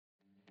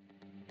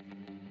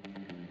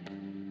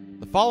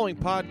following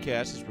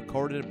podcast is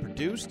recorded and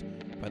produced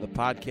by the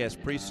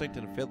Podcast Precinct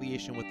in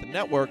affiliation with the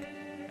network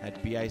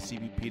at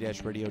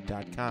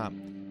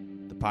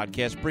bicbp-radio.com. The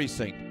Podcast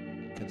Precinct.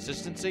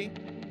 Consistency,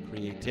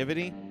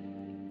 creativity,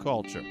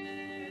 culture.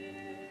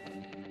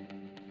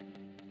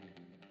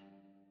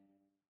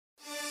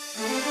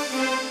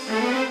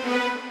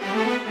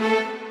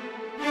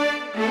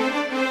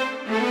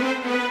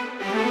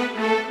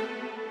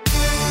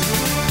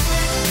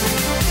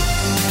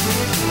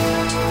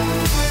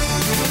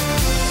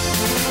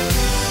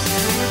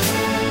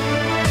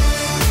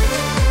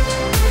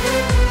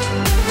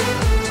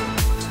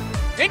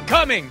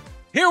 Incoming!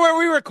 Here where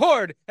we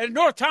record, in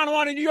North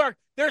Tonawanda, New York,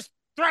 there's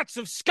threats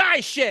of sky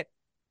shit.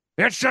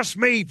 It's just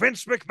me,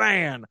 Vince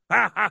McMahon.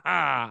 Ha ha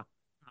ha.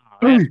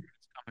 Hey,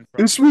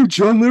 it's me,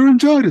 John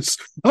Laryngitis.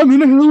 I'm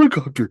in a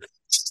helicopter.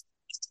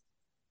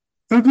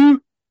 And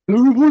the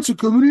reports are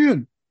coming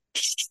in.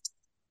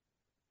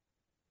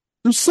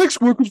 There's sex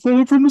workers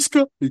falling from the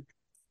sky.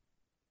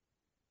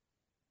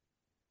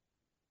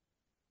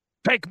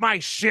 Take my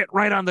shit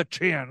right on the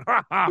chin.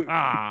 Ha ha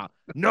ha.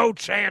 No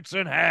chance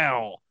in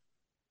hell.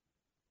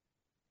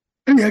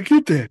 Hey, I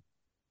get that.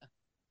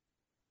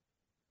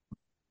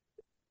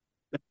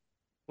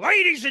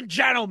 Ladies and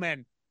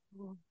gentlemen,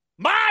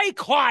 my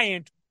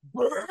client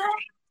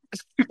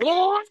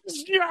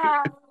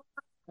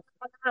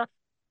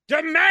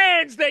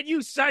demands that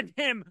you send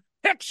him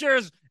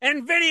pictures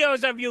and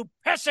videos of you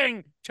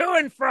pissing to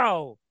and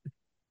fro.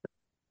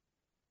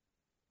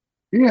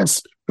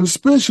 Yes,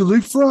 especially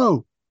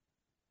Fro.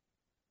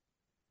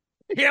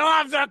 He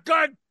loves a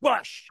good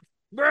bush.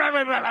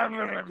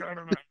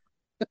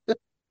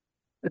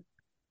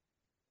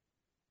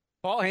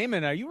 Paul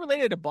Heyman, are you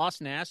related to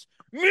Boss Nass?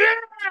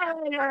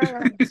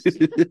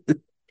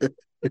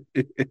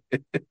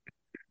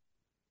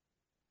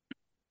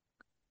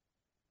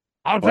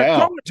 How's it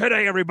Wow. going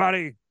today,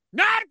 everybody?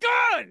 Not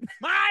good!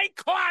 My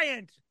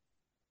client!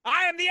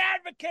 I am the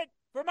advocate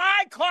for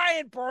my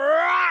client,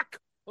 Brock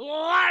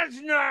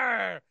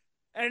Lesnar!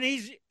 And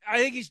I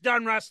think he's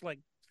done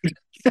wrestling.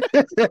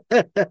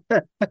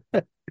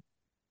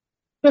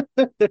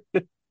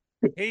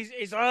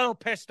 He's a little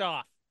pissed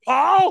off.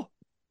 Oh!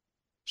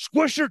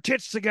 Squish your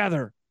tits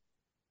together.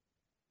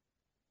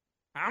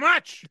 How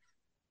much?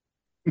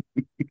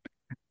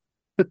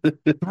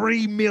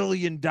 $3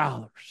 million.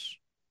 No.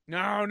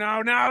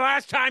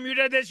 Last time you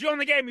did this, you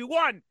only gave me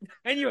one.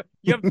 And you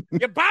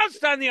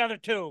bounced on the other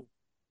two.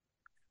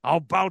 I'll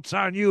bounce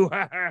on you.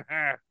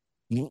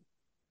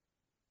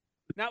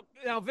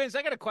 Now, Vince,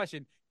 I got a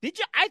question. Did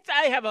you? I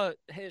have a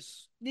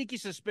sneaky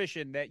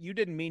suspicion that you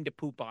didn't mean to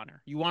poop on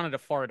her. You wanted to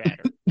fart at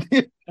her.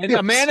 And Yes.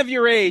 a man of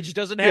your age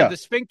doesn't have Yeah. the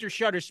sphincter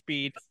shutter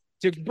speed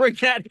to bring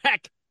that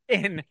back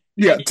in.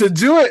 Yeah, to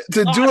do it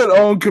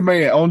on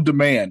command, on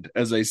demand,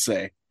 as they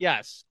say.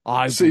 Yes.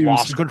 I've Seems-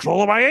 lost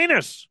control of my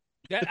anus.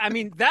 I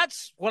mean,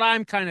 that's what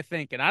I'm kind of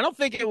thinking. I don't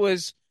think it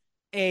was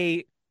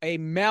a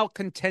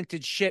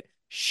malcontented shit.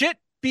 Shit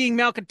being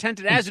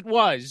malcontented as it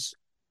was.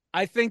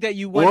 I think that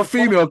you went Or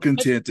female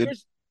contented.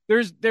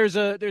 There's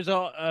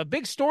a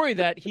big story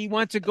that he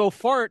went to go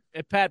fart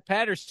at Pat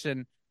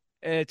Patterson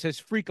to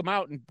freak him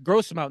out and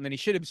gross him out, and then he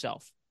shit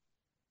himself,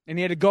 and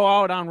he had to go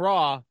out on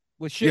Raw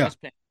with shit in Yeah. his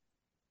pants.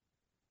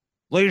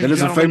 Ladies That and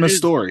is a gentlemen, famous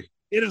story.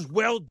 It is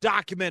well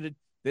documented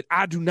that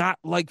I do not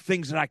like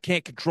things that I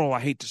can't control. I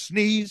hate to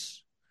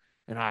sneeze,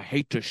 and I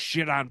hate to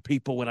shit on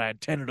people when I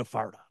intended to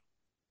fart on.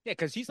 Yeah,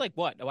 because he's like,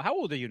 what? How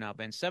old are you now,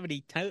 Ben?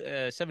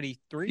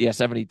 73? Yeah,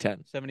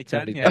 70-10. 70-10?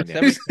 70-10, Yeah, yeah.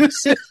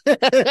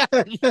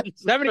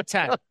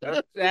 70-10.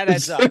 That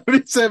adds up.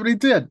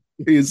 70-10.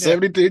 He is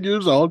 17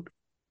 years old.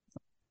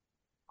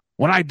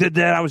 When I did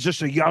that, I was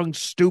just a young,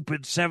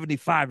 stupid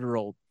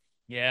 75-year-old.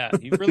 Yeah,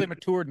 you've really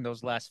matured in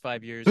those last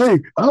 5 years. Hey,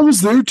 I was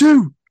there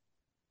too.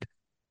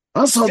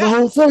 I saw the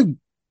whole thing.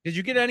 Did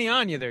you get any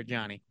on you there,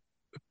 Johnny?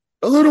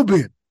 A little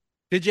bit.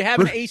 Did you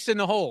have an ace in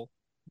the hole?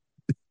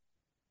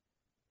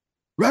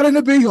 Right in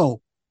the beehole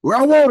where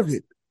I wanted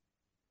it.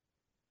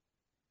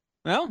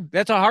 Well,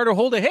 that's a harder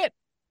hole to hit.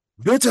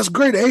 Vince has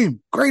great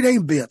aim. Great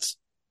aim, Vince.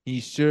 He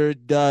sure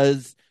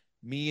does.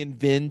 Me and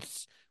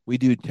Vince, we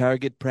do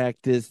target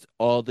practice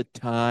all the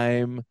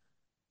time.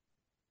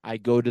 I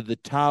go to the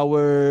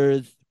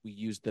towers. We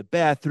use the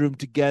bathroom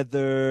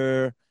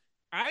together.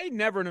 I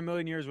never in a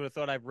million years would have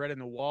thought I've read in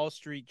the Wall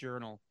Street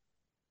Journal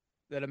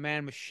that a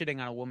man was shitting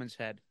on a woman's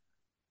head.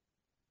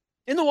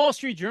 In the Wall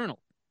Street Journal.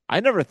 I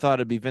never thought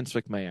it'd be Vince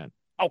McMahon.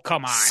 Oh,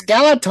 come on.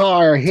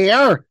 Skeletor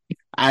here.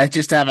 I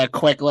just have a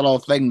quick little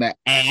thing to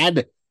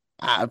add.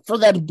 For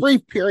that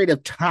brief period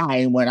of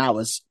time when I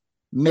was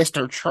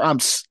Mr.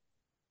 Trump's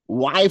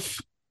wife,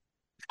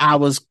 I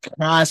was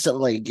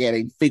constantly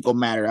getting fecal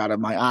matter out of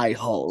my eye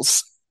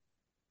holes.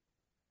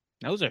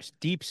 Those are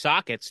deep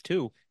sockets,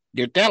 too.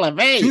 You're telling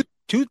me.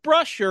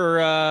 Toothbrush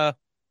or...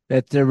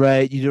 That's all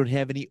right. You don't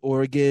have any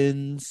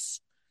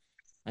organs.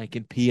 I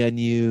can pee on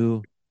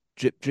you.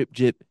 Drip, drip,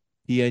 drip.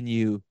 Pee on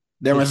you.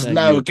 There was Yes, I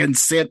no do.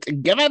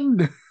 consent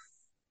given.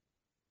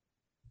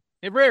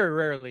 It very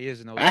rarely is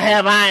in those. I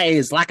have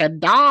eyes like a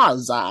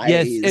dog's eyes.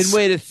 Yes, and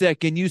wait a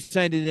second. You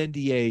signed an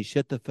NDA.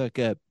 Shut the fuck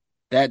up.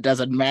 That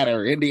doesn't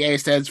matter. NDA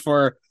stands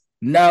for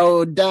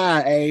no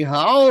duh,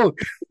 a-hole.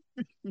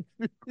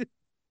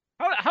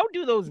 How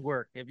do those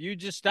work? If you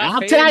just stop I'll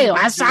paying, tell you, can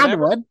I do signed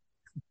whatever? one.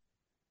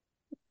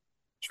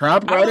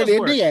 Trump How wrote an does it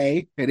work?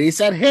 NDA, and he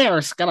said, here,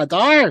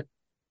 Skeletor,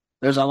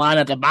 there's a line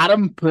at the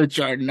bottom. Put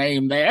your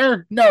name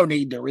there. No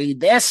need to read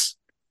this.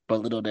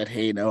 But little did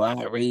he know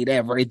I read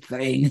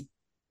everything.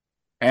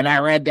 And I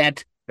read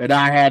that, and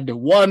I had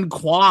one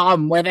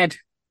qualm with it.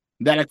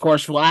 That, of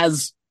course,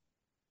 was,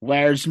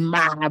 where's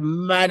my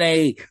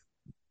money?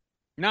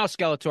 Now,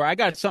 Skeletor, I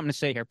got something to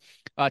say here.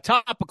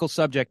 Topical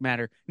subject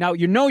matter. Now,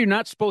 you know you're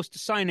not supposed to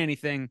sign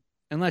anything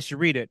unless you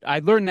read it. I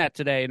learned that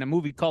today in a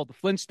movie called The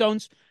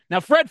Flintstones. Now,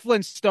 Fred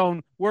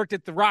Flintstone worked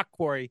at the rock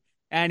quarry,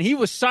 and he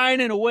was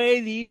signing away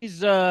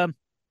these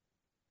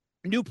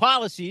new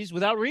policies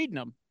without reading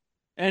them.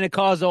 And it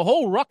caused a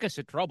whole ruckus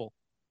of trouble.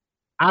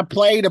 I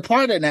played a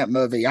part in that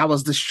movie. I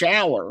was the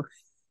shower.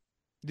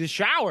 The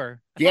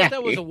shower? I Yeah. thought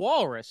that was a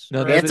walrus.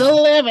 No, or that It's a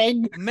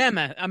living. a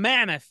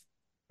mammoth.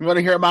 You want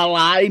to hear my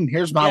line?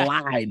 Here's my Yeah.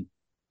 line.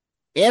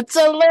 It's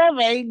a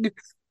living.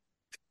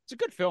 It's a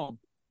good film.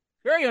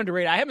 Very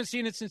underrated. I haven't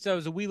seen it since I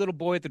was a wee little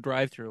boy at the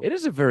drive-thru. It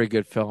is a very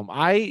good film.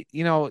 A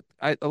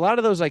lot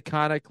of those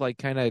iconic, like,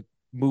 kind of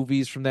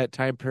movies from that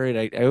time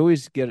period, they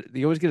always get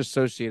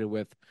associated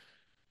with,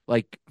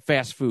 like,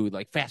 fast food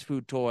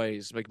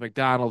toys, like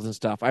McDonald's and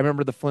stuff. I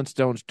remember the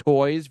Flintstones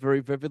toys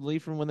very vividly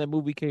from when that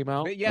movie came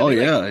out. But yeah, Oh,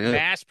 they yeah.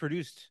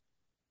 mass-produced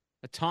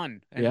a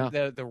ton. And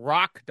Yeah. the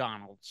Rock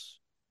Donalds.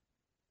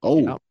 Oh,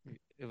 Yeah.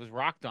 It was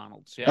Rock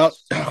Donalds,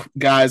 yes.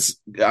 guys,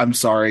 I'm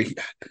sorry.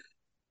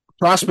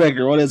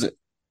 Prospector, what is it?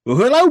 Well,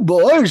 hello,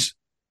 boys.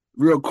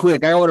 Real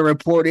quick, I want to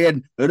report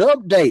in an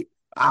update.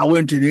 I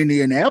went to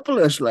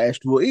Indianapolis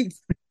last week.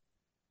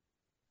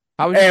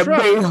 How was your And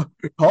truck?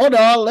 hold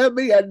on, let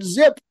me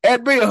unzip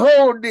and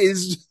behold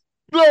these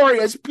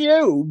glorious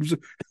pubes.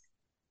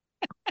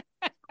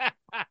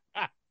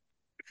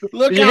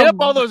 Look Did you how hit up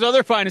all those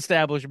other fine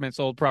establishments,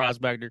 old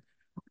Prospector?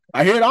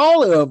 I hit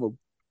all of them.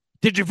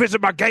 Did you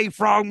visit my gay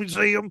frog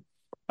museum?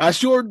 I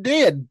sure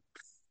did.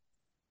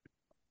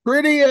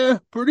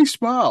 Pretty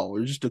small.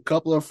 There's just a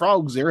couple of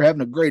frogs there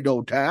having a great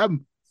old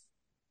time.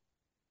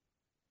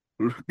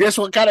 Guess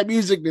what kind of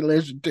music they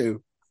listen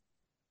to?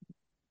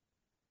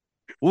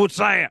 What's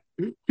that?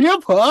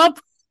 Hip hop.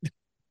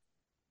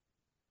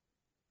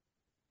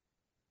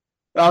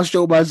 I'll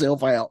show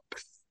myself out.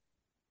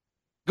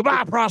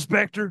 Goodbye,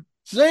 Prospector.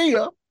 See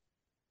ya.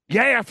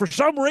 Yeah, for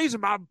some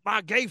reason,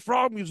 my gay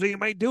frog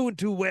museum ain't doing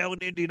too well in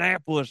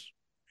Indianapolis.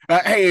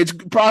 Hey, it's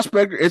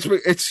Prospector.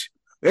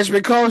 It's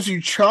because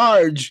you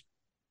charge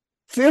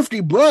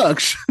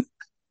 $50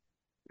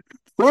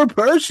 per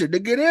person to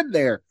get in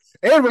there,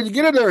 and when you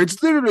get in there,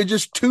 it's literally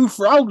just two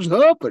frogs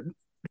humping.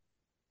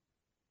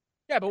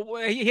 Yeah,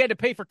 but he had to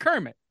pay for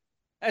Kermit.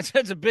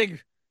 That's a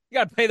big. You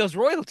got to pay those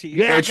royalties.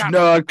 Yeah, It's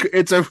not.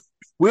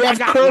 We have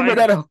got Kermit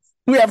one.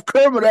 we have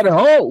Kermit at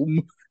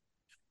home.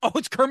 Oh,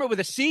 it's Kermit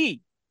with a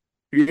C.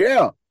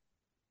 Yeah,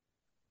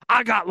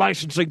 I got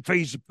licensing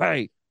fees to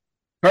pay,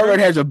 Kermit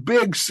has a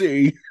big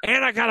C.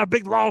 and I got a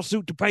big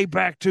lawsuit to pay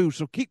back too.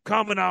 So keep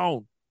coming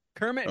on.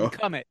 Kermit Oh. and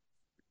Cummit.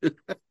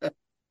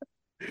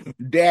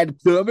 Dad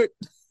Kermit.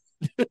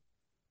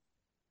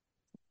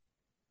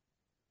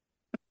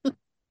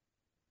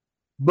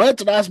 But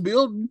it's a nice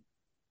building.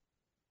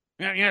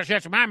 Yes.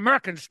 My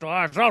Merkin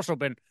store has also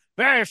been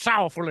very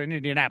sorrowful in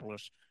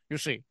Indianapolis. You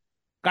see,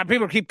 got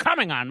people keep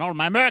coming on all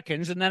my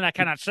Merkins, and then I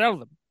cannot sell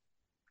them.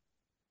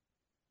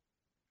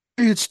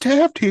 It's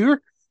Taft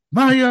here.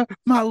 My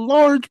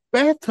large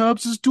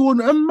bathtubs is doing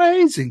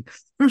amazing.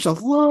 There's a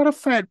lot of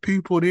fat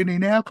people in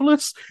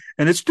Indianapolis,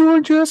 and it's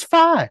doing just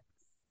fine.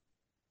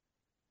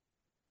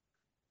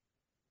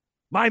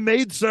 My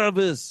maid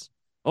service.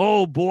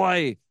 Oh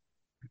boy,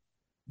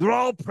 they're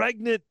all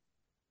pregnant.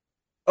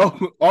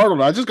 Oh,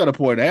 Arnold, I just got to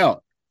point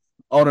out,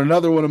 on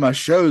another one of my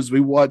shows, we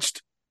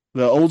watched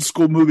the old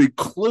school movie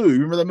Clue.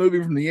 Remember that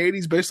movie from the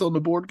 80s based on the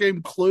board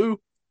game Clue?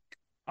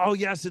 Oh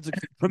yes, it's a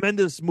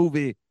tremendous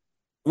movie.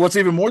 What's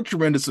even more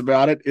tremendous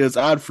about it is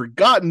I'd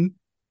forgotten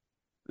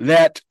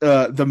that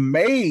the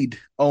maid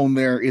on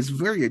there is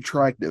very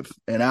attractive.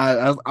 And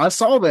I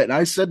saw that and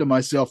I said to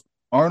myself,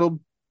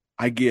 Arnold,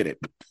 I get it.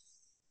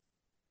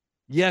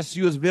 Yes,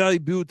 she was very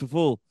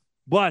beautiful.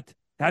 But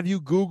have you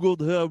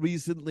Googled her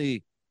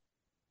recently?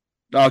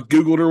 I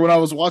Googled her when I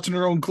was watching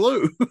her on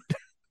Clue.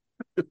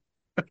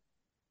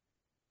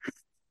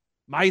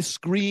 My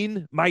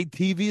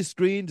TV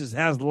screen just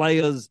has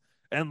layers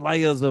and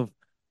layers of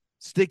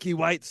sticky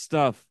white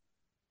stuff.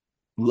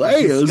 It's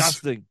Layers?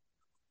 disgusting.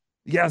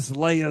 Yes,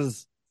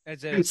 layers.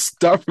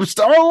 Stuff from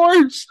Star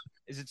Wars?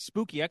 Is it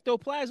spooky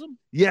ectoplasm?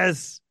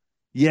 Yes.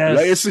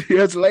 Yes.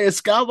 Leia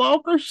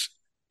Skywalkers?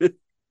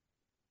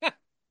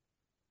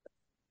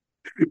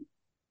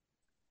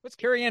 What's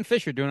Carrie Ann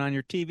Fisher doing on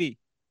your TV?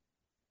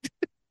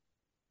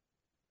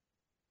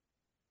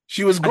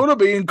 She was going to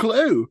be in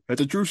Clue.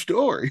 That's a true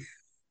story.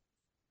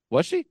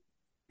 Was she?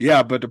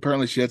 Yeah, but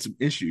apparently she had some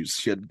issues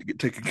she had to get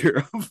taken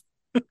care of.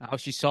 How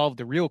she solved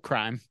the real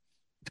crime.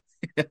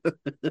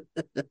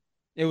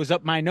 It was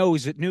up my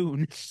nose at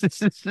noon.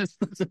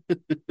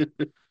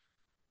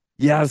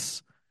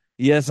 Yes.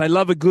 Yes, I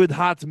love a good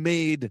hot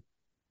maid.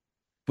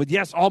 But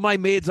yes, all my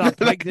maids are that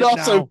pregnant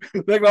now.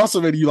 can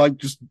also make you like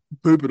just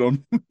poop it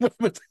on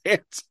women's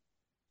hands.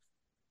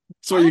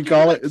 That's what you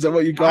call it? Is that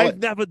what you call I've it?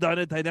 never done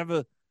it.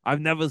 I've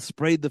never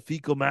sprayed the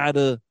fecal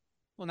matter.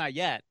 Well, not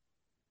yet.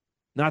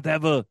 Not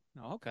ever.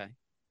 Oh, okay.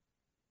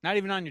 Not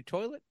even on your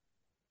toilet?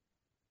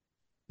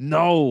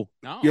 No.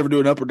 No. You ever do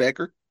an upper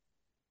decker?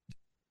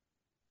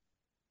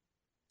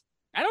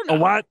 I don't know. A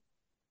what?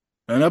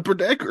 An upper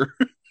decker.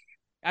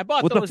 I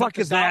bought What the those fuck at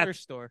the is that? dollar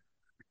store.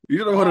 You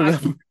don't know what Oh, an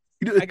upper.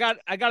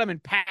 I got them in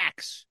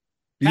packs.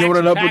 You know what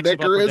an Packs upper and packs of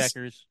decker upper is?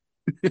 deckers.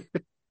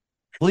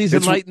 Please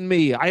It's- enlighten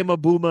me. I am a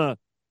boomer.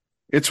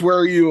 It's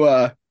where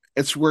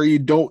you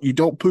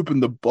don't poop in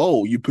the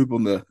bowl. You poop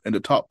in the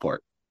top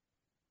part.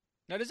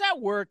 Now, does that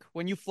work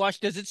when you flush?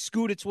 Does it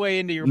scoot its way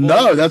into your bowl?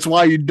 No, that's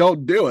why you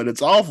don't do it.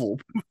 It's awful.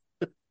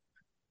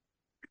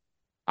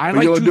 I But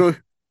like you to. don't do it.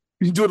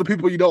 You do it to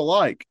people you don't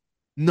like.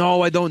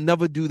 No, I don't.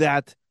 Never do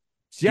that.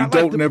 See, I You like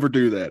don't to- never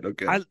do that.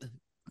 Okay,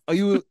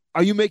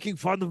 Are you making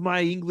fun of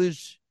my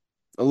English?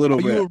 a little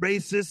Are bit. you a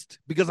racist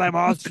because I'm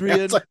Austrian?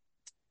 It's like-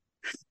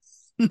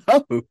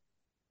 no,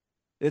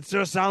 It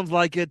sure sounds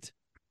like it.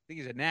 I think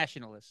he's a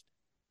nationalist.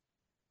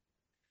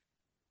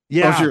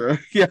 Yeah.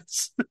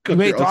 yes. 'Cause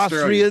You hate you're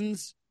Australian.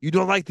 Austrians? You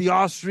don't like the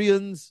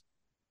Austrians?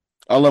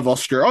 I love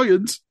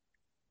Australians.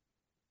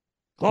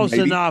 Close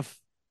Maybe. enough.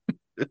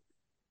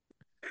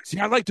 See,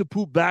 I like to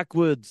poop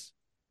backwards.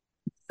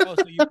 Oh,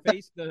 so you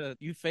face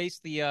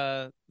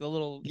the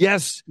little.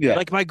 Yes, Yeah.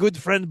 like my good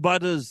friend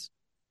Butters.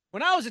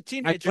 When I was a I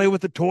teenager, play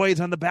with the toys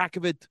on the back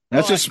of it.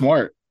 That's Oh, just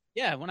smart.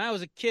 yeah, when I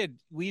was a kid,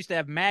 we used to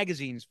have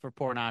magazines for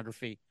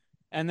pornography,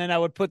 and then I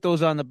would put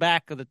those on the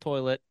back of the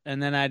toilet,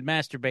 and then I'd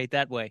masturbate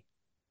that way.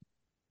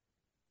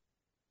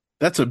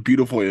 That's a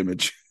beautiful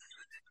image.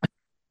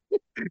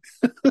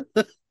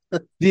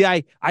 See,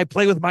 I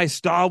play with my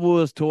Star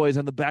Wars toys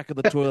on the back of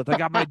the toilet. I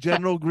got my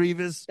General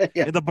Grievous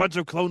Yeah. and a bunch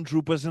of clone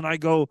troopers, and I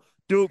go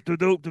doop to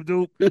doop to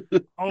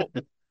doop.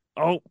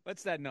 Oh,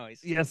 What's that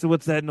noise? yes. So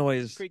what's that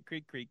noise? Creak,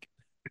 creak, creak.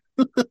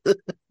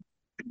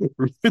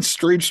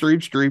 Stream,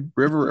 stream, stream.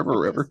 River, river,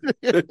 river.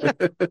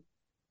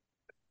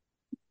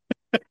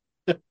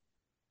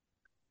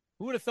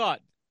 Who would have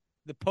thought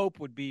the Pope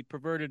would be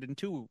perverted in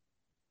two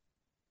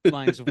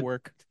lines of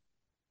work?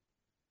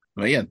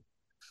 Man,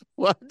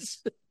 What?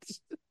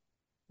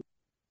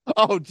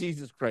 Oh,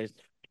 Jesus Christ.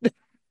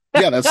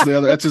 yeah,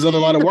 that's his other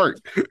line of work.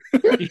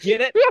 You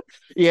get it?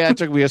 Yeah, it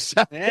took me a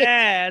second.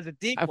 Yeah, that's a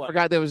deep I one.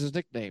 forgot that was his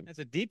nickname. That's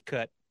a deep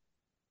cut.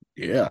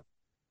 Yeah.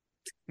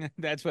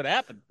 That's what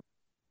happened.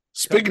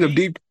 Speaking of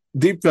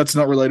deep cuts,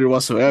 not related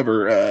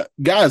whatsoever.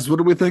 Guys, what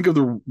do we think of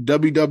the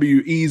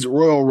WWE's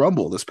Royal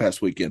Rumble this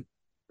past weekend?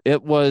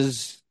 It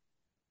was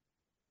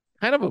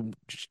kind of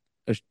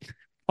a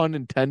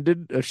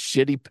unintended, a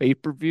shitty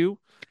pay-per-view.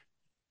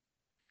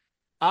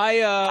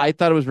 I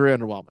thought it was very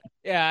underwhelming.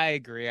 Yeah, I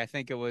agree. I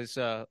think it was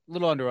a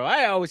little under.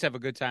 I always have a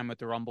good time with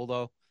the Rumble,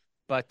 though.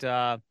 But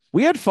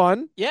We had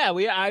fun. yeah,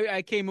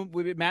 I came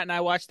with Matt and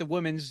I watched the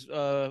women's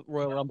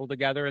Royal Rumble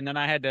together, and then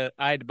I had to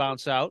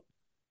bounce out.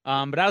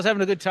 But I was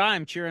having a good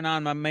time cheering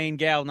on my main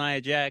gal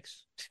Nia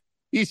Jax.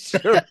 He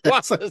sure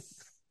was.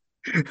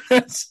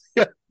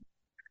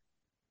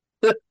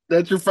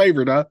 That's your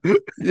favorite, huh?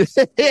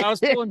 I was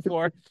pulling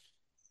for.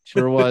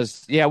 Sure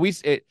was. Yeah,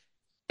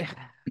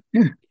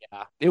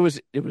 it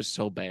was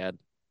so bad.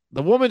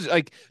 The women's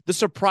the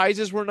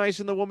surprises were nice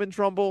in the women's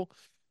rumble,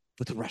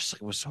 but the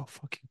wrestling was so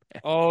fucking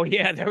bad. Oh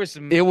yeah, there was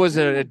some. It was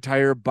an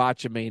entire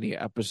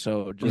botchamania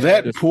episode.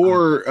 That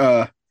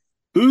poor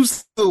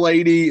who's the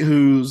lady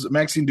who's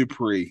Maxine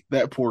Dupree?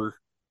 That poor,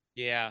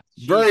 Yeah,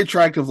 very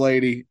attractive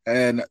lady,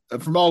 and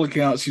from all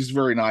accounts, she's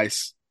very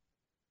nice.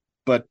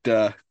 But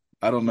I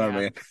don't know, Yeah.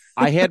 man.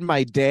 I had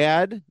my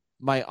dad,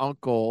 my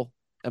uncle,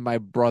 and my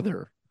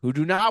brother who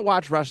do not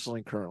watch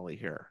wrestling currently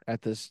here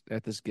at this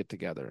get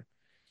together,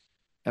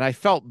 and I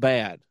felt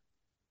bad.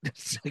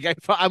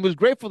 I was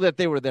grateful that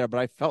they were there, but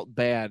I felt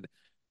bad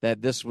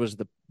that this was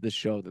the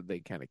show that they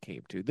kind of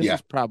came to. This Yeah.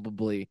 is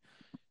probably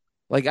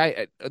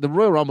the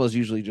Royal Rumble is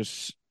usually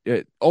just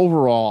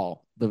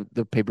overall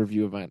the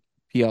pay-per-view event,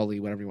 PLE,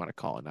 whatever you want to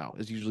call it now,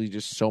 is usually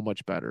just so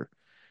much better.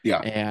 Yeah.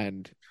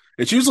 And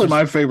It's usually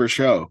my favorite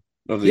show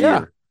of the Yeah.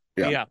 year.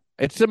 Yeah. yeah.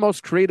 it's the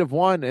most creative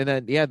one. And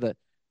then, the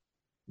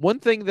one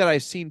thing that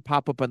I've seen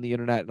pop up on the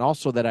internet, and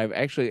also that I've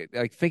actually,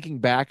 thinking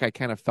back, I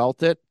kind of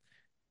felt it,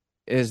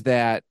 is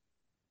that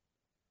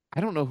I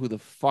don't know who the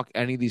fuck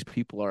any of these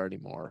people are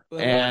anymore. A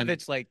lot of And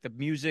it's like the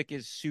music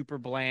is super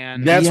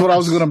bland. That's what I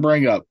was Yes. going to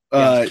bring up.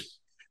 Yes.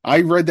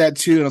 I read that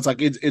too, and it's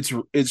like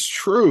it's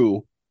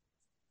true.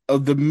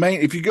 Of the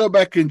main, if you go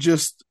back and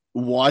just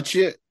watch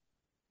it,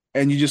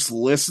 and you just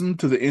listen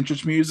to the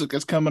entrance music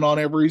that's coming on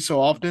every so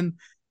often,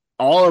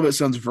 all of it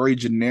sounds very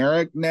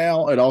generic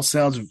now. It all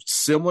sounds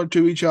similar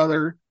to each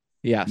other.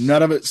 yes.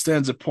 None of it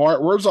stands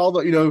apart. Where's all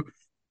the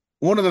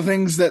one of the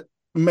things that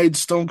made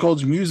Stone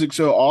Cold's music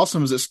so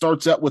awesome is it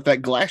starts out with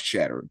that glass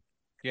shattering.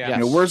 Yeah. Yes.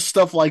 You know, where's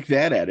stuff like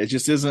that at? It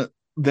just isn't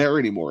there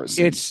anymore. It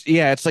seems.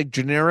 It's like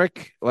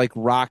generic like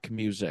rock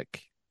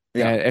music.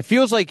 Yeah. It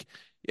feels like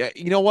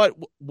you know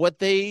what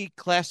they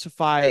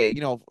classify,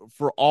 you know,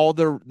 for all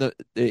the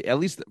at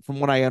least from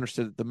what I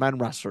understood, the men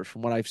wrestlers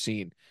from what I've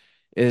seen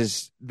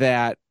is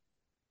that,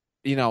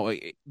 you know,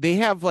 they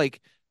have like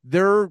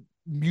their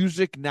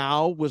music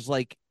now was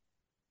like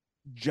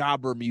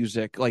jobber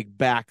music like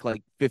back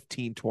like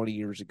 15, 20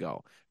 years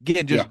ago.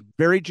 Again, just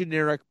very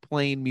generic,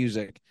 plain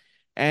music.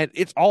 And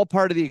it's all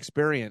part of the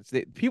experience.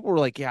 People were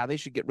like, yeah, they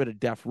should get rid of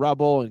Def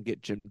Rebel and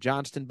get Jim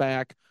Johnston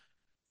back.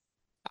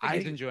 I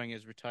think he's enjoying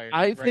his retirement.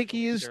 I think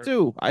he is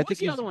too. I think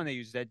the he's other one they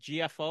used? That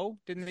GFO?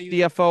 Didn't they use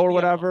DFO or GFO?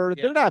 whatever.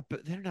 Yeah. They're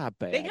not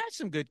bad. They had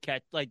some good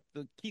catch. Like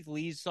the Keith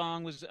Lee's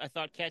song was, I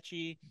thought,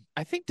 catchy.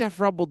 I think Def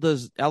Rebel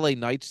does LA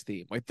Knights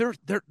theme. Like they're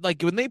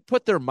like when they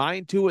put their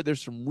mind to it,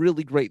 there's some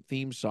really great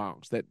theme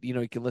songs that you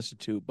know you can listen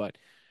to. But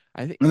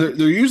I think And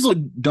they're usually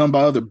done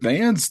by other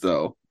bands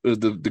though.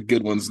 The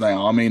good ones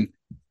now. I mean,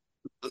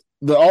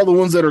 all the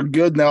ones that are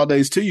good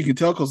nowadays too, you can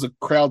tell because the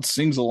crowd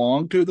sings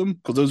along to them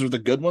because those are the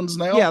good ones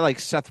now. yeah, like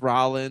Seth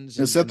Rollins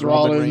And Seth and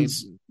Roman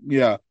Rollins. Reigns.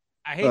 Yeah.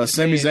 I hate to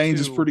Sami say it,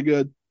 Zayn's is too, pretty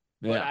good.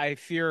 But Yeah. I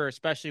fear,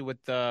 especially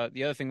with the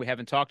other thing we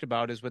haven't talked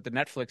about, is with the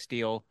Netflix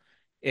deal,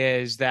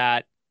 is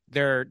that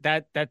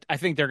I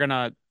think they're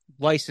gonna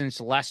license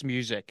less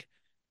music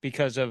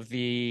because of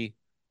the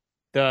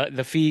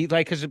fee.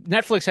 Like, because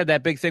Netflix had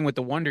that big thing with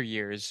the Wonder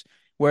Years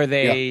where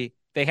they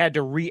had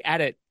to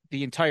re-edit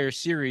the entire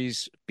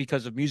series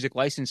because of music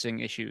licensing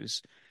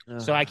issues.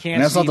 So I can't.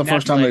 And that's see not the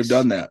first time they've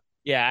done that.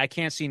 Yeah, I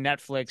can't see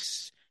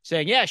Netflix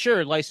saying, "Yeah,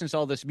 sure, license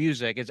all this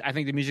music." I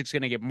think the music's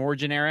going to get more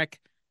generic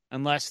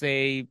unless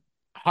they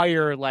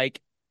hire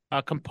like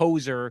a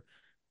composer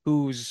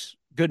who's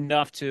good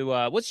enough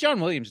to. What's John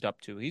Williams up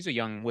to? He's a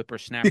young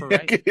whippersnapper,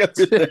 right?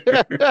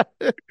 I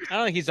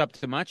don't think he's up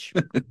to much.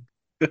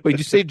 Wait,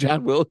 you say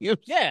John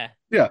Williams? Yeah,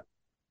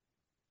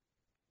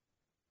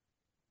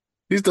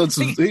 He's done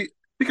some.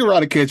 He can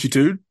write a catchy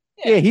tune.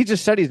 Yeah, he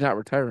just said he's not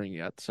retiring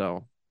yet.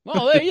 So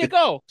well, there you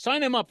go.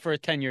 Sign him up for a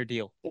 10-year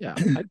deal. yeah,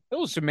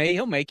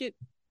 He'll make it.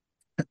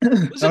 I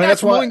mean,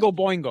 that's why. Boingo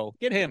Boingo.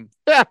 Get him.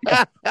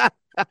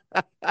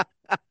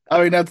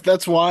 I mean,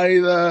 that's why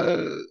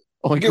the.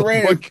 Get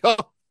Randy.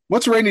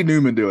 What's Randy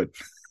Newman doing?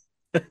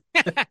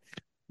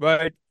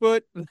 Right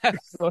foot,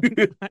 left foot.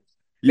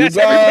 You That's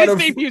got his a,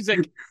 theme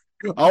music.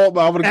 I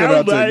want to come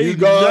out to you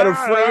got a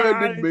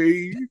friend in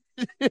me.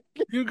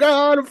 You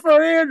got a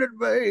friend in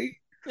me.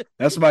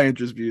 That's my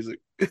interest music.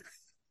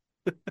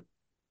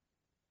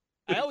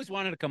 I always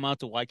wanted to come out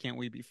to Why Can't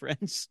We Be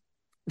Friends?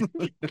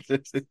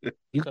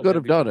 You could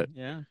have done it.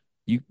 Yeah.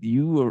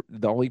 You were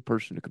the only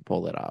person who could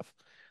pull that off.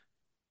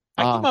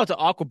 I came out to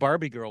Aqua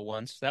Barbie Girl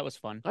once. That was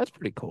fun. That's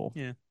pretty cool.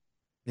 Yeah.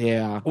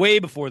 Yeah. Way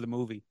before the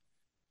movie.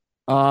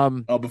 Oh,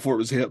 before it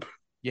was hip.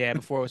 Yeah,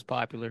 before it was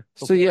popular.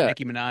 So, yeah.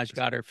 Nicki Minaj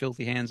got her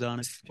filthy hands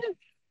on it.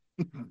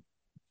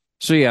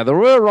 So yeah, the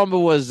Royal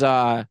Rumble was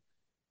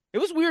It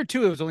was weird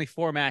too. It was only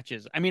 4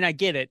 matches. I mean, I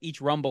get it.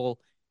 Each Rumble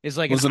is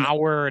like an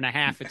hour and a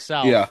half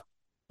itself. Yeah.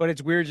 But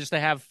it's weird just to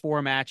have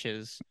 4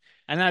 matches.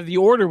 And then the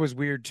order was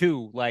weird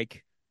too.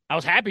 Like, I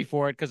was happy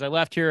for it because I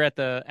left here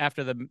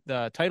after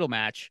the title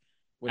match.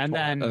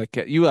 Then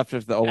you left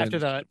after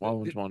the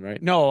Owens one,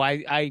 right? No,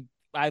 I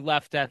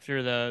left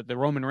after the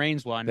Roman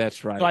Reigns one.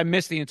 That's right. So I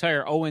missed the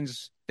entire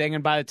Owens thing,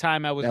 and by the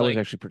time I was was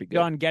actually pretty good.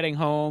 Done getting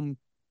home,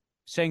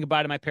 saying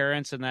goodbye to my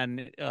parents, and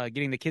then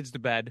getting the kids to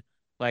bed,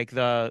 like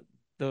the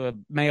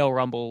male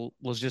Rumble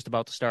was just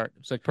about to start.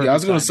 It's like I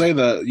was going to say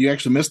that you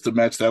actually missed the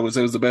match. It was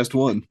the best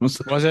one. Was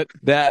it?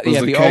 The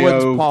KO,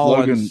 Owens Paul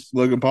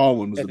Logan Paul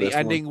one was the best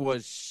ending one.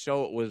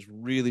 was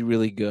really,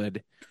 really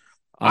good.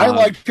 I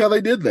liked how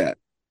they did that.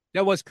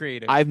 That was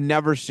creative. I've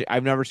never seen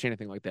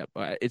anything like that,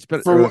 but it's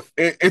been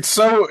it's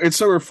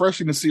so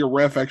refreshing to see a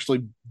ref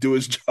actually do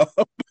his job.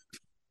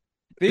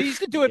 They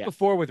used to do it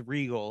before with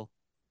Regal,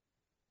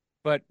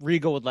 but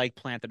Regal would like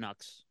plant the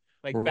nuts.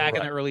 Like back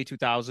in the early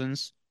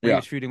 2000s, when he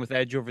was feuding with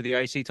Edge over the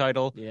IC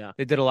title. Yeah,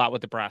 they did a lot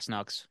with the brass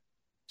knucks.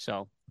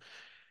 So,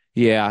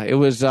 yeah, it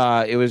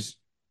was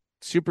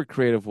super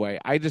creative way.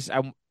 There's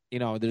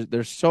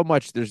so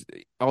much. There's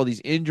all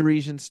these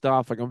injuries and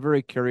stuff. Like, I'm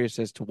very curious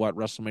as to what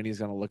WrestleMania is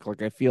going to look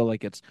like. I feel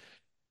like it's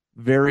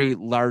very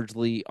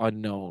largely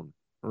unknown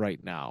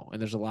right now, and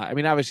there's a lot. I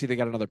mean, obviously they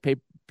got another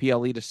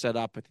PLE to set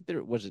up. I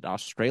think was it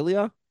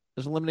Australia?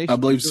 There's elimination. I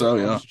believe so.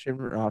 Yeah.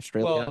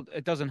 Australia. Well,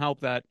 it doesn't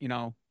help that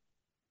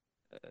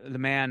the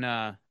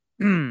man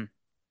who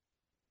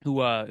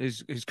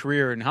his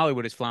career in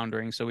Hollywood is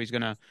floundering, so he's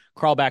going to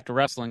crawl back to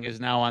wrestling. Is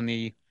now on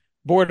the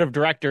board of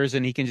directors,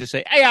 and he can just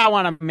say, "Hey, I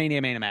want a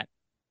Mania main event,"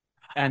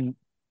 and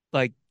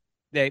like,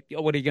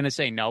 what are you going to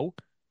say? No.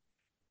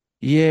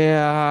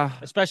 Yeah.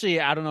 Especially,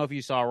 I don't know if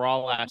you saw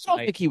Raw last night. I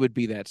don't think he would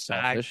be that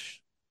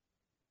selfish.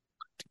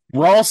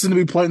 Raw seemed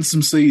to be planting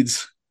some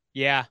seeds.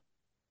 Yeah,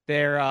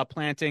 they're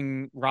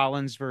planting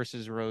Rollins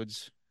versus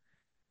Rhodes.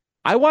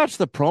 I watched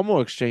the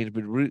promo exchange,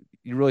 but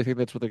you really think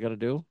that's what they're going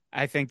to do?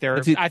 I think they're.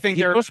 He's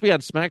they're. supposed to be on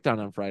SmackDown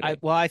on Friday.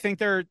 I think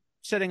they're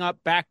setting up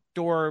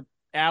backdoor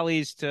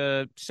alleys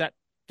to set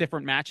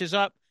different matches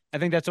up. I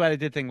think that's why they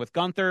did thing with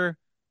Gunther.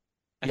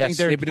 I think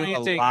they're they've been doing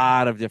a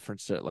lot of different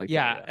shit like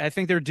that. I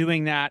think they're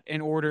doing that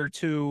in order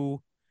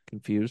to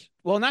Confused.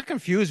 well, not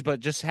confused, but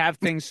just have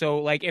things so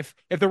like if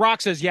The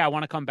Rock says, "Yeah, I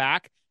want to come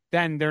back,"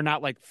 then they're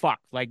not like fuck.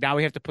 Like now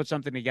we have to put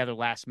something together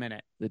last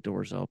minute. The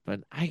door's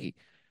open. I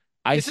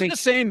This think is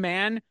the same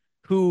man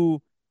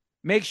who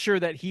makes sure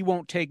that he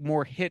won't take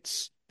more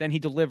hits than he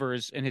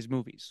delivers in his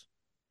movies.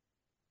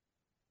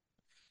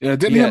 Yeah,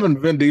 didn't him and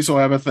Vin Diesel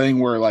have a thing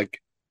where like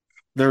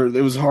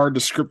it was hard to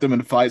script them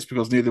in fights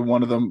because neither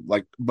one of them,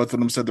 like both of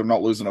them, said they're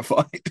not losing a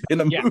fight in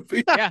a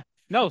movie. Yeah,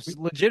 no,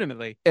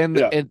 legitimately.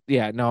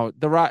 The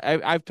Rock.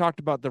 I've talked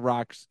about the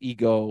Rock's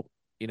ego,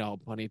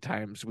 plenty of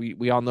times.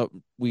 We all know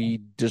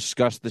we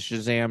discussed the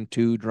Shazam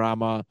 2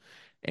 drama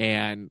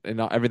and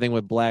everything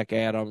with Black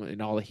Adam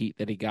and all the heat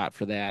that he got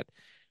for that.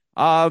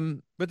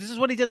 But this is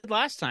what he did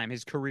last time.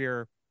 His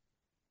career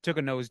took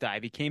a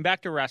nosedive. He came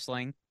back to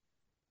wrestling,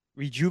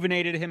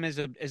 rejuvenated him as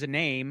a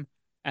name,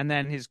 and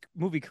then his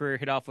movie career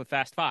hit off with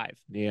Fast Five.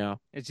 Yeah,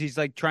 he's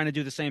like trying to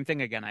do the same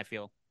thing again. I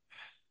feel,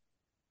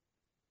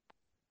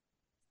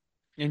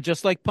 and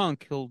just like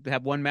Punk, he'll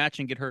have one match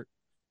and get hurt.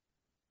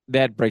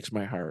 That breaks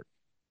my heart.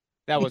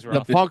 That was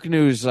rough. The Punk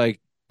news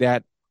like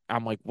that.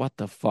 I'm like, what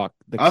the fuck?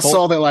 I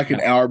saw that like an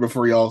hour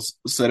before y'all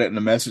said it in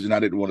the message, and I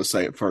didn't want to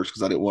say it first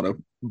because I didn't want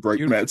to break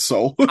Matt's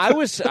soul. I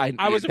was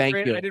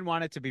afraid. I didn't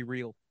want it to be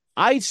real.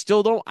 I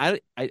still don't. I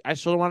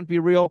still don't want it to be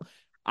real.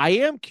 I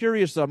am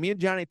curious though. Me and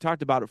Johnny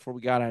talked about it before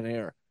we got on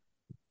air.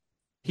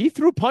 He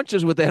threw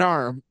punches with that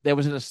arm that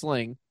was in a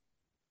sling,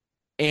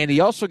 and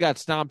he also got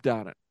stomped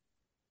on it.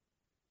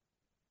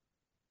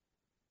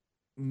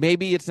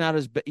 Maybe it's not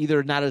as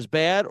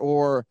bad,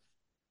 or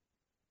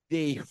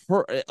they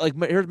hurt. Like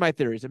here's my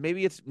theory: so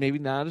maybe it's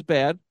not as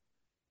bad,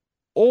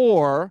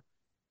 or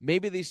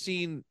maybe they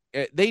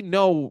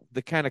know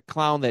the kind of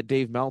clown that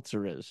Dave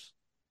Meltzer is.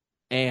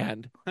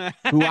 And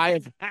who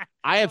I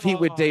have heat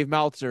with Dave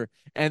Meltzer,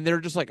 and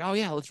they're just like, oh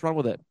yeah, let's run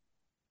with it.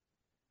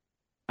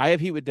 I have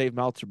heat with Dave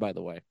Meltzer, by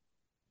the way.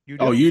 You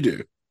do? Oh, you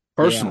do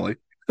personally?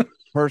 Yeah.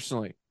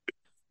 Personally,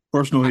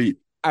 personal heat.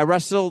 I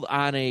wrestled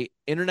on a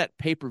internet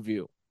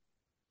pay-per-view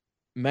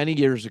many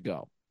years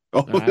ago.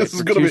 Oh, this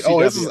is gonna be. Oh,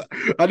 this is.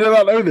 I did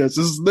not know this.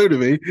 This is new to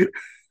me.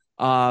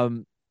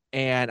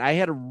 And I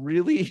had a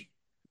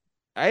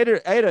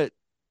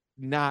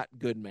not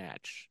good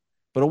match,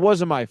 but it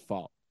wasn't my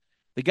fault.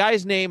 The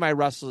guy's name I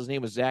wrestled, his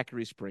name was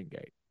Zachary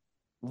Springate.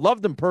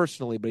 Loved him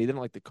personally, but he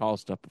didn't like to call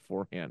stuff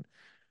beforehand.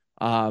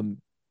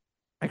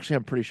 Actually,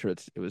 I'm pretty sure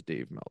it was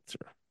Dave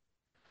Meltzer.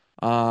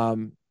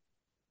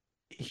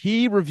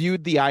 He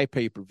reviewed the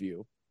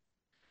iPay-per-view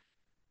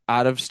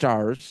out of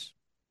stars,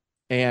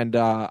 and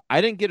I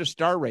didn't get a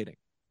star rating.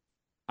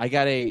 I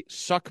got a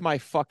suck my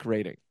fuck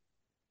rating.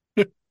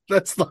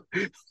 That's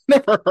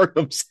never heard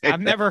him say I've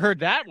never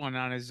heard that one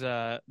on his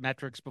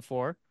metrics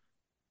before.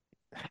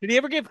 Did he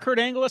ever give Kurt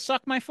Angle a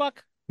suck my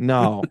fuck?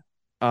 No.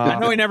 I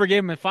know he never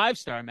gave him a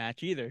 5-star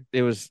match either.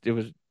 It was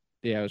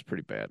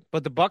pretty bad.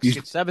 But the Bucks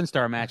get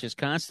 7-star matches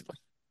constantly.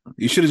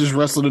 You should have just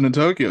wrestled in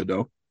Tokyo,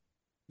 though.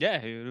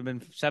 Yeah, it would have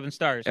been 7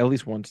 stars. At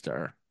least 1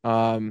 star.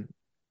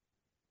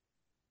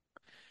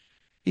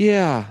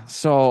 Yeah,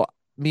 so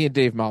me and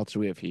Dave Meltzer,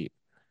 we have heat.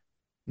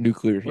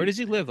 Nuclear heat. Where does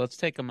he live? Let's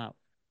take him out.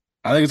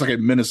 I think it's like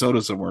in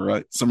Minnesota somewhere,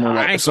 right? Somewhere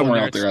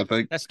out there, I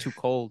think. That's too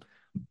cold.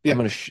 Yeah.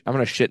 I'm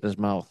gonna shit in his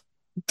mouth.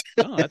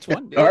 Oh, that's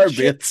one.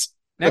 Bits.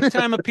 Next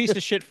time a piece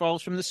of shit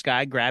falls from the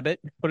sky, grab it,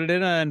 put it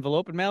in an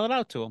envelope, and mail it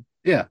out to him.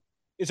 Yeah.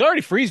 It's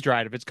already freeze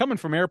dried if it's coming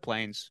from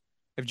airplanes.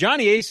 If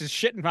Johnny Ace is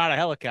shitting out of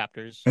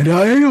helicopters, and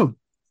I am,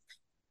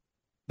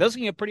 those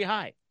can get pretty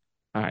high.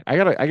 All right,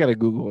 I gotta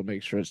Google and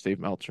make sure it's Dave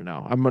Meltzer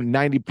now. I'm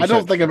 90%. I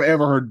don't think I've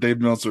ever heard Dave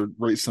Meltzer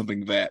rate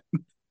something that.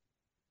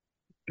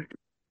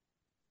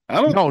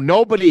 No,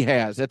 nobody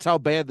has. That's how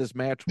bad this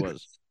match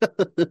was.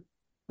 What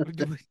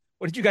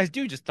did you guys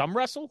do? Just thumb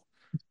wrestle?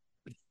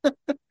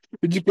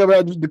 Did you come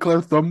out and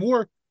declare thumb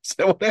war? Is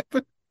that what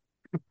happened?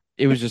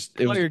 It was just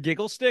your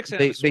giggle sticks and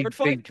a sword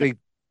fight. Did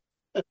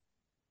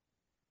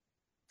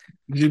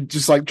you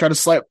just like try to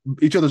slap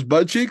each other's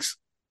butt cheeks?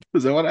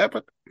 Is that what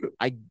happened?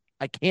 I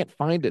can't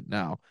find it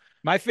now.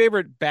 My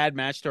favorite bad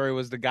match story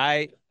was the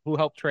guy who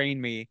helped train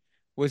me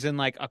was in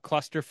like a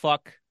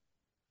clusterfuck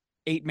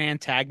 8-man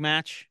tag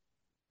match.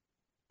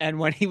 And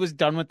when he was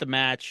done with the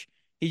match,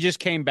 he just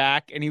came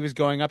back and he was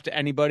going up to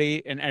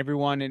anybody and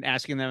everyone and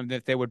asking them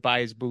if they would buy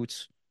his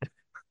boots.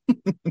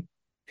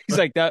 He's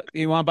like,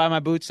 "You want to buy my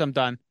boots? I'm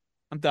done.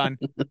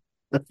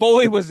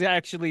 Foley was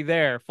actually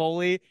there.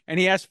 Foley, and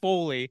he asked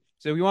Foley,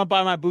 so you want to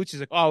buy my boots?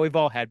 He's like, "Oh, we've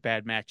all had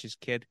bad matches,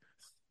 kid."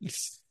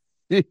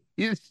 Yeah,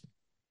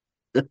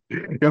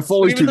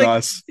 Foley's too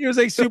nice. He was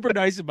like super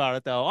nice about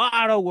it, though.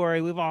 Oh, don't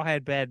worry, we've all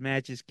had bad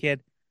matches,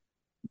 kid.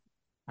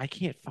 I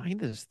can't find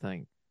this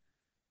thing.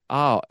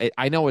 Oh,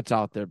 I know it's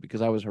out there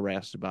because I was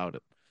harassed about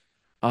it.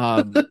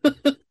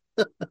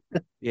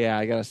 Yeah,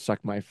 I gotta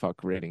suck my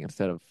fuck rating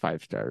instead of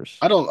 5 stars.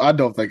 I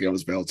don't think it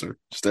was Meltzer.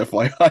 Just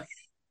FYI.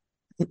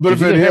 But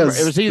if It was it either him,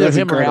 is, it was either that's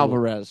him or incredible.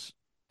 Alvarez.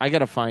 I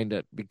gotta find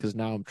it because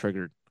now I'm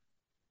triggered.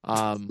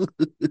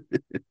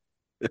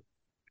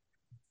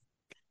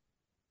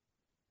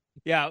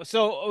 Yeah.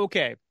 So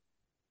okay,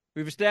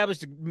 we've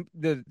established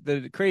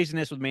the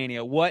craziness with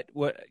Mania. What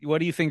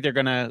do you think they're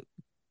gonna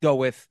go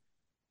with,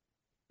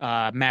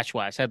 match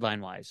wise,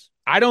 headline wise?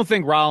 I don't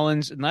think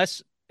Rollins,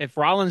 unless if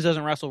Rollins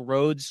doesn't wrestle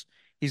Rhodes,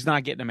 he's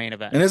not getting a main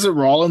event. And isn't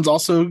Rollins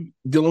also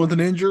dealing with an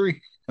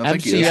injury? I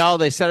think he is. MCL,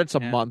 they said it's a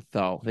Yeah. month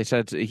though. They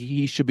said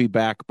he should be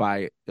back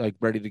by like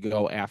ready to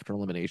go after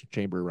Elimination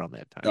Chamber around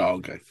that time. Oh,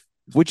 okay.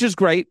 Which is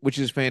great, which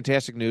is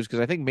fantastic news because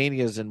I think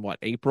Mania is in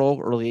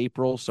early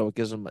April, so it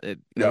gives them a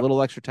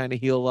little extra time to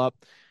heal up.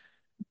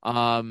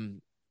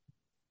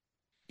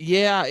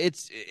 Yeah,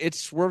 it's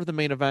Swerve the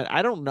main event.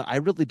 I don't know. I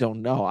really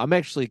don't know. I'm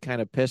actually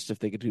kind of pissed if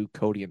they could do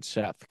Cody and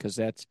Seth because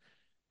that's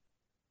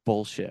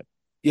bullshit.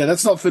 Yeah,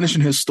 that's not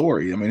finishing his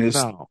story. I mean,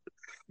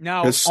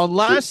 Now,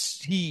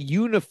 unless he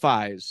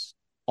unifies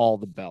all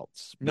the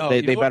belts. No, they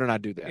you know better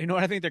not do that. you know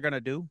what I think they're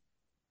gonna do?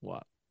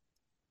 What?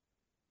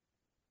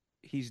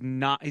 He's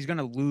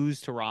gonna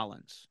lose to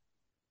Rollins.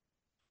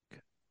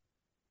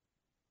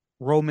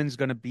 Roman's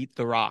gonna beat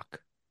The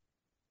Rock.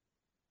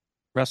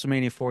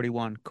 WrestleMania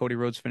 41. Cody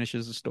Rhodes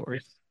finishes the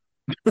story.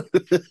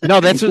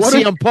 No, that's what What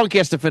CM Punk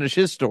has to finish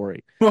his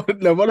story.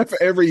 no, what if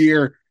every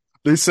year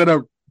they set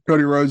up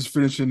Cody Rhodes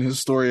finishing his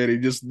story and he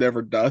just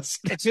never does?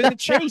 It's in the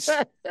chase.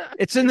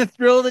 It's in the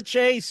thrill of the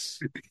chase.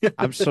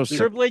 I'm so sick.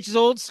 Triple H is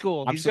old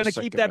school. I'm He's so gonna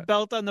sick keep of that it.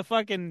 belt on the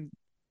fucking.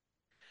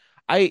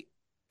 I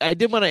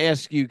did want to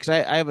ask you because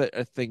I have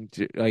a thing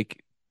to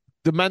like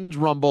the men's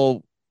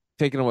rumble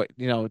taken away.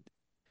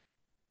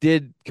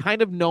 Did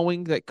kind of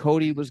knowing that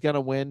Cody was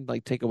gonna win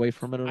like take away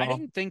from it at all?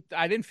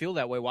 I didn't feel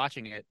that way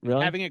watching it.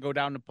 Really? Having it go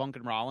down to Punk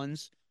and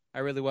Rollins,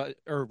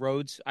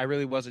 Rhodes. I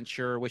really wasn't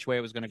sure which way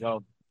it was gonna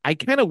go. I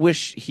kind of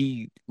wish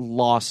he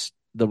lost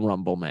the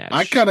rumble match.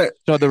 I kind of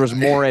so there was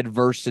more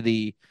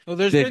adversity Well,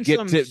 there's to been get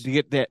some. to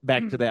get that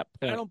back to that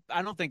point.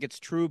 I don't think it's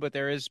true, but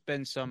there has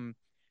been some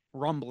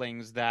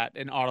rumblings that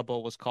an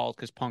audible was called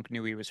because Punk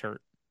knew he was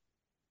hurt.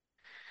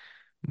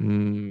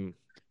 Mm,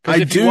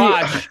 Because if you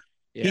watch,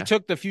 yeah. he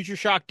took the Future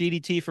Shock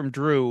DDT from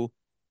Drew,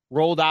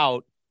 rolled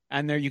out,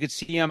 and there you could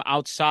see him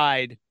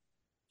outside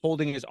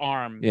holding his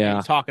arm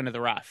and talking to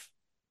the ref.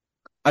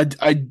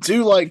 I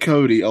do like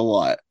Cody a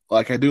lot.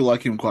 Like I do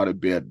like him quite a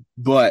bit,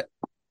 but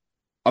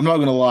I'm not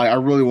gonna lie. I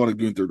really wanted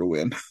Gunther to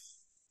win.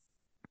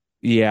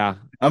 Yeah,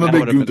 I'm a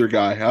big Gunther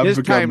guy. I've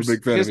become a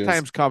big fan of his. His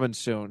time's coming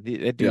soon.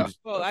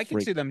 Well, I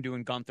can see them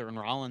doing Gunther and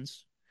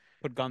Rollins.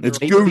 Put Gunther. It's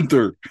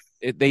Gunther.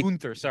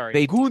 Gunther,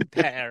 sorry.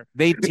 Gunther.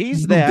 They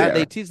teased that.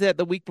 They teased that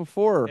the week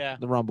before Yeah.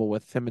 the Rumble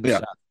with him and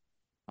Seth.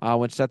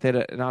 When Seth had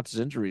announced his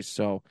injuries.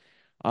 So,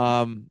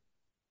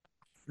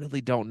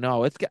 really don't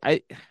know.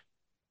 A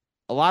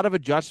lot of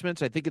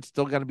adjustments. I think it's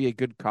still going to be a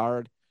good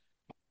card,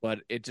 but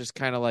it just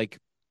kind of like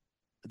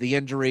the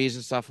injuries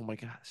and stuff. I'm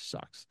like, God, this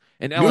sucks.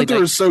 And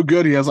Gunther is so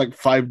good. He has like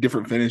 5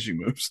 different finishing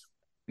moves.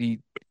 He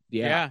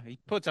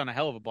puts on a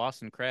hell of a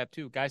Boston crab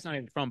too. Guy's not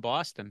even from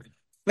Boston.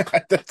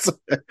 That's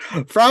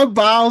from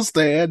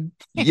Boston.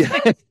 Yeah.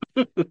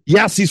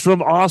 Yes, he's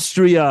from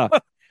Austria.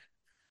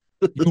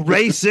 You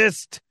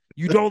racist.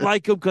 You don't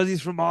like him because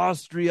he's from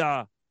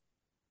Austria.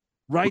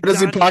 Right? Where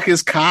does he park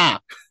his car?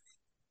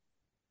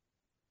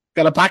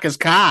 Gotta park his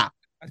car.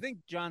 I think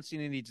John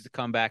Cena needs to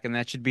come back, and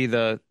that should be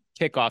the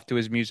kickoff to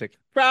his music.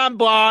 From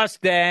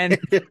Boston.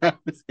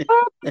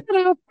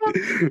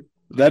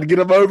 That'd get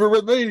him over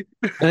with me.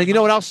 And you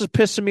know what else is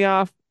pissing me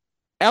off?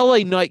 LA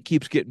Knight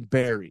keeps getting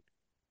buried.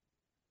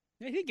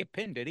 He didn't get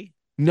pinned, did he?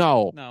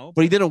 No.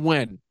 But he didn't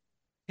win.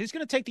 He's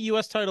going to take the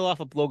U.S. title off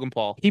of Logan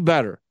Paul. He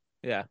better.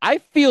 Yeah. I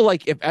feel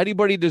like if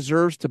anybody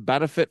deserves to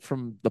benefit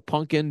from the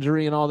Punk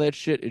injury and all that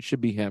shit, it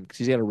should be him because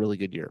he's had a really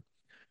good year.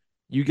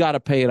 You got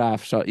to pay it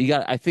off. So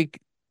I think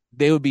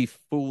they would be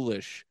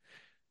foolish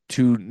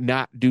to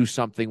not do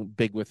something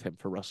big with him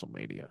for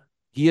WrestleMania.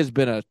 He has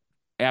been an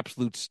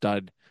absolute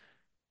stud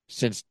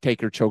since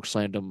Taker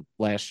chokeslammed him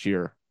last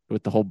year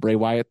with the whole Bray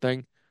Wyatt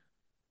thing.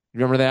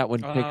 Remember that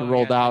when Taker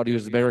rolled out? He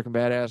was the American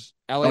Badass.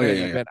 LA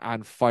has been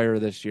on fire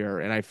this year,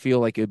 and I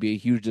feel like it would be a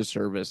huge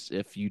disservice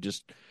if you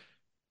just.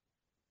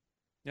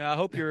 Yeah, I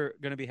hope you're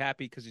going to be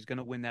happy because he's going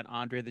to win that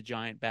Andre the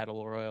Giant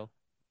Battle Royal.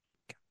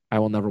 I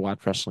will never watch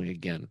wrestling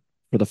again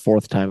for the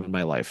 4th time in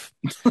my life.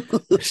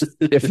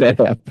 If that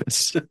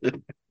happens,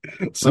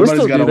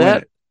 Somebody's got to win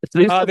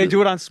it. They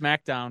do it on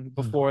SmackDown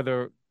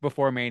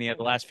before Mania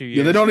the last few years.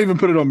 Yeah, they don't even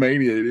put it on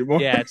Mania anymore.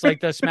 Yeah, it's like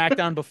the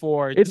SmackDown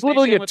before. It's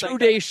literally a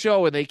 2-day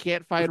show, and they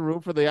can't find room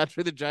for the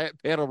Andre the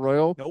Giant Battle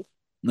Royal.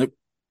 Nope.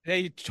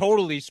 They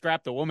totally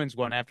scrapped the women's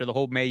one after the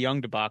whole Mae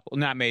Young debacle.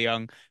 Not Mae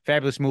Young,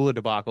 Fabulous Moolah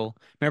debacle.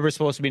 Remember, it's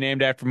supposed to be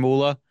named after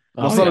Moolah.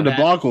 Well, it's not a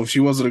debacle if she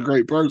wasn't a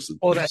great person.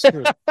 Oh, that's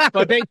true.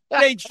 But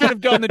they should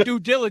have done the due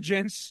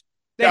diligence.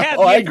 They had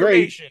the I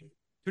information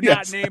to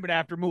Yes. not name it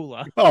after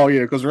Moolah. Oh,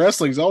 yeah, because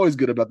wrestling's always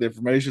good about the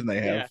information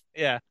they have.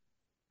 Yeah.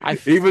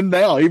 Even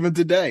now, even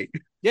today.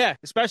 Yeah,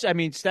 especially, I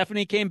mean,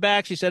 Stephanie came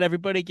back. She said,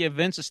 everybody give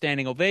Vince a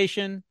standing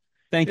ovation.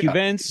 Thank you, Yeah.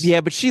 Vince.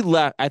 Yeah, but she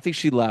left. I think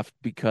she left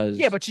because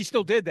Yeah, but she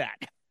still did that.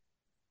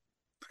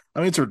 I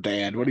mean, it's her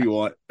dad. What do you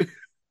want?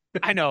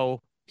 I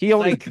know. he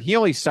only Like-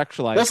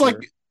 sexualized That's her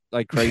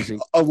like crazy.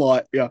 a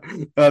lot. Yeah,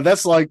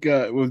 that's like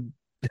with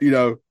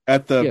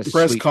at the Yeah,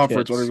 press sweet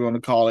conference, tits. whatever you want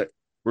to call it,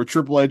 where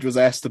Triple H was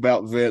asked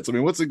about Vince. I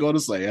mean, what's he going to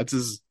say? That's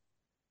his.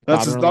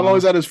 Not Father-in-law. only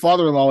is that his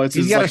father-in-law. It's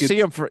He's his got like to see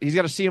him for. He's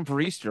got to see him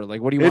for Easter.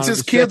 Like, what do you it's want?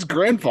 his kid's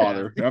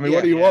grandfather. I mean,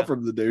 what do you Yeah. want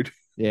from the dude?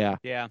 Yeah.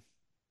 Yeah.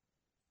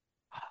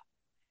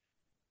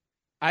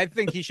 I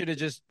think he should have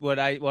just what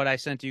I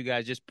sent to you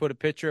guys. Just put a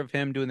picture of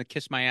him doing the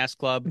Kiss My Ass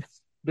Club.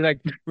 Be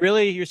like,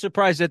 really? You're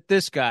surprised at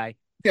this guy?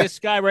 Yeah. This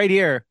guy right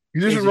here.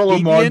 You just Is roll a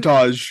deviant?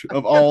 montage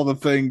of all the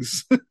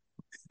things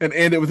and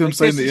end it with him Like,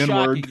 saying this the is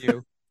N-word. shocking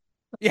you.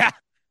 Yeah.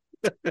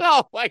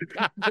 Oh my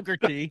God, Booker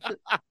T.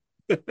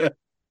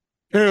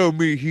 Tell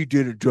me he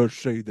didn't just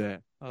say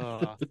that.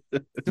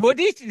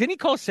 Didn't he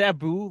call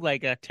Sabu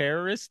like a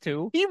terrorist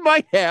too? He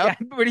might have. Yeah,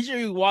 I'm pretty sure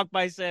you walked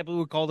by Sabu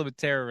and called him a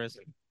terrorist.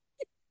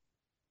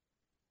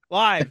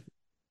 Live.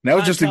 Now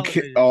it's On just in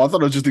television. I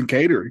thought it was just in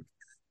catering.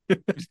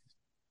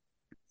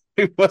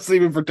 It wasn't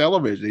even for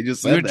television. He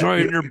just You said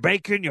enjoying that. your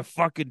bacon, you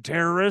fucking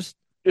terrorist?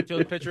 Show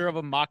a picture of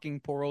him mocking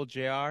poor old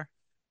JR.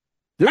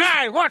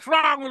 Hey, what's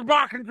wrong with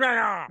mocking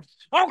JR?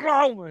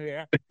 Oklahoma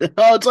here.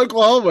 Oh, it's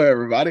Oklahoma,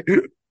 everybody.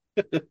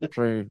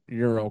 Say,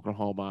 you're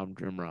Oklahoma. I'm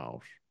Jim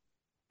Ross.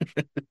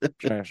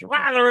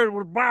 Lather it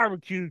with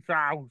barbecue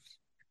sauce.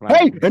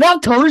 Hey, and I'm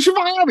Tony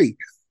Schiavone.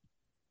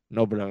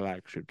 Nobody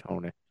likes you,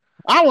 Tony.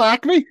 I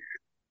like me.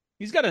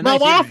 He's got a My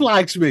nice wife ear.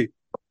 likes me.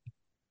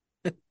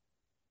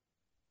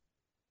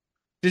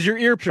 Does your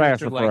ear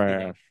piercer like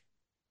Sassafras.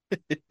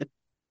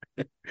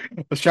 that?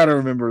 I was trying to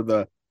remember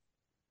the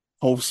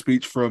whole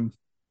speech from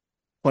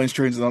Planes,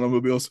 Trains, and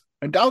Automobiles.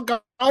 And doggone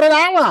it,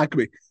 I like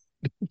me.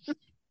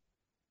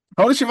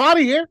 Tony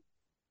Schiavone here.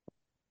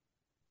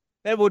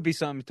 That would be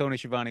something Tony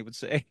Schiavone would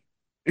say.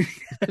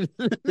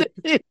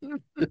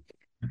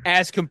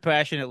 As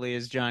compassionately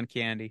as John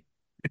Candy.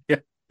 Yeah.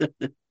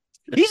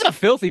 He's a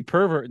filthy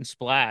pervert in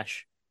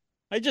Splash.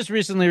 I just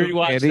recently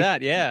rewatched Candy?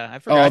 that. Yeah, I Oh,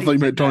 forgot. I he thought you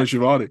was meant in Tony that.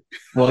 Schiavone.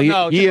 Well,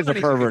 No, he is a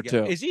Johnny's pervert good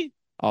guy. too. Is he?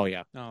 Oh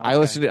yeah. Oh, I okay.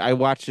 listen to. I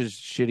watch his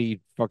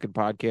shitty fucking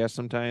podcast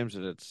sometimes,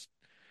 and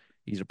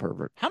he's a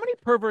pervert. How many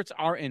perverts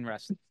are in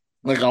wrestling?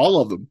 Like all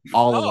of them.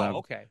 All of Oh, them.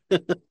 okay.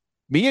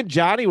 Me and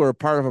Johnny were a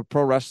part of a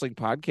pro wrestling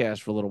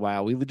podcast for a little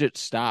while. We legit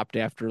stopped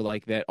after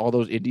like that. All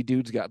those indie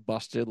dudes got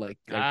busted.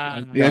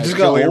 Ah. Yeah, it just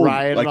got Joey old.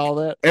 Ryan Like- and all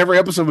that. Every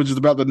episode was just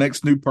about the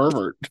next new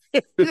pervert.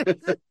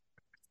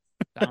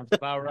 Sounds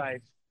about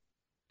right.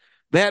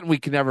 That we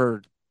can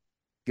never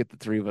get the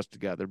three of us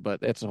together, but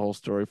that's a whole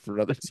story for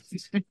another.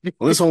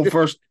 Well, this whole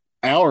first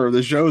hour of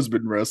the show has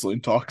been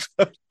wrestling talks.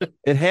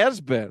 It has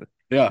been.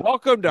 Yeah.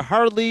 Welcome to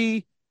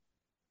Hardly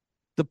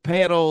the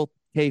Panel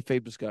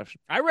Kayfabe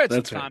discussion. I read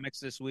That's some right. comics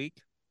this week.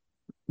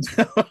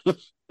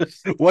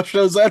 What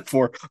show's that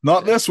for?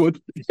 Not this one.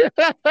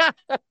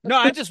 No,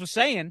 I just was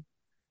saying.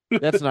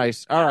 That's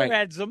nice. All I right,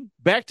 read some.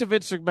 back to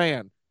Vince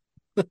McMahon.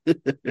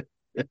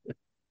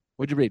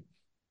 What'd you read?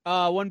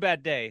 One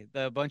Bad Day.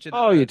 The bunch of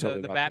Oh, you told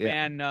me the about it,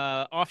 yeah.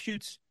 Batman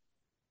offshoots.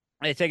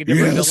 They take a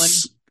different villain.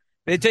 Yes.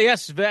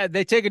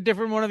 They take a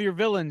different one of your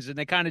villains, and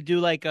they kind of do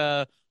like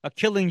a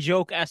Killing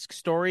Joke-esque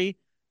story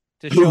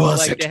to Who show was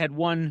like it? they had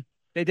one.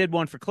 They did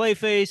one for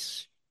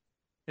Clayface.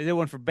 They did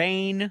one for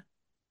Bane,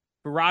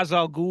 for Ra's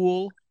al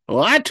Ghul.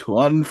 What?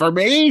 One for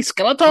me, Those are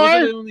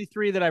Skeletor? the only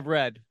three that I've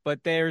read.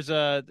 But there's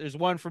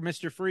one for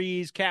Mr.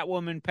 Freeze,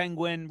 Catwoman,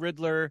 Penguin,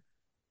 Riddler,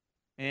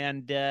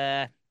 and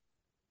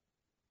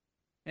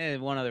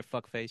one other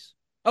fuckface.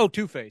 Oh,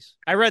 Two-Face.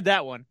 I read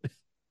that one.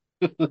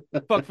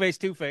 Fuckface,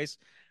 Two-Face,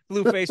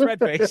 Blueface,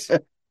 Redface,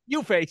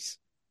 You-Face.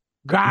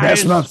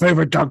 Guys,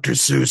 favorite Dr.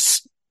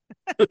 Seuss.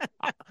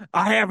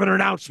 I have an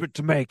announcement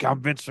to make.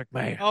 I'm Vince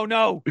McMahon. Oh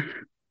no!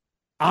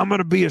 I'm going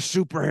to be a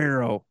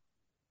superhero.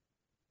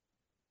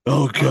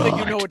 Oh, I don't think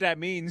you God. know what that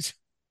means.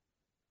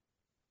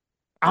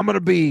 I'm going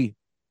to be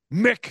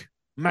Mick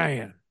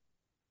Man.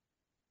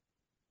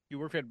 You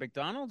work at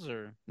McDonald's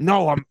or?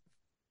 No,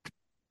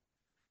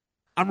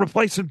 I'm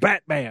replacing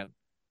Batman.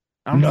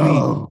 I'm gonna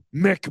No, be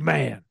Mick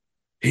Man.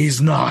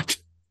 he's not.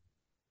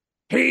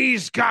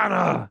 He's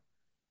gonna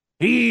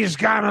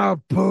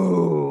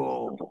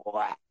poo.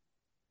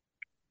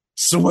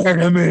 Swear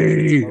to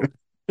me.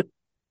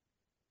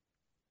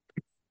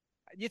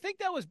 You think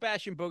that was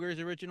Bash and Booger's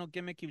original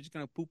gimmick? He was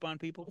going to poop on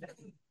people?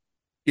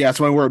 Yeah, that's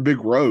why I wear a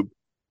big robe.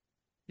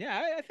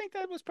 Yeah, I think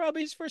that was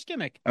probably his first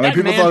gimmick. I mean,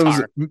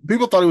 That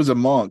people thought he was a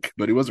monk,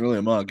 but he wasn't really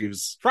a monk. He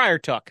was, Friar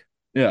Tuck.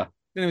 yeah.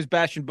 Then it was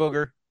Bash and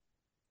Booger.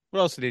 What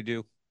else did he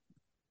do?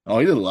 Oh,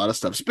 he did a lot of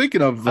stuff.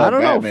 Speaking of I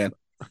don't know. Batman,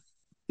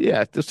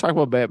 Yeah, let's talk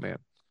about Batman.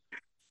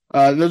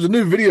 there's a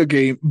new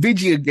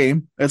VGA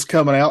game that's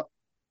coming out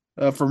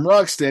from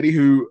Rocksteady,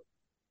 who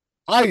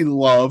I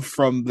love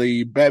from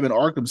the Batman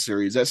Arkham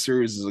series. That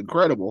series is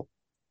incredible.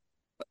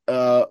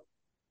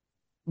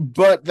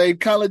 But they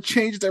kind of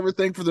changed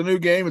everything for the new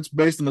game. It's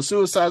based on the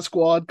Suicide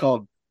Squad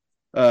called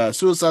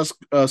Suicide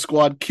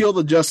Squad Kill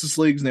the Justice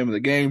League's name of the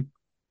game.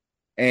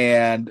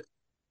 And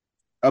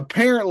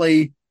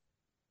apparently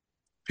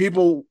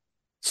people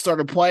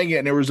started playing it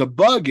and there was a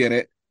bug in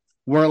it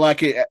where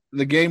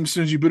the game, as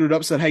soon as you boot it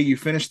up, said, hey, you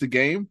finished the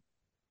game.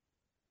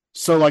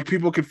 So like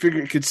people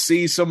could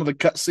see some of the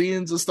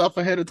cutscenes and stuff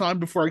ahead of time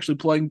before actually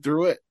playing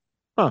through it.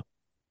 Huh.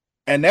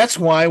 And that's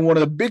why one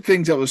of the big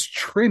things that was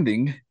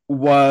trending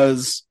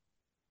was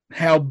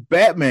how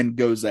Batman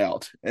goes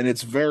out. And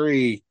it's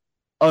very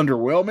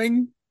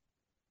underwhelming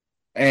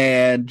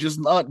and just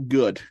not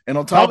good. And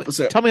on top of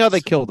that, tell me how they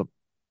killed him,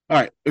 all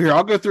right, here,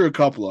 I'll go through a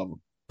couple of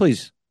them.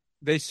 please.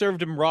 They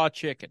served him raw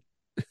chicken.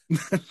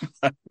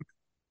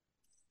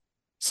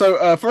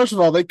 So, first of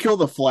all, they kill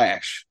the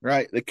Flash,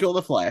 right? They kill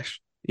the Flash.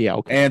 Yeah,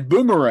 okay. And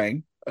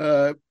Boomerang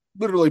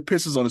literally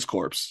pisses on his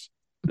corpse.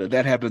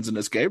 That happens in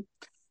this game.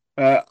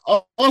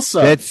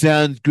 Also, That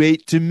sounds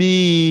great to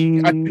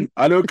me.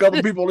 I know a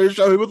couple people on this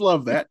show who would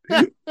love that.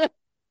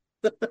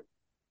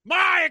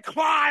 My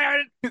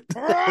client,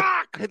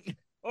 Brock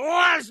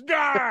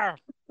Lesnar,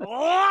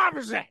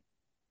 loves it.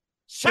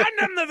 Send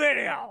him the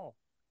video.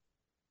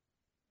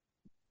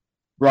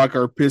 Brock,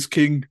 our piss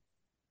king.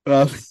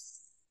 We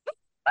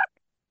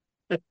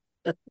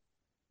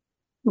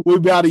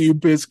bow to you,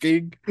 piss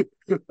king.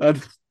 All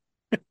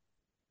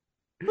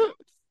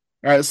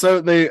right,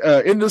 so they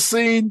in the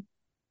scene,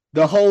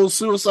 the whole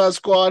Suicide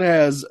Squad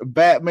has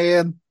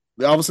Batman.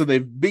 Obviously,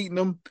 they've beaten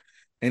him,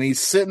 and he's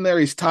sitting there.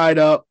 He's tied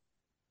up,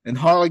 and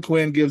Harley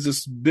Quinn gives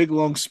this big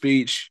long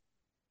speech,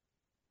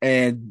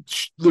 and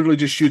literally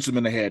just shoots him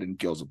in the head and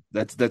kills him.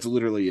 That's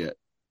literally it.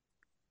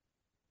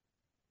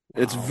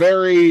 It's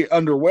very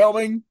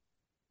underwhelming,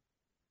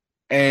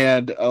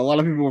 and a lot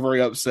of people were very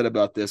upset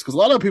about this because a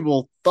lot of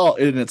people thought,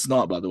 and it's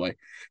not, by the way.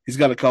 He's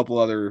got a couple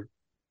other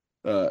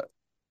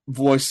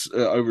voice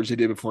overs he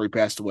did before he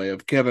passed away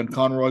of Kevin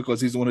Conroy,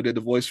 because he's the one who did the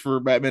voice for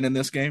Batman in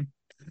this game.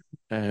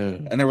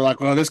 And they were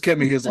like, well, this can't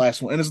be his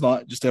last one. And it's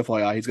not, just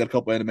FYI. He's got a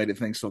couple animated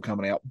things still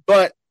coming out.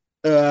 But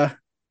I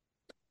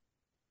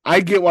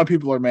get why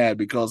people are mad,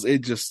 because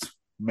it just,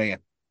 man.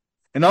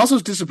 And also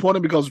it's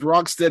disappointing because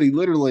Rocksteady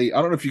literally,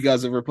 I don't know if you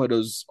guys ever played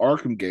those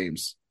Arkham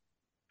games.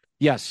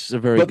 Yes,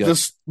 they're very good.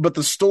 But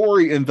the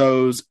story in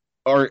those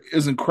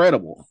is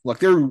incredible. Like,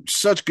 they're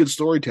such good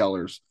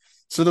storytellers.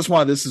 So that's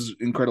why this is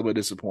incredibly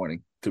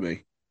disappointing to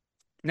me.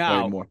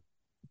 Now,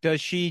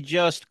 does she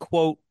just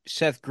quote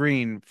Seth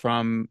Green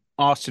from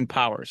Austin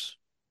Powers?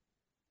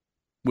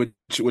 Which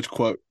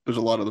quote? There's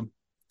a lot of them.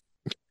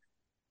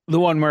 The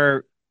one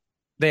where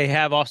they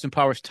have Austin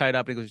Powers tied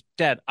up and he goes,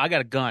 Dad, I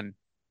got a gun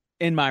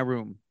in my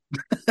room.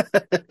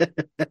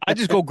 I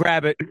just go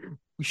grab it,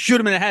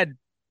 shoot him in the head,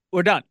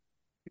 we're done.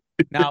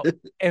 Now,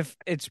 if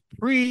it's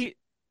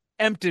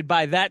preempted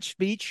by that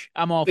speech,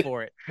 I'm all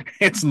for it.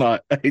 It's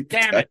not.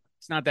 Damn it.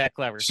 It's not that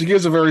clever. She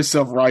gives a very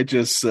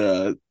self-righteous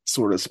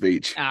sort of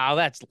speech. Oh,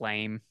 that's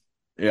lame.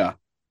 Yeah.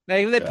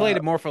 They played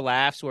it more for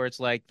laughs, where it's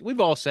like, we've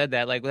all said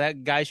that. Like,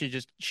 that guy should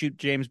just shoot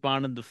James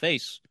Bond in the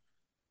face.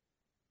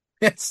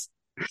 Yes.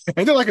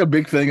 Ain't that like a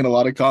big thing in a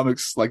lot of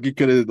comics? Like, you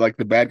could have, like,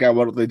 the bad guy,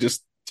 why don't they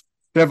just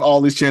have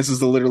all these chances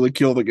to literally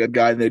kill the good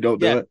guy and they don't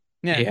do it?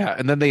 Yeah,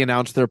 and then they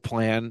announce their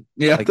plan.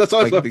 Yeah, that's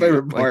always my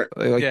favorite part.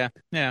 Yeah.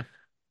 Yeah,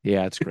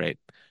 it's great.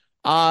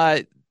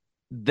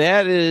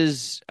 That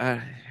is,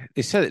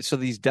 they said it. So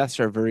these deaths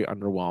are very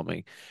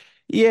underwhelming.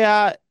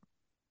 Yeah,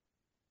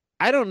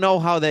 I don't know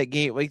how that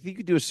game. Like, you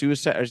could do a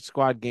Suicide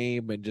Squad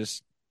game and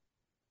just.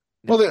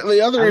 Well,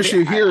 the other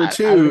issue here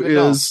too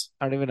is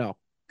I don't even know.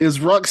 Is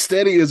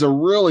Rocksteady is a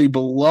really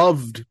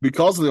beloved,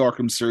 because of the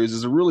Arkham series,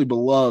 is a really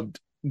beloved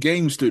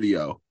game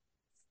studio,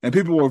 and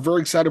people were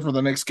very excited for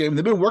the next game.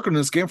 They've been working on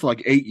this game for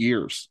like 8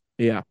 years.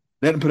 Yeah,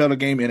 they hadn't put out a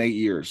game in 8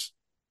 years.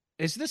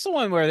 Is this the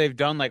one where they've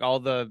done like all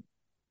the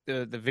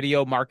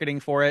video marketing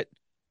for it?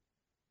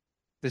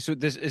 Is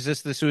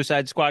this the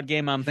Suicide Squad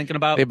game I'm thinking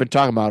about? They've been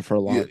talking about it for a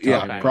long time.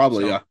 Yeah, Okay,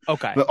 probably. so, yeah.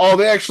 Okay. But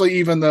they actually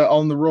even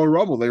on the Royal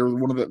Rumble, they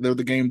were they're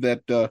the game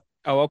that.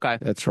 Okay.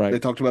 That's right. They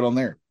talked about on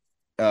there,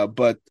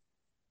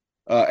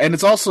 and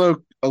it's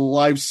also a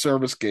live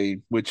service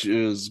game, which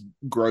is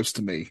gross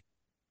to me.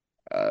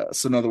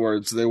 So in other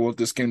words, they want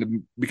this game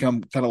to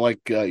become kind of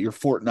like your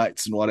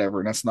Fortnites and whatever,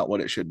 and that's not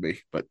what it should be,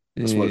 but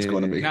that's what it's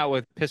going to be. Not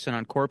with pissing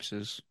on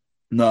corpses.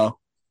 No,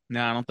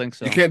 I don't think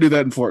so. You can't do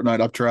that in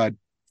Fortnite. I've tried.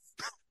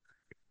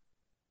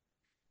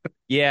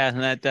 Yeah,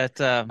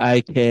 that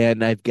I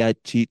can. I've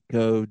got cheat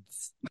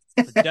codes.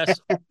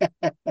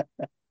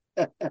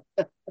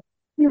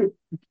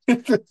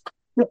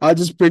 I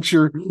just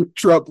picture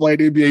Trump playing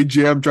NBA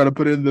Jam trying to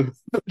put in the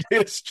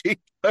dance cheat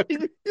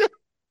code.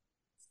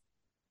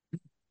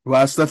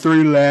 What's the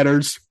 3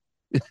 letters?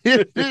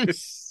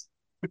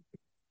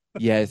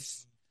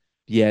 Yes.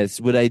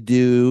 What I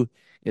do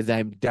is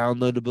I'm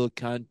downloadable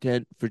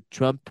content for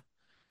Trump,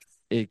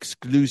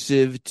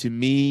 exclusive to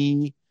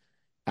me.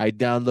 I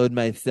download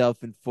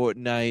myself in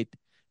Fortnite,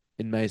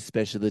 and my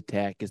special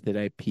attack is that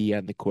I pee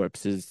on the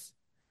corpses.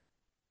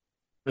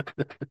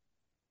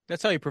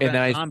 That's how you prevent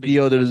and I zombie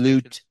steal the infestation.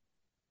 loot.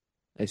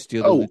 I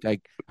steal Oh, the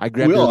loot. I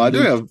grab Will,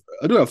 their I loot.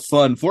 do have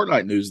fun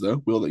Fortnite news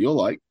though, Will, that you'll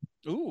like.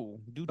 Ooh,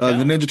 do The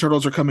tell. Ninja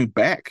Turtles are coming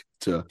back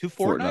to To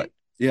Fortnite. Fortnite?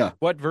 Yeah,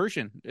 What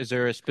version? Is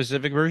there a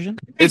specific version?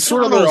 it's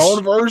sort of their Turtles.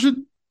 own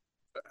version.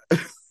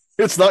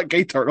 It's not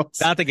Gay Turtles.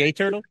 Not the gay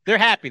turtle? They're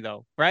happy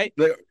though, right?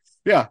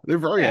 Yeah, they're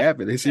very Yeah.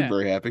 happy. They seem Yeah.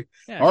 very happy.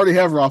 Yeah. I already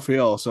have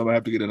Raphael, so I'm gonna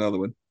have to get another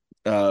one.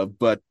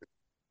 But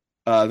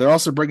they're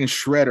also bringing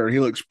Shredder, and he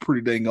looks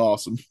pretty dang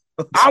awesome.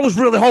 I was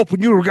really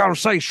hoping you were going to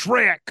say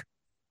Shrek.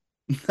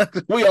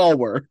 We all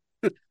were.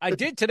 I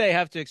did today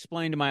have to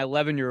explain to my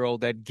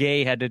 11-year-old that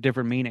gay had a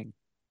different meaning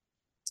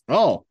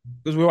Oh,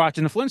 because we were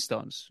watching the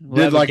Flintstones. We'll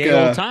did have a like gay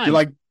old time.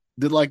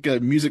 did like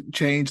music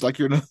change like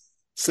you're in a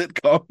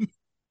sitcom?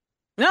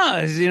 No,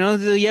 it's, the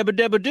yabba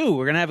dabba doo.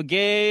 We're gonna have a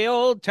gay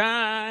old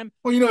time.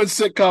 Well, in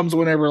sitcoms,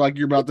 whenever like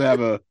you're about to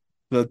have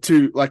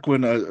like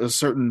when a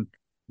certain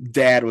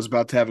dad was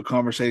about to have a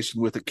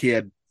conversation with a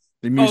kid,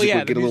 the music yeah,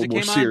 would the get a little music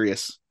more came on?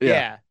 serious.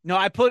 Yeah. No,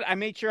 I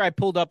made sure I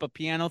pulled up a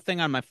piano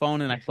thing on my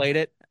phone and I played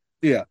it.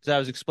 Yeah. So I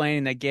was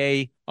explaining that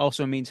gay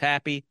also means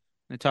happy.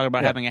 And talking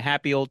about Yeah. having a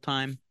happy old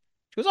time.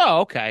 She goes,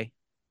 "Oh, okay."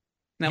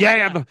 Now,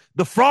 Yeah,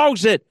 the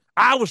frogs that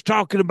I was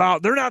talking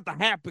about, they're not the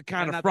happy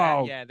kind they're of not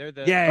frog. yeah, they're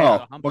the Yeah. Oh, the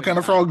humping what kind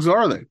of kind. frogs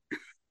are they?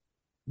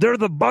 They're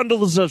the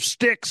bundles of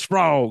sticks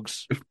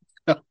frogs.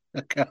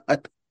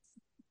 God.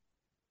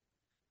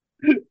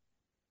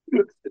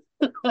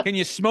 Can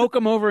you smoke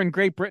them over in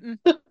Great Britain?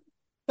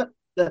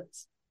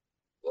 That's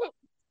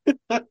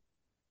that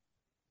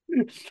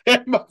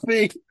must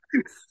be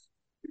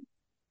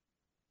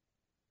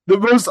the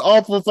most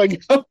awful thing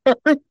I've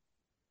heard.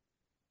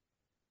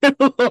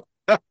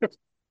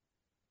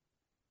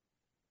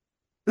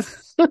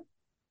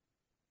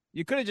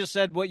 You could have just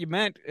said what you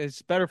meant.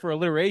 It's better for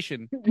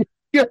alliteration.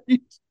 Yeah,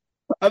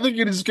 I think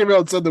you just came out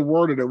and said the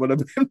word and it would have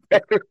been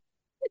better.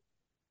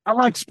 I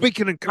like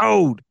speaking in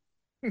code.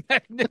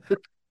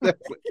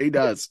 He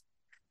does.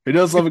 He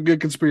does love a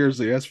good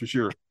conspiracy, that's for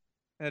sure.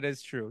 That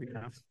is true.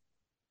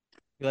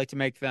 You like to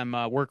make them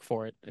work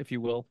for it, if you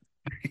will.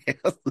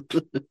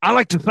 I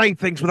like to say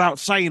things without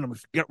saying them.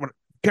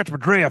 Catch my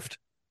drift.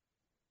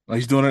 Well,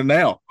 he's doing it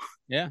now.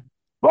 Yeah.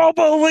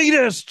 Robo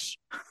elitists.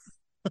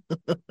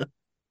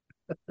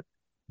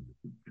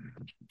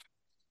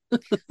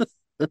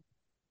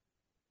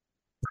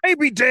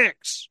 Baby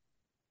dicks.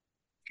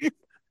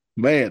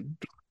 Man.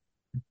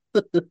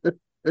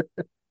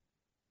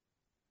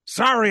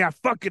 Sorry, I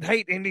fucking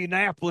hate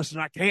Indianapolis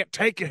and I can't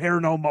take it here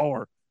no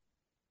more.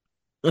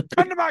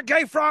 Come to my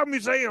gay frog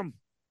museum.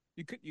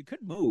 You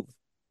could move.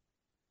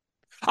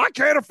 I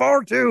can't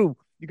afford to.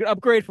 You could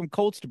upgrade from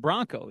Colts to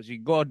Broncos. You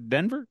could go out to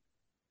Denver.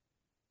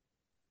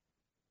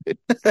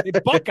 They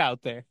buck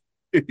out there.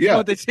 You know Yeah.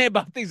 what they say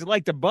about things that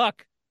like to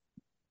buck.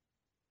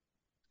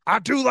 I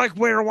do like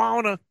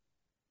marijuana.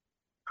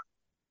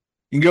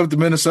 You can go up to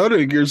Minnesota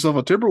and get yourself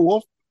a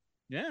Timberwolf.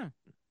 Yeah.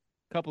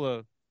 Couple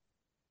of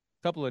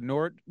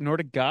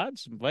Nordic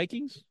gods,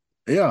 Vikings.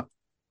 Yeah.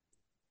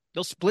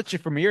 They'll split you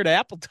from here to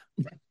Appleton.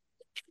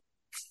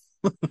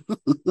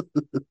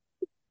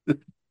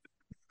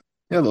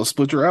 Yeah, they'll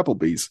split your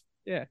Applebee's.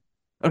 Yeah.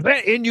 Is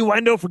that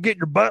innuendo for getting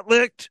your butt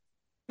licked?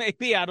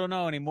 Maybe I don't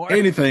know anymore.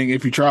 Anything,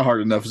 if you try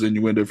hard enough, is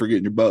innuendo for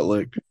getting your butt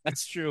licked.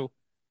 That's true.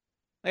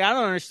 Like I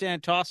don't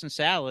understand tossing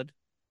salad.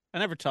 I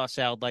never tossed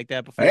salad like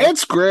that before. And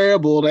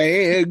scrambled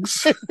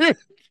eggs.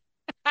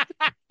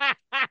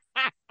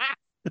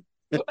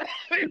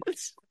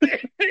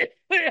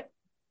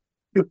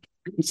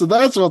 So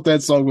that's what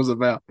that song was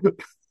about.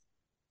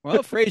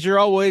 Well, Fraser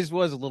always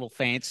was a little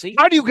fancy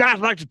How do you guys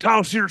like to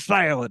toss your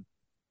salad?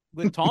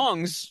 with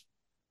tongs.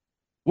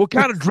 What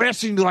kind of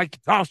dressing do you like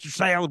to toss your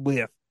salad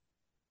with?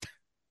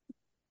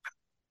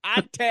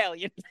 I tell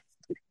you.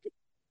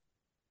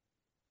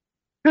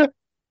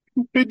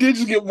 It did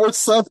just get more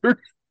southern.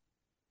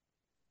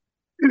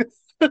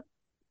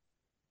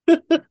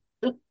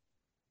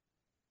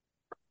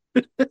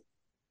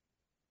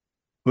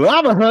 Well,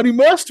 I'm a honey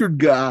mustard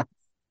guy.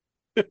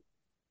 How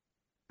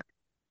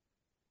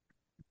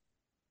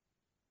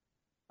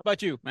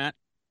about you, Matt?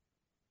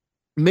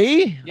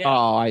 Me? Yeah.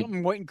 Oh,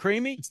 Something white and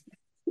creamy?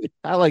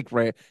 I like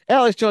ranch.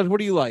 Alex Jones, what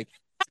do you like?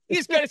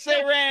 He's gonna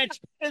say ranch.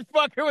 This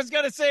fucker was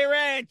gonna say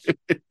ranch.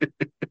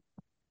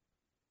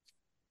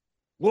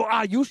 Well,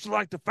 I used to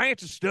like the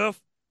fancy stuff,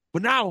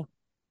 but now,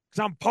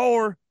 because I'm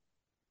poor,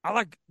 I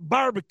like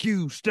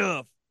barbecue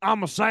stuff.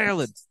 I'm a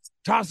salad.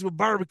 Toss with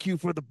barbecue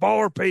for the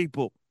poor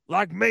people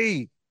like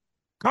me.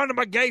 Come to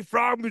my gay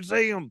frog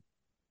museum.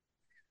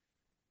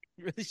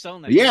 You're really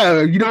selling that.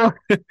 Yeah,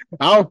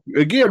 I'll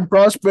again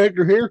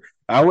prospector here.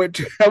 I went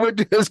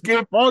to this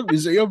Gay Frog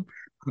Museum.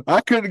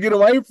 I couldn't get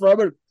away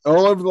from it.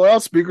 All over the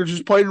loudspeakers,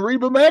 just playing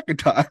Reba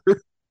McEntire,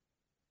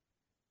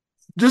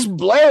 just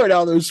blaring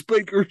out those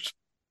speakers.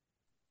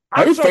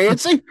 Hey, I'm so,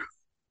 fancy.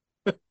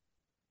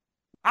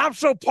 I'm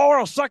so poor,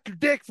 I'll suck your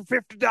dick for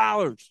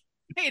 $50.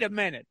 Wait a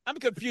minute. I'm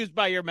confused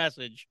by your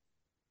message.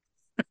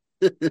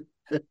 $50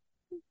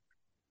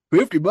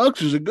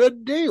 is a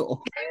good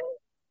deal.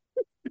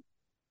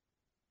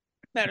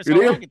 That is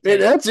all I can tell you.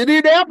 That's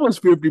Indianapolis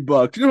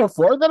 $50. You know how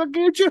far that'll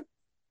get you?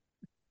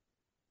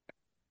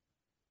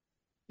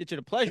 Get you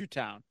to Pleasure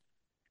Town.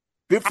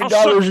 I'll suck $50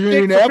 a in dick for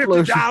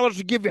Indianapolis. $50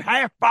 to give you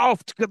half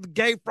off to the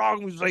Gay Frog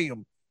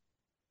Museum.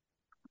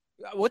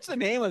 What's the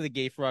name of the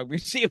Gay Frog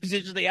Museum? Is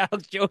it just the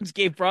Alex Jones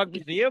Gay Frog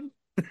Museum?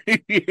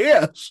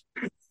 Yes.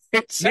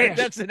 Yes.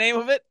 That's the name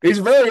of it? He's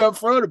very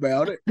upfront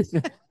about it.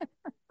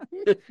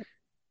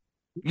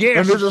 Yes,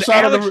 And there's a the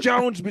sign on Alex the-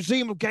 Jones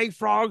Museum of Gay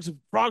Frogs and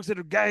frogs that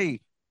are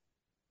gay.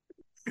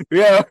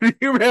 Yeah, he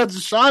has a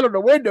sign on the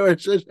window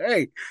that says,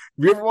 "Hey, if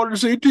you ever wanted to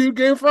see two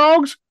gay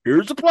frogs,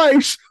 here's the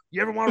place."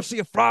 You ever want to see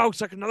a frog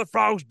suck another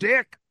frog's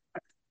dick?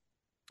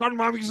 Come to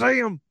my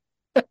museum.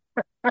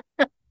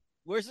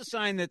 Where's the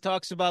sign that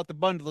talks about the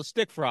bundle of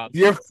stick frogs?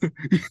 You ever,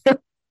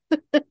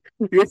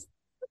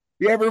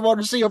 you ever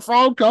want to see a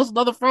frog toss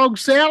another frog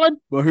salad?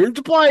 Well, here's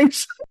the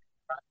place.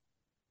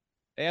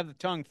 They have the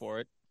tongue for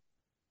it.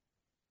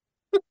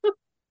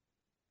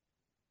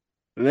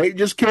 They ain't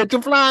just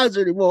catching flies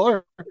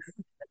anymore.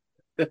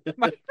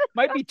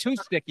 Might be too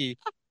sticky.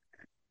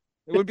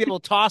 They wouldn't be able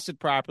to toss it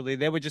properly.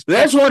 They would just.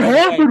 That's push what it away.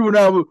 happened when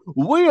I was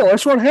Will.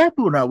 That's what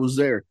happened when I was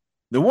there.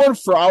 The one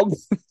frog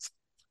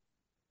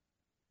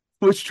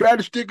was trying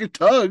to stick a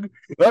tongue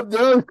up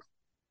the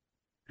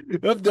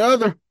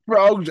other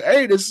frog's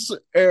anus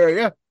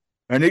area,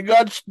 and it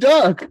got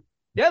stuck.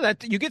 Yeah,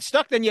 that you get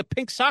stuck, then you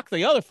pink sock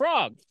the other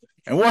frog.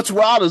 And what's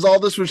wild is all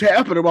this was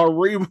happening while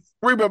Reba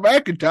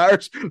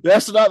McEntire's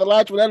 "That's the Night the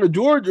Lights Went Out of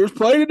Georgia" was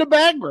playing in the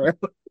background.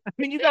 I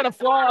mean, you got a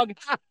frog.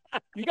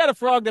 You got a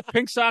frog that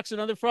pink socks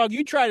another frog.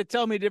 You try to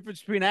tell me the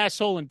difference between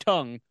asshole and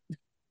tongue.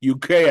 You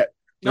can't.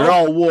 They're Nope.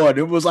 all one.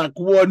 It was like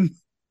one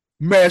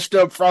messed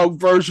up frog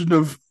version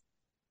of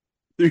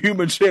the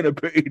human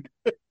centipede.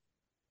 But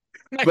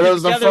it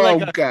was the Together frog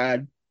like a,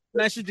 kind.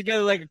 Mash it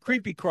together like a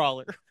creepy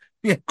crawler.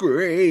 Yeah,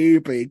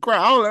 creepy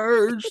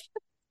crawlers.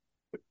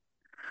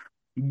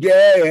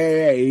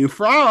 Gay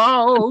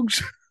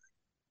frogs.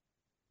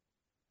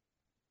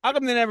 How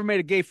come they never made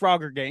a gay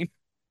Frogger game?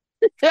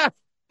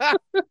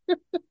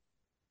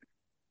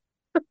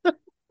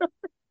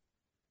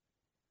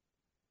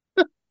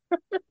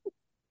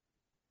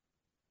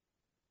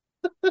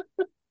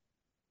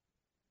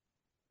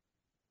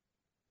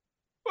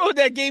 What would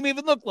that game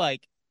even look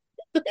like?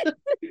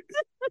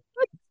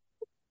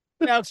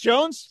 Alex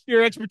Jones,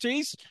 your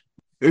expertise?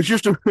 It's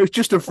just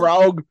a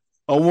frog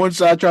on one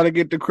side trying to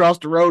get to cross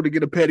the road to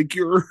get a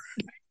pedicure.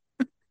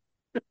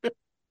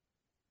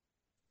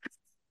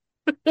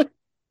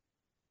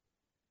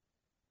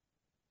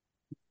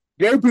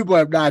 Gay people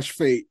have nice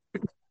feet.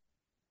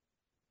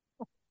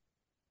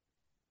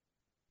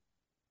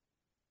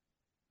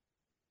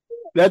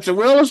 That's a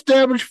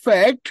well-established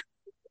fact.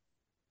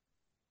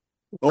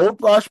 Old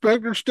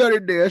prospector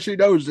studied this. He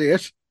knows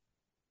this.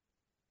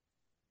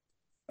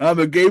 I'm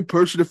a gay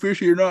person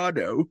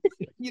aficionado.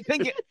 You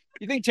think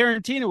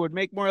Tarantino would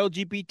make more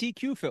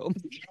LGBTQ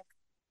films?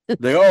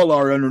 They all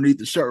are underneath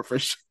the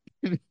surface.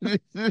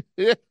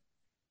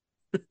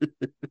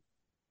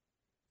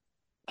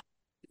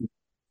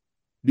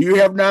 Do you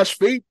have nice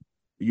feet?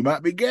 You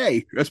might be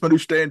gay. That's my new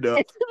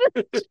stand-up.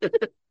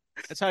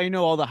 That's how you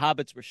know all the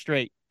hobbits were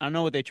straight. I don't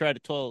know what they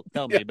tried to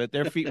tell me, but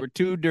their feet were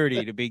too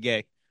dirty to be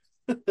gay.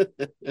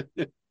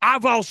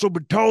 I've also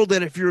been told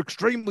that if you're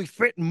extremely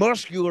fit and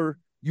muscular,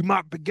 you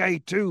might be gay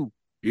too.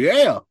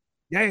 Yeah.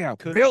 Yeah,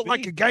 Could built be.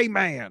 like a gay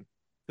man.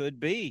 Could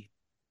be.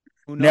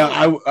 Who knows?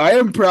 Now, I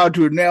am proud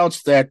to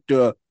announce that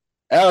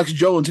Alex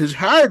Jones has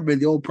hired me,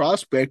 the old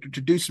prospector,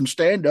 to do some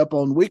stand-up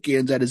on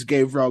weekends at his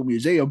Gay Frog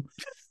Museum.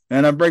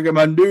 And I'm bringing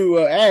my new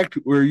act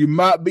where you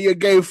might be a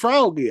gay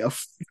frog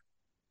if.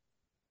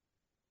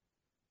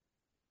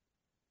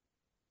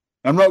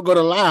 I'm not going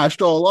to lie. I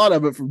stole a lot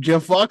of it from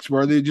Jeff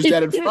Foxworthy and just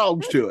added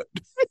frogs to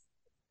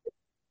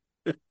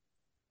it.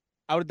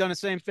 I would have done the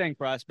same thing,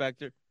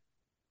 Prospector.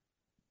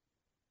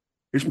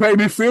 He's paid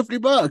me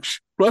 $50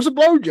 plus a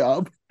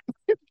blowjob.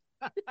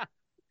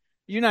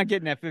 You're not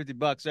getting that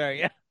 $50, are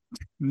you?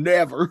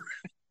 Never.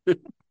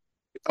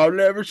 I'll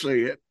never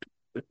see it.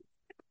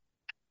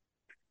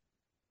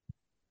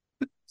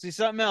 See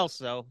something else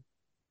though.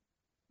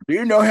 Do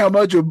you know how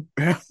much a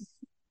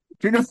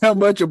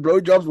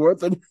blowjob's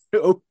worth in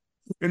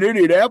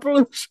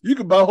Indianapolis? You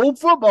can buy a whole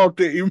football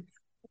team.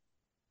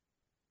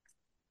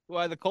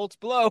 Why the Colts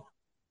blow?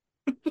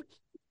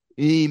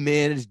 Hey,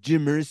 man, it's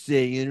Jim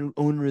Irsay,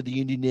 owner of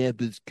the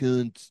Indianapolis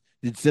Colts.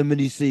 Did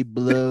somebody say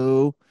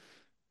blow?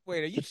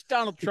 Wait, are you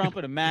Donald Trump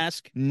in a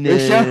mask? No.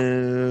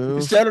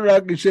 It sounded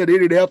like you said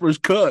Indianapolis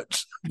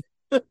Cuts.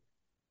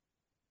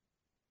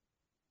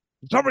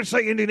 Somebody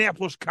say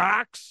Indianapolis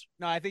Cox.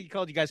 No, I think he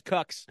called you guys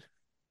cucks.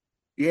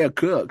 Yeah,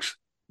 Cooks.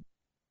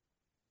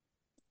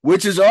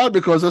 Which is odd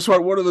because that's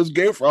what one of those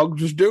gay frogs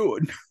was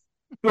doing.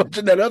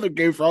 Watching that other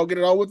gay frog get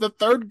it on with the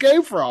third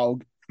gay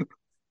frog.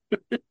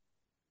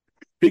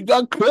 He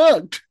got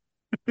cooked.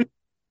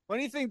 When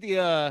do you think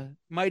the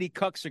mighty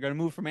cucks are going to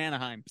move from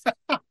Anaheim?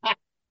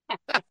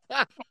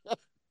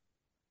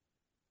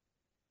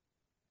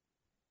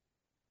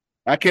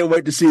 I can't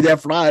wait to see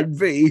that flying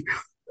V.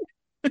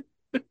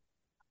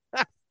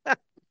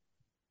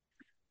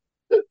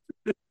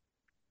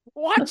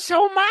 What's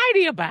so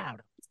mighty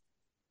about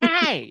him?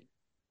 Hey,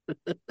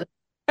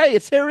 Hey,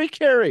 it's Harry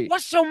Carey.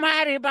 What's so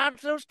mighty about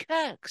those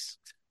cooks?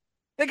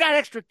 They got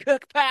extra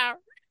cook power.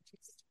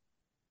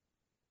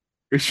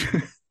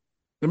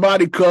 The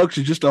Mighty Cucks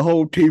is just a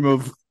whole team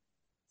of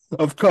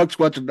cucks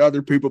watching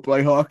other people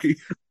play hockey.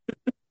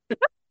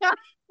 I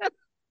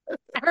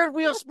heard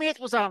Will Smith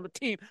was on the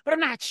team, but I'm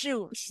not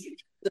sure.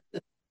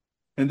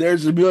 And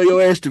there's Emilio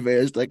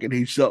Estevez thinking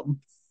he's something.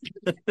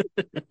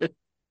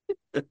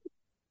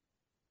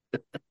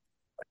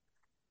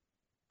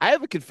 I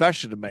have a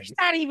confession to make. He's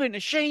not even a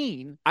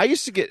Sheen. I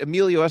used to get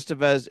Emilio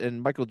Estevez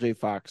and Michael J.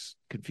 Fox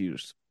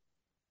confused.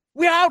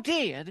 We all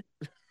did.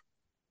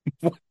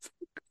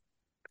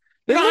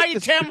 They You know how look you the-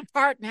 tell them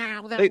apart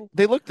now, though?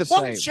 They look the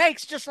One same.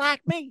 shakes just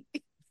like me.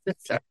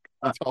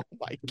 Oh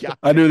my god!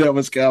 I knew that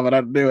was coming.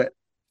 I knew it.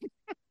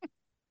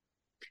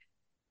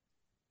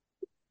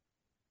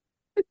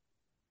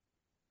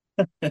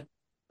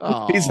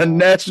 He's a Oh.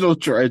 national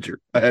treasure.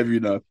 I have you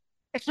know.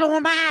 And so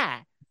am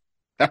I.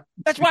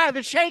 That's why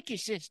they're Shaky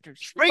Sisters.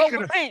 Speaking But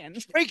we're of-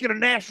 friends. Speaking of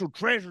national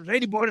treasures,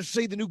 anybody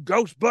see the new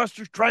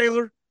Ghostbusters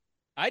trailer?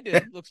 I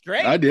did. Looks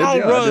great. I did. Paul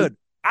Yeah, I Rudd. did.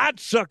 I'd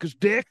suck his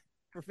dick.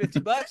 For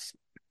 $50.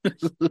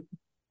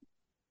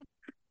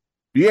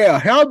 Yeah,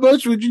 how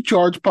much would you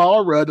charge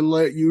Paul Rudd to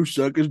let you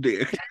suck his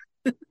dick?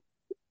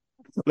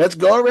 Let's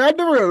go around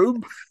the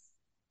room.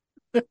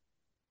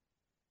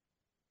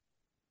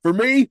 For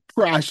me,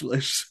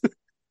 priceless.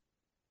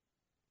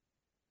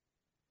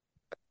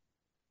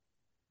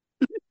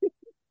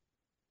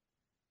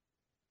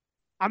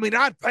 I mean,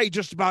 I'd pay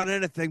just about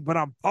anything, but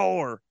I'm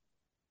poor.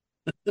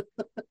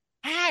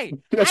 Hey,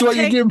 That's I what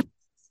you take- get.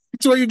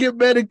 That's what you get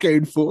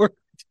Medicaid for.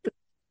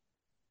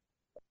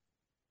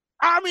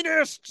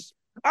 Communists!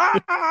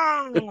 Ah!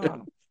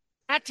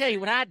 I tell you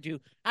what I'd do.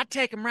 I'd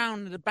take him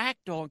round to the back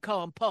door and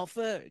call him Paul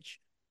Fudge.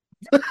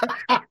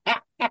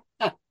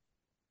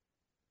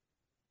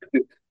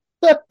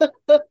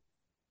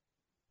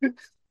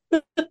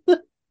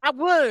 I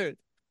would.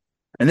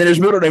 And then his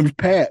middle name's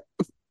Pat.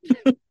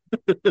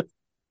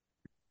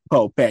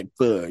 Oh, Pat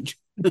Fudge.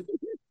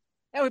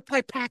 Then we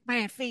play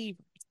Pac-Man Fever.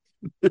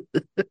 I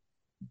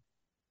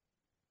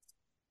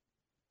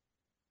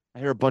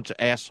hear a bunch of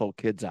asshole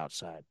kids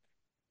outside.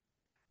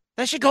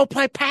 They should go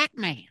play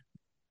Pac-Man.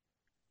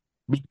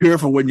 Be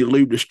careful when you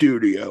leave the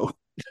studio.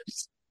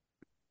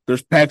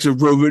 There's packs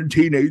of roving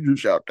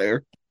teenagers out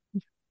there.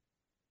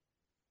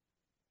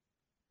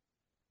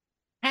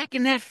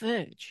 Packing that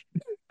fudge.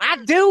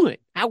 I'd do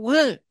it. I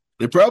would.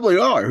 They probably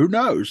are. Who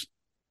knows?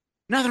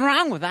 Nothing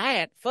wrong with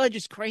that. Fudge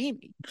is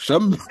creamy.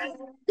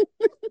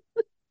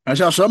 That's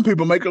how some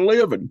people make a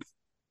living.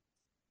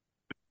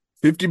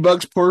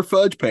 $50 per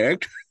fudge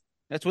pack.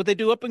 That's what they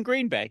do up in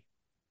Green Bay.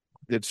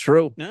 It's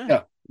true.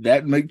 Yeah,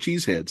 That and make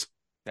cheese heads.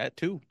 that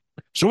too.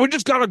 So we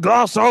just gotta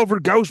gloss over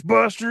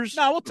Ghostbusters?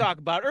 No, we'll talk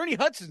about it. Ernie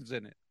Hudson's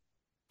in it.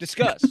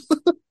 Discuss.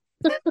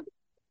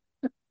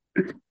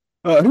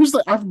 Who's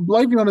the? I'm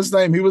blanking on his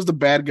name. He was the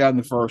bad guy in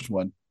the first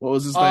one. What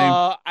was his name?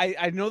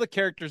 I know the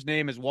character's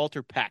name is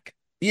Walter Peck.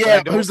 but I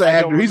Yeah, don't- who's the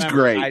I don't actor? He's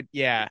remember. great.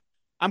 Yeah,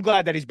 I'm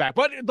glad that he's back.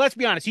 But let's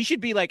be honest, he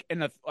should be like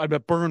in a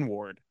burn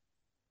ward.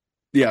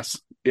 Yes.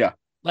 Yeah.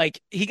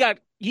 Like he got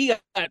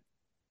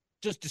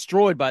just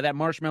destroyed by that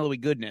marshmallowy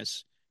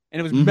goodness, and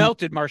it was Mhm.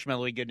 melted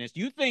marshmallowy goodness.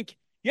 You think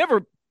you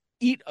ever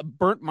eat a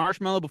burnt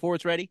marshmallow before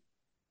it's ready?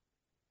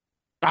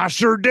 I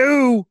sure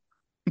do.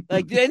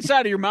 Like the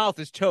inside of your mouth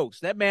is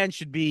toast. That man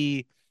should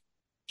be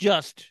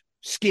just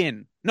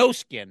skin, no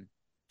skin,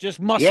 just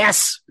muscle.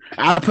 Yes,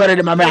 I'll put it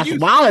in my mouth you-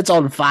 while it's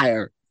on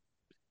fire.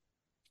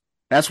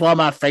 That's why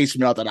my face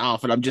melted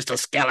off and I'm just a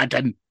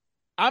skeleton.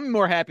 I'm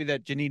more happy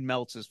that Janine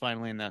Meltz is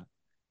finally in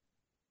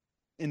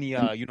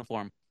the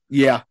uniform.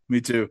 Yeah,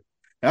 me too.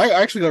 I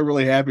actually got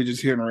really happy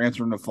just hearing her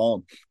answering the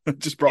phone. It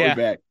just brought Yeah.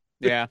 me back.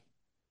 Yeah,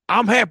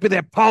 I'm happy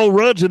that Paul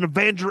Rudd's an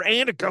Avenger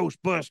and a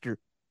Ghostbuster.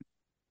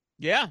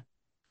 yeah,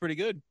 pretty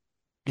good.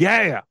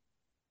 Yeah.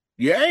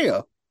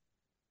 Yeah.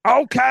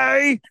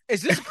 Okay.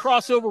 Is this a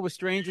crossover with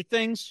Stranger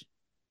Things?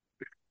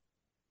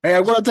 Hey,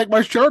 I'm going to take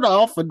my shirt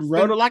off and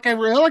run it like a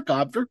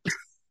helicopter.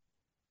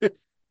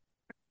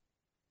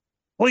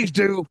 Please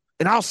do.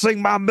 And I'll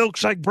sing my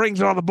milkshake brings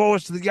all the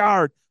boys to the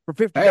yard for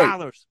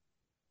 $50.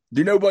 Do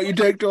you know what you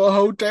take to a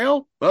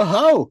hotel? A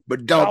hoe.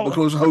 But don't Oh.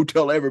 because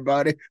hotel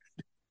everybody.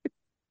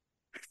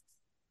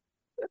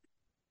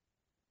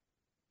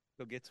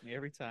 Still gets me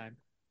every time.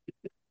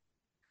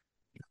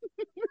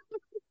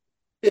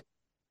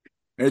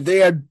 And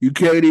then you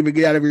can't even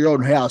get out of your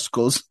own house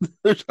because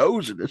there's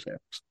hoes in this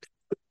house.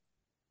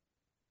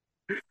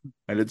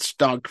 And it's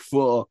stocked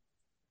full.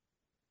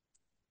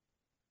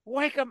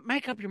 Make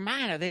up your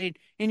mind. Are they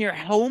in your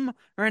home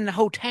or in the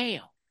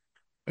hotel?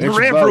 They're It's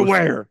both.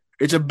 everywhere.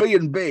 It's a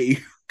B&B.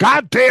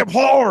 Goddamn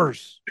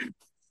whores.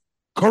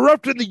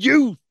 Corrupting the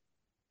youth.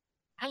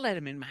 I let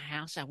them in my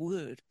house. I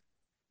would.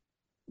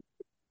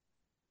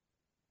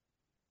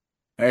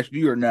 That's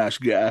you're a nice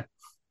guy.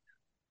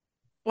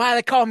 Why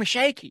they call me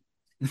Shaky?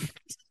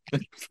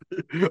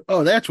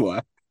 Oh, that's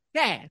why.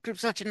 Yeah, 'cause I'm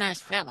such a nice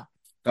fella.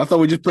 I thought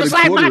we just put Just a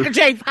like quarter. Michael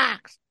J.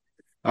 Fox.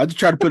 I just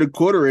tried to put a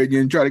quarter in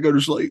you and try to go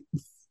to sleep.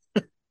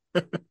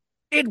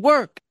 It'd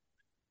work.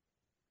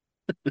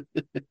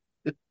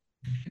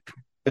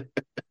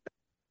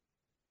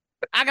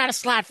 I got a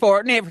slot for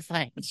it and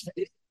everything.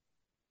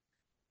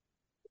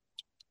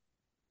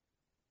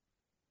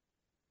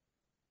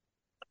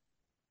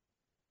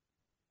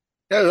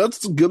 Yeah,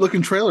 that's a good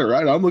looking trailer,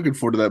 right? I'm looking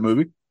forward to that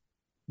movie.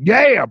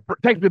 Yeah,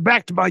 take me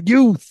back to my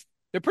youth.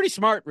 They're pretty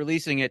smart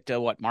releasing it,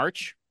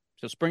 March?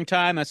 So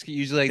springtime, that's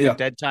usually like Yeah. the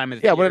dead time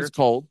of the Yeah, year. when it's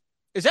cold.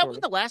 Is that when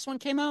the last one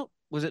came out?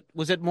 Was it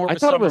more of I a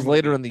thought it summer was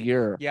later movie? in the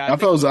year. Yeah, I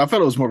thought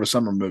it was more of a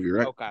summer movie,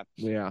 right? okay.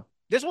 Yeah.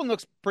 This one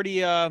looks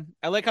pretty. I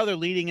like how they're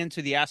leading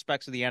into the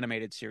aspects of the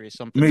animated series.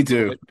 Something Me a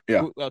little too.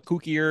 Yeah. bit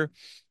kookier.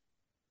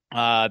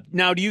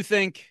 Now, do you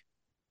think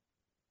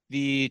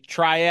the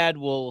triad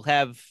will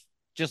have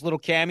just little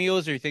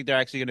cameos, or you think they're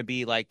actually going to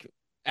be like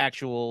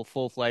actual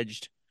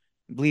full-fledged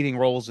leading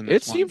roles in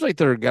this It one? seems like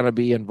they're going to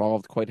be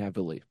involved quite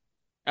heavily.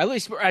 At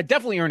least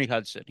definitely Ernie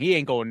Hudson. He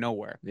ain't going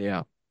nowhere.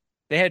 Yeah.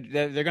 They're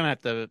going to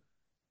have to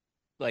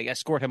like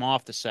escort him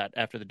off the set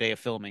after the day of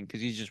filming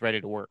because he's just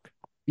ready to work.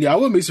 Yeah, I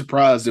wouldn't be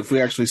surprised if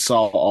we actually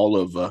saw all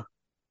of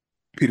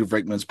Peter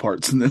Venkman's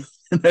parts in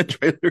that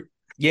trailer.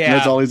 Yeah,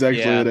 That's all he's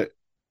actually yeah. in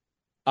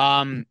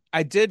it.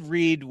 I did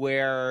read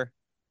where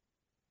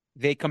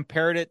they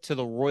compared it to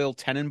the Royal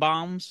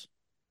Tenenbaums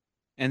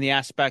and the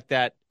aspect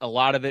that a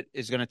lot of it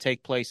is going to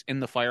take place in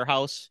the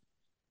firehouse.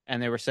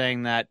 And they were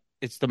saying that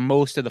it's the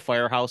most of the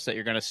firehouse that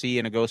you're going to see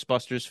in a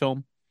Ghostbusters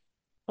film.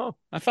 Oh,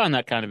 I found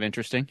that kind of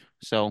interesting.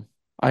 So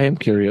I am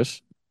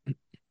curious.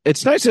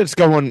 It's nice that it's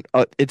going,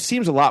 it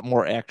seems a lot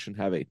more action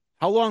heavy.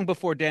 how long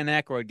before Dan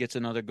Aykroyd gets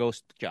another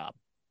ghost job?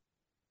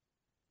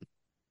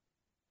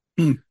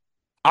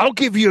 I'll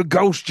give you a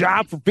ghost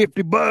job for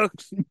 $50.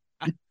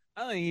 I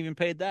don't think he even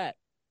paid that.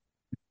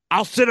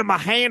 I'll sit in my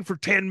hand for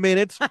 10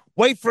 minutes,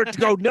 wait for it to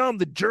go numb,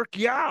 then jerk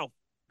you off.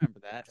 Remember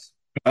that?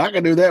 I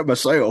can do that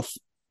myself.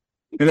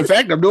 And in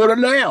fact, I'm doing it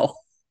now.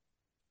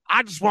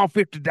 I just want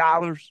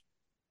 $50.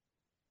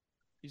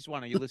 You just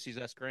want a Ulysses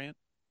S. Grant?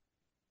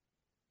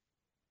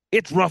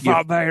 It's rough Yeah.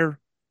 out there.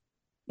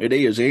 It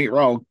is. He ain't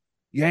wrong.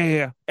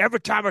 Yeah. Every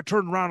time I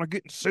turn around, I'm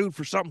getting sued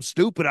for something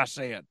stupid I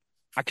said.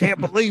 I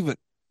can't believe it.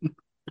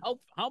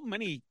 How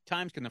many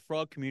times can the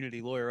frog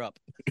community lawyer up?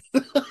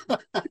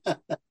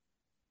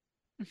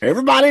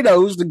 Everybody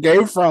knows the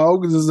Gay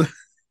Frogs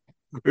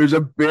is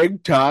a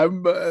big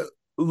time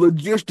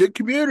logistic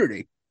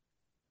community.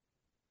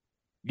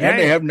 And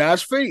they have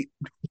nice feet.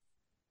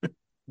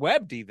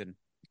 Webbed even.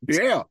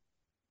 Yeah.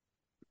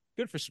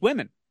 Good for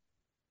swimming.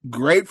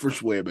 Great for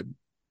swimming.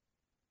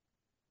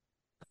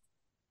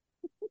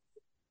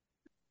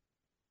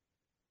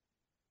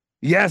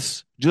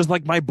 Yes, just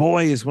like my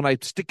boys when I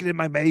stick it in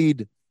my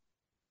maid.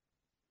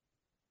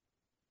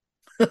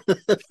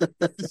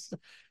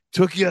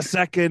 Took you a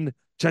second.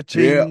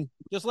 Cha-ching. Yeah.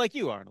 Just like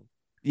you, Arnold.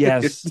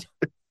 Yes.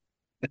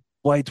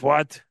 Wait,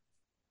 what?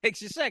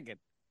 Takes you a second.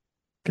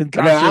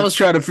 Concussion. I was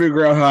trying to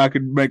figure out how I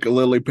could make a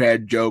lily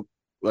pad joke.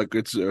 Like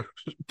it's time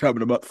of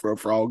the month for a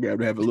frog to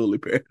have a lily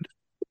pad.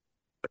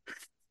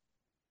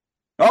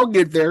 I'll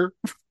get there.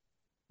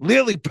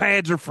 Lily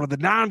pads are for the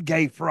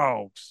non-gay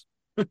frogs.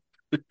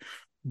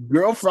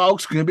 Girl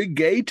frogs can be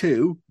gay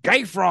too.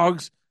 Gay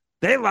frogs,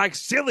 they like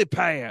silly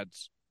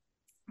pads.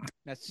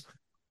 That's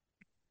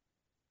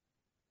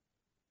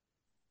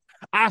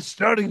I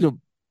studied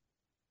them.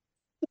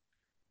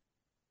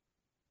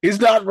 He's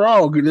not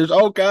wrong. There's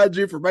all kinds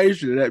of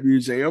information in that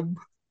museum.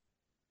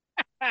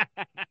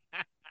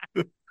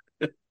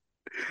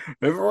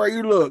 Everywhere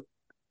you look.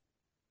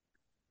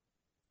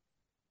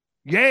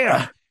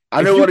 Yeah.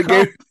 I know what a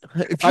gay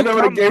If I you know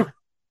what a come- gay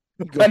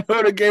I know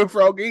what a gay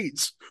frog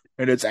eats.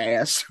 And it's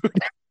ass.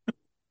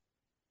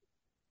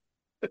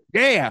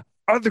 Yeah.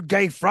 Other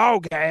gay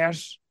frog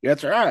ass.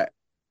 That's right.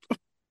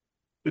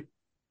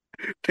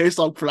 Tastes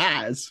like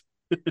flies.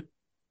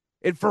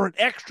 And for an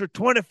extra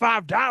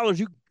 $25,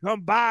 you can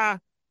come by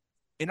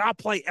and I'll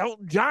play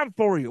Elton John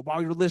for you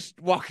while you're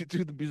walking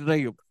through the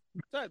museum.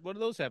 what do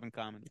those have in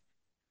common?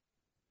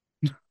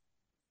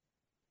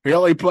 He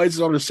only plays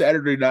it on a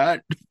Saturday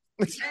night.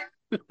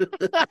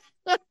 I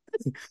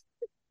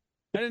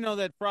didn't know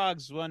that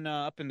frogs went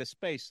up into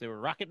space. They were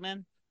rocket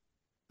men.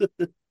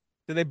 Did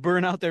they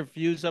burn out their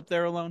fuse up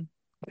there alone?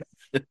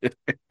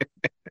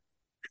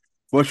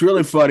 What's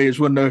really funny is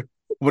when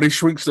he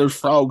shrinks those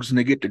frogs and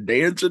they get to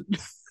dancing.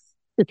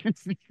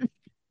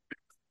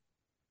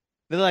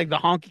 They're like the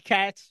honky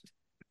cats.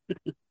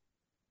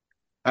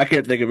 I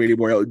can't think of any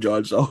more Elton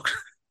John songs.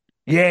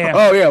 Yeah.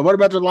 Oh yeah, what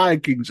about the Lion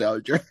King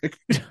soundtrack?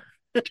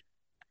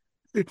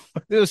 Do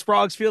those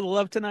frogs feel the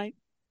love tonight?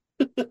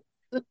 And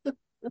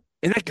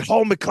they can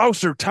hold me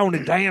closer,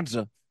 Tony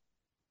Danza.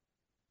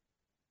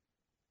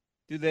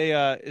 Do they?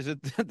 Is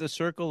it the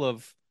circle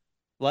of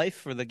life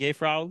for the gay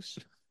frogs?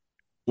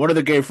 One of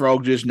the gay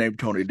frogs is named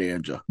Tony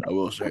Danza. I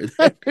will say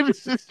that.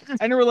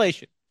 And a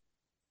relation.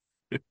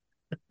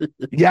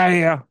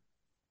 Yeah.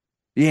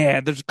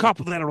 Yeah, there's a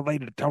couple that are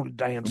related to Tony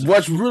Danza.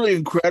 What's really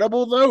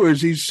incredible though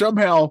is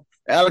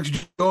Alex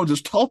Jones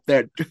has taught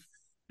that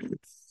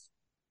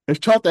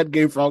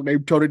gay frog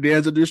named Tony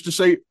Danza just to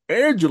say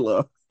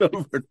Angela.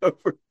 over and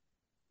over.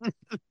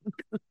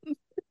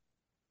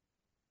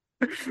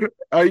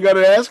 All you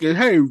gotta ask is,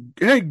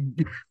 hey,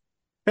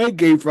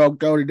 gay frog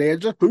Tony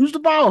Danza, who's the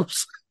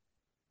boss?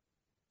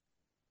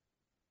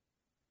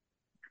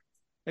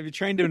 Have you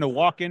trained him to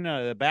walk in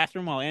the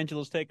bathroom while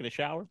Angela's taking a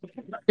shower?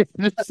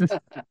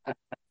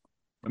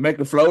 Make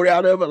a float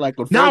out of it like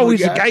a No, Family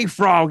he's a Guy? gay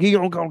frog. He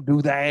ain't gonna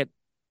do that.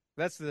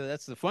 That's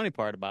the funny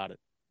part about it.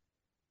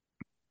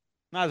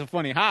 Not as a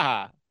funny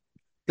ha-ha.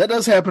 That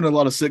does happen in a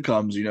lot of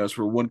sitcoms, it's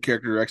where one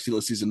character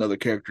actually sees another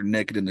character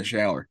naked in the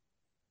shower.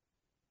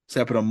 It's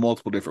happened on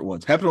multiple different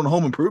ones. Happened on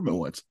Home Improvement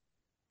once.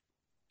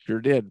 Sure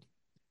did.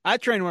 I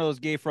trained one of those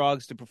gay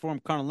frogs to perform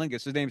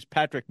cunnilingus. His name's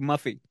Patrick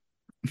Muffy.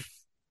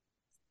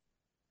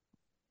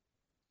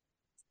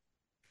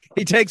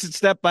 He takes it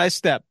step by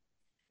step.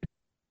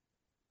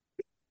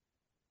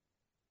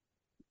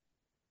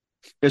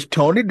 It's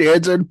Tony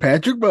Danza and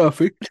Patrick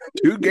Buffy,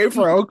 two gay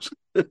frogs.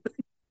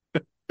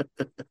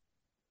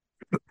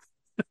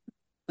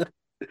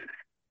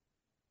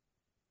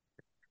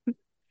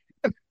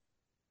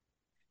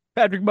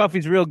 Patrick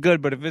Muffy's real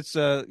good, but if it's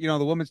the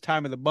woman's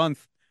time of the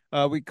month,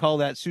 we call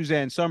that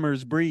Suzanne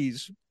Summers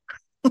breeze.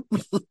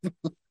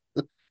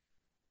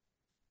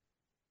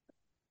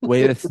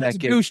 Wait a It's a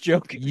second. goose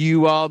joke.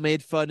 You all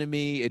made fun of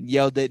me and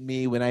yelled at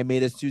me when I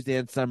made a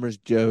Suzanne Summers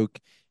joke.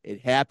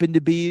 It happened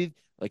to be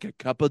like a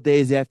couple of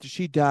days after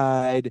she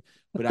died,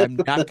 but I'm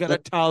not going to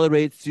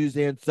tolerate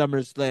Suzanne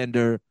Summers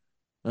slander.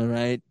 All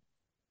right?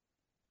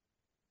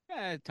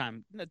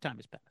 Time has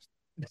passed.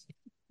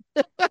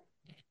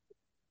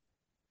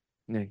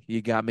 Yeah,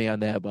 you got me on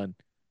that one.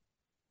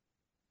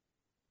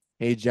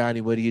 Hey,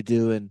 Johnny, what are you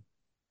doing?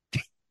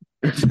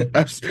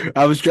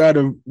 I was trying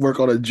to work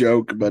on a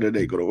joke, but it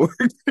ain't gonna work.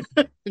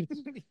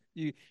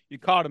 You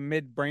caught him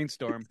mid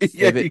brainstorm.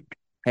 Yeah,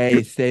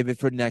 Hey, save it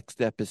for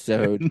next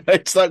episode.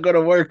 it's not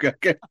gonna work.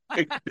 Okay.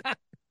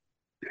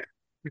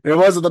 It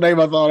wasn't the name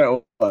I thought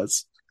it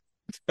was.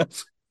 I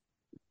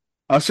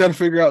was trying to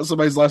figure out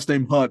somebody's last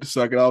name Hunt,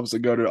 so I could obviously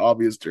go to an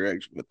obvious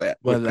direction with that.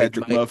 Well, With like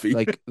Patrick Mike,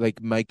 Muffy.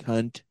 like Mike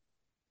Hunt.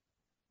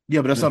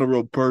 Yeah, but that's not a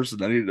real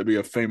person. I needed to be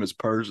a famous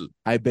person.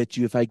 I bet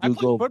you if I I played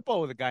Google football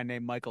with a guy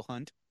named Michael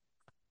Hunt.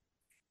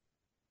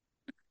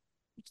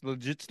 It's a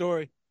legit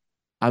story.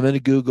 I'm going to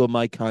Google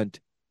Mike Hunt.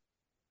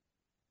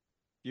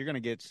 You're going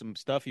to get some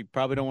stuff you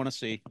probably don't want to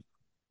see.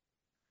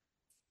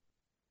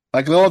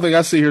 Like the only thing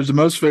I see here is the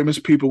most famous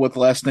people with the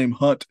last name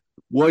Hunt,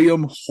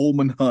 William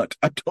Holman Hunt.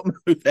 I don't know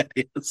who that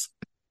is.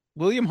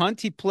 William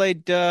Hunt, he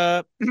played he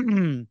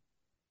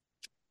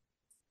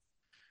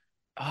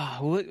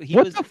What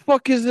was the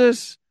fuck is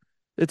this?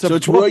 It's a So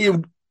it's book.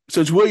 William.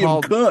 So it's William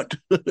called- Cunt.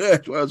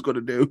 That's what I was going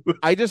to do.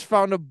 I just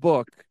found a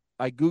book.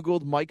 I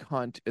Googled Mike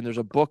Hunt, and there's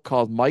a book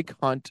called Mike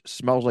Hunt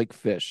Smells Like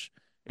Fish.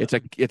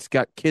 It's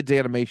got kids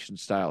animation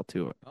style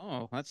to it.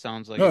 Oh, that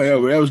sounds like Oh it's yeah,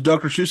 some- that was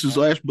Dr. Seuss's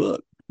last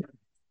book.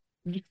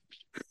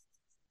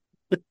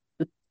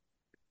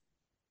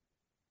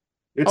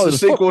 It's Oh, the the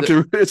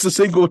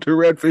sequel book to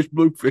Redfish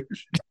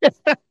Bluefish.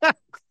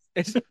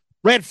 it's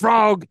Red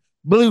frog,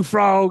 blue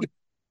frog,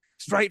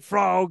 straight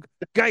frog,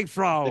 gay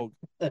frog.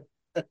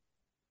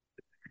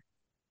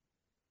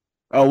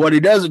 Oh, what he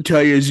doesn't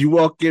tell you is you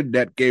walk in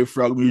that gay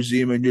frog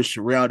museum and you're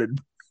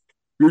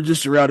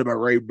just surrounded by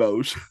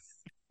rainbows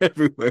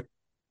everywhere.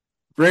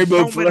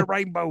 Rainbow So many fl-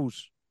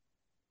 rainbows.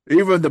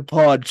 even the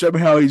pond.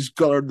 Somehow he's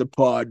colored the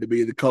pond to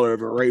be the color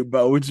of a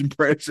rainbow. It's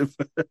impressive.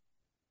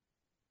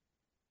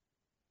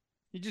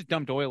 you just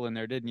dumped oil in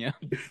there, didn't you?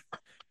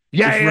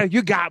 Yeah,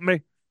 you got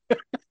me.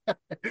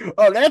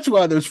 Oh, that's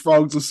why those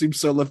frogs will seem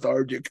so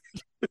lethargic.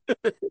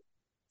 And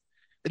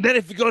then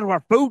if you go to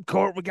our food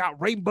court, we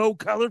got rainbow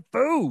colored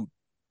food.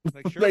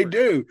 Like, They Sherbert.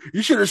 do.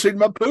 You should have seen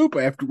my poop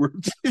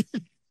afterwards.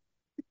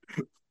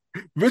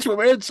 Vince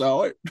McMahon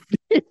saw it.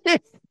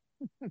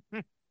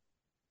 A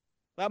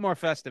lot more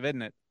festive,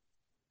 isn't it?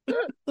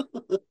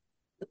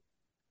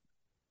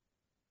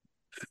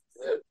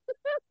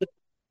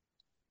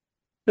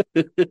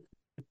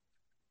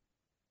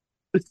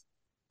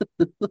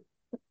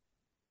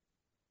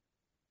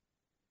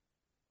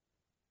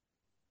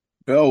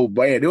 Oh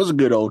man, it was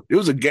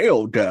a gay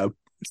old time.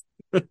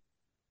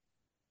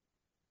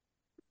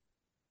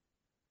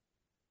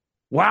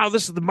 Wow,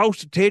 this is the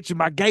most attention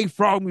my gay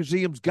frog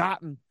museum's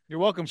gotten You're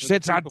welcome. for the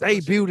since I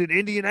publicity. debuted in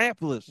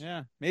Indianapolis.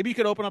 Yeah, maybe you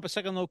could open up a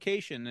second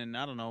location, and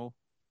I don't know.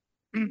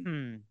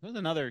 There's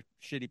another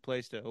shitty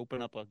place to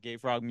open up a gay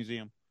frog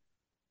museum.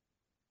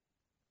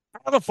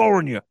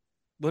 California,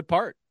 What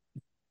part?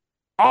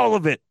 all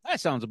of it. That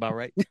sounds about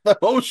right. The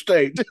whole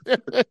state.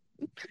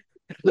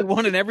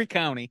 One in every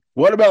county.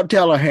 What about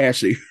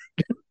Tallahassee?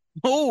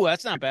 Oh,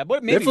 that's not bad.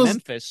 But maybe If it was-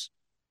 Memphis.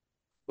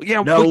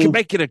 Yeah, No. we can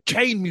make it a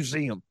chain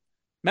museum.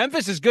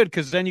 Memphis is good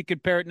because then you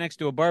could pair it next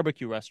to a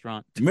barbecue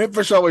restaurant.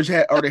 Memphis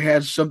already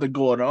has something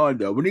going on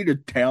though. We need a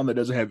town that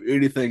doesn't have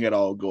anything at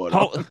all going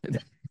on.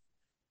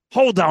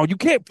 Hold on, you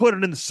can't put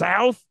it in the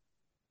South.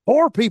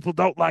 Poor people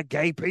don't like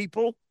gay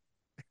people.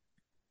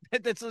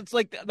 It's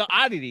like the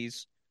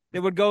oddities. They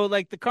would go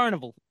like the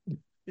carnival.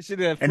 You see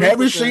the And have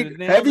you fruit with the seen-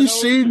 nail have in you the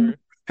nose, seen- or-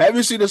 Have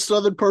you seen a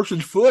Southern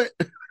person's foot?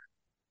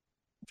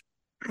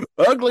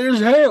 Ugly as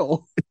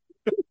hell.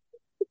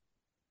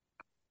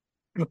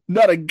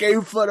 Not a gay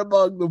foot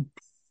among them.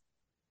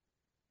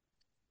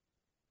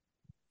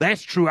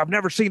 That's true. I've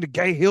never seen a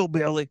gay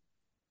hillbilly.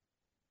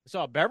 I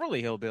saw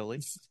Beverly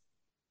Hillbilly.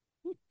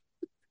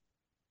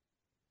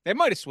 They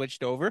might have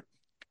switched over.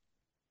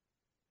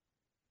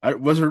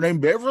 Was her name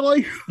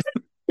Beverly?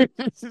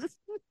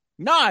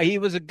 Nah, he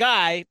was a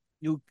guy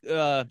who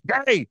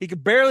Gay. he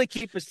could barely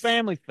keep his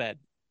family fed.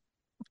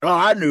 Oh,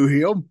 I knew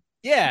him.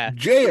 Yeah,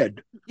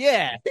 Jed.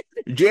 yeah.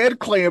 Jed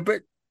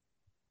Clampett.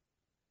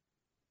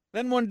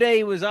 Then one day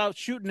he was out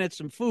shooting at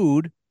some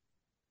food.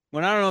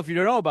 When I don't know if you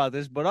know about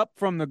this, but up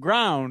from the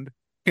ground,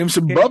 Him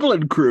some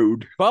bubbling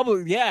crude.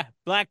 bubble, yeah,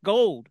 black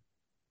gold.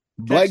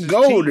 Black Texas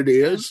gold tea. it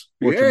is.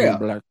 What you Yeah. mean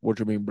black? What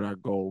you mean black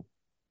gold?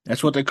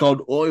 That's what they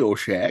called Oil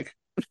Shack.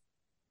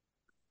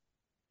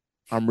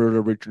 I'm really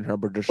reaching here,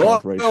 but this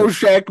sounds Oil racist.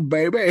 Shack,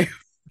 baby.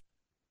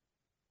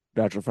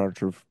 That's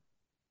offensive.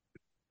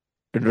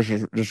 And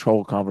this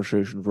whole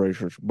conversation is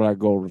racist. Black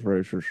gold is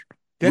racist.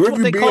 That's Where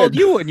what have they you called been?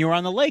 you when you were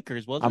on the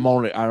Lakers, wasn't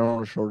it? I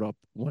only showed up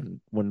when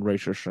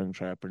racist things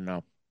happen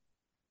now.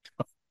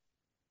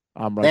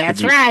 I'm like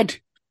That's the,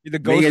 right. You're the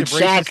Me ghost and of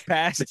racist Shaq.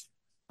 past.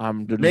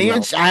 I'm the Me new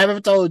and I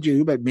haven't told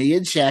you, but me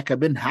and Shaq have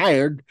been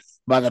hired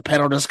by the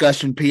Panel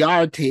Discussion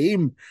PR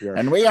team, yes.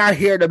 and we are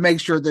here to make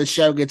sure this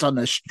show gets on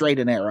the straight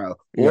and narrow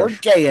or Yes.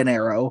 gay and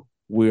narrow.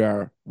 we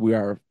are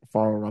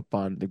following up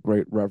on the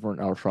great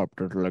Reverend Al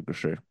Sharpton's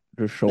legacy.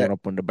 Just showing up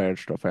when the bad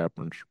stuff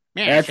happens.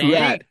 That's see?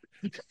 right.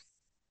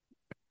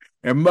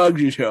 And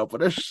Muggsy's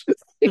helping us.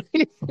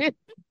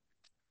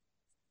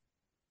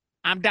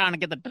 I'm down to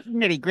get the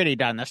nitty gritty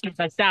done. The stuff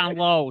that's down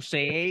low,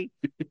 see?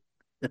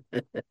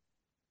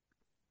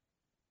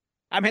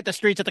 I'm hit the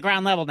streets at the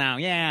ground level now.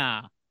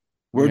 Yeah.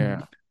 We're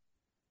Yeah.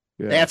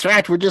 That's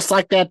right. We're just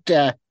like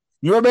that.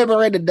 You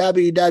remember in the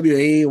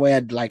WWE we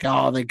had like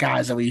all the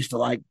guys that we used to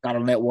like got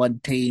on that one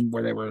team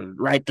where they were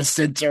right to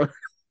censor.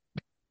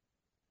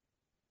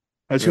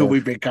 That's who Yes. we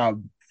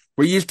become.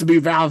 We used to be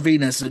Val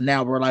Venus, and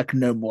now we're like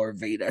no more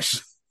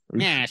Venus.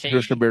 Yeah, see?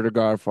 Just to be the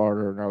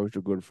godfather, now he's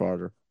a good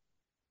father.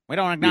 We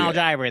don't acknowledge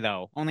Ivory,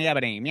 though. Only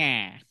Ebony.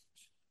 Yeah.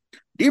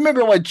 Do you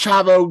remember when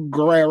Chavo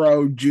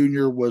Guerrero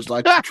Jr. was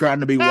like trying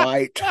to be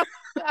white?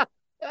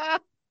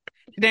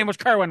 His name was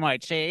Kerwin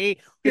White, see?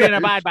 He didn't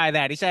abide by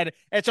that. He said,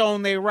 it's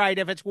only right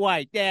if it's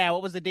white. Yeah,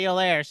 what was the deal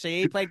there,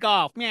 see? He played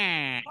golf.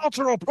 Yeah.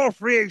 Cultural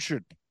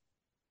appropriation.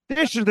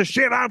 This is the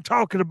shit I'm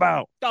talking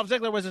about. Dolph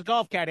Ziggler was his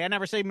golf caddy. I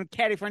never seen him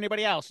caddy for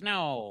anybody else.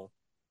 No.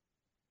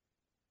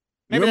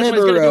 You Maybe that's what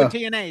he's remember, going to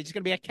do in TNA. He's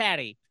going to be a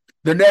caddy.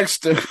 the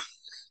next.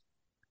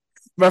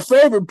 My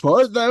favorite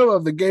part, though,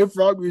 of the Gay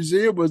Frog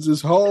Museum was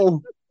this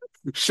whole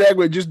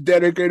segment just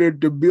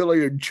dedicated to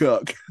Billy and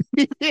Chuck.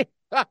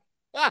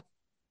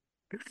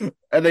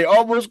 And they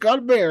almost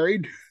got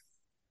married.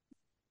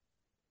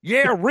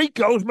 Yeah,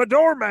 Rico's my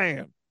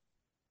doorman.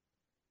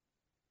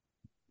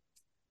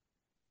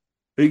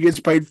 He gets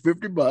paid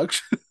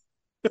 $50.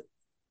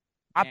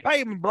 I pay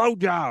him in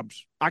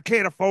blowjobs. I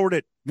can't afford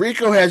it.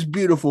 Rico has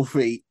beautiful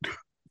feet.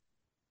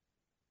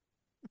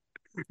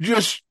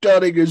 Just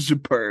stunning and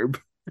superb.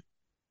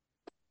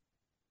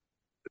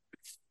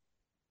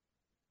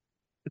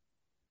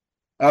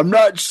 I'm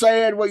not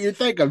saying what you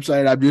think I'm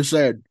saying. I'm just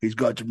saying he's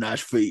got some nice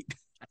feet.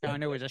 I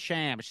knew it was a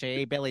sham,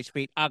 see? Billy's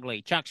feet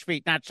ugly. Chuck's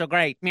feet not so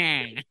great.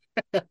 Yeah.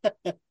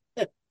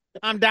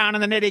 I'm down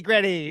in the nitty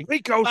gritty.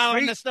 Rico's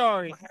Following feet. the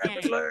story. Yeah.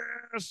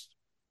 Fabulous.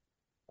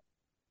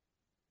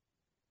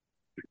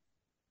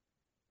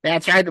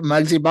 That's right.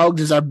 Muggsy Bogues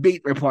is our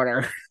beat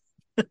reporter.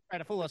 Try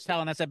to fool us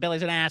telling us that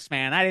Billy's an ass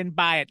man. I didn't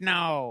buy it.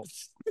 No.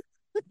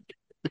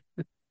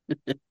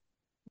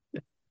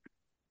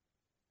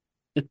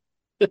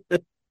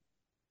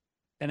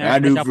 And I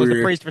then knew Bishop was for the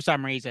you. priest for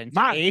some reason.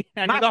 My- See?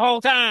 I my- knew the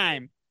whole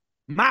time.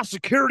 My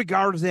security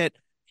guard is that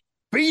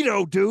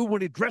Vito dude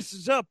when he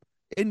dresses up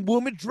in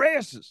woman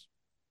dresses.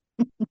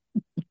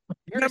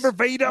 Remember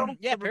Vito?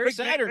 Yeah, Remember Barry Big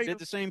Bad Sider Vito? did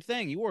the same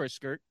thing. He wore a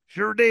skirt.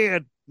 Sure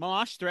did.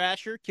 Moss,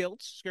 Thrasher,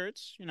 kilts,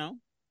 skirts, you know.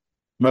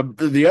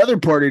 The other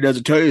part he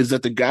doesn't tell you is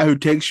that the guy who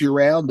takes you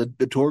around,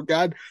 the tour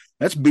guide,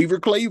 that's Beaver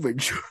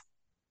Cleavage.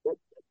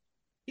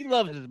 He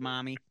loves his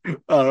mommy.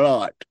 A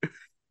lot.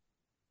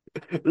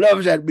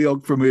 Loves that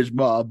milk from his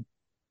mom.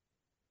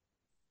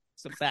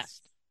 It's the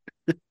best.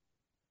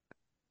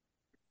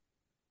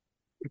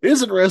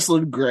 Isn't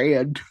wrestling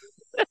grand?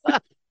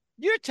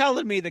 You're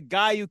telling me the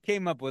guy who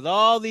came up with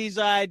all these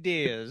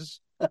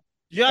ideas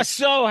just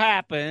so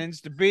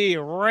happens to be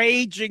a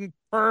raging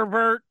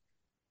pervert?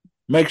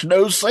 Makes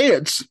no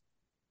sense.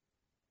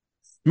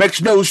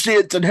 Makes no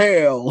sense in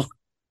hell.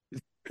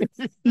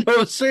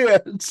 No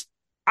sense.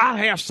 I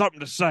have something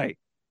to say.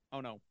 Oh,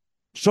 no.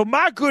 So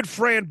my good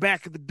friend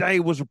back in the day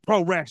was a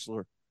pro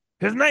wrestler.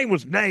 His name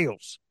was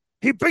Nails.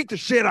 He beat the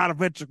shit out of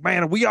Vince McMahon,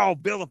 and we all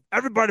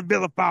everybody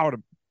vilified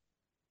him.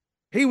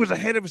 He was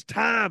ahead of his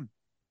time.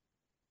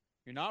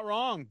 You're not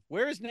wrong.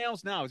 Where is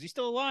Nails now? Is he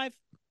still alive?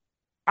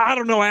 I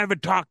don't know. I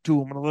haven't talked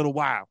to him in a little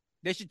while.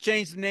 They should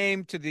change the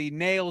name to the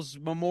Nails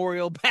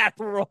Memorial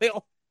Battle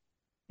Royal.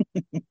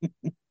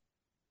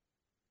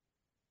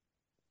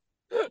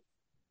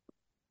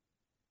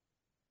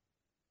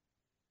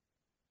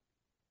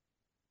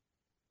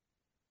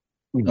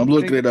 I'm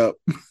looking it up.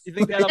 You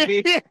think that'll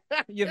be?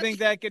 You think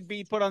that could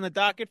be put on the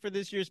docket for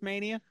this year's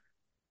Mania?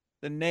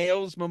 The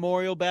Nails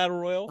Memorial Battle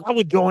Royal. I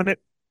would join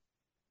it.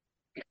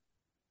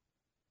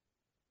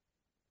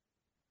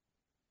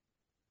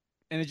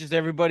 And it's just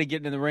everybody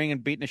getting in the ring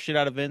and beating the shit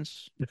out of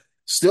Vince.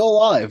 Still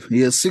alive.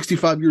 He is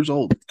 65 years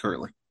old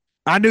currently.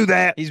 I knew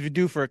that. He's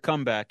due for a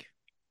comeback.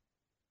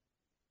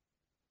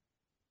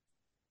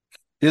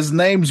 His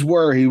names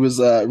were,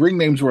 ring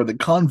names were the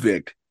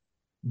Convict,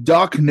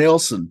 Doc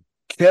Nelson,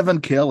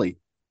 Kevin Kelly,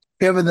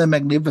 Kevin the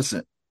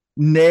Magnificent,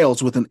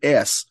 Nails with an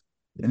S.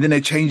 And then they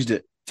changed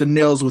it to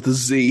Nails with a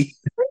Z.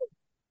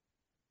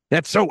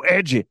 That's so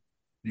edgy.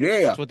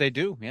 Yeah. That's what they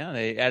do. Yeah,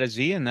 they add a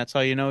Z, and that's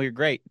how you know you're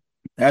great.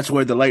 That's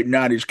where the late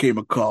 90s came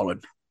a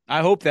calling.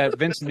 I hope that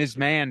Vince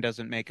McMahon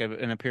doesn't make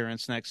an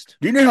appearance next.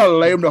 Do you know how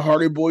lame the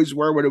Hardy Boys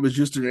were when it was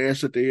just an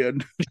S at the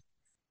end?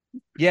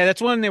 Yeah,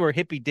 that's when they were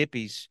hippy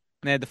dippies.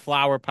 And they had the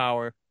flower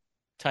power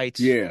tights.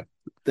 Yeah.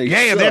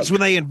 That's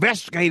when they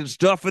investigated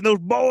stuff in those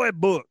boy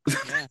books.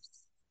 Yeah.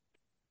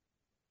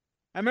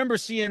 I remember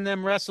seeing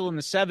them wrestle in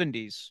the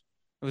 70s.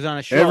 It was on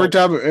a show. Every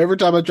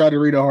time I tried to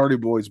read a Hardy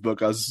Boys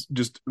book, I was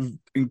just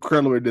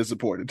incredibly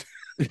disappointed.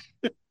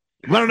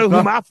 Want to know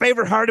who my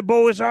favorite Hardy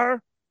Boys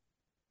are?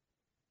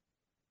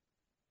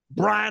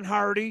 Brian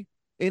Hardy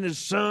and his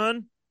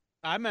son.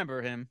 I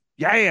remember him.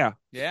 Yeah.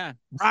 Yeah.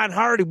 Brian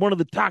Hardy, one of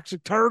the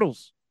Toxic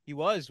Turtles. He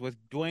was with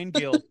Dwayne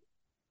Gill.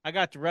 I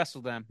got to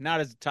wrestle them. Not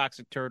as the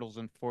Toxic Turtles,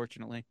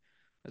 unfortunately.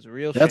 As a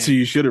real That's shame. who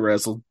you should have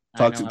wrestled.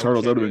 Toxic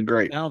Turtles. That would have been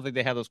great. I don't think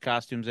they have those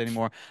costumes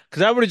anymore.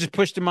 Because I would have just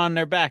pushed them on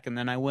their back and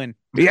then I win.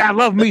 Yeah, I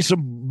love me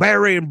some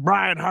Barry and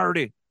Brian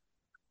Hardy.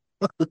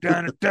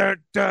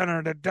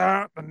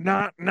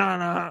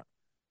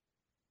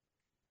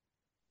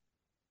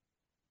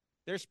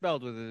 They're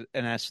spelled with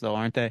an S, though,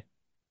 aren't they?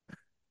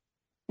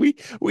 We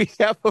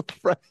have a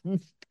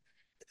friend.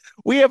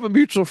 We have a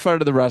mutual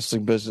friend of the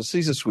wrestling business.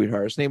 He's a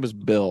sweetheart. His name is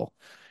Bill,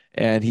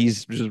 and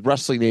his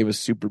wrestling name is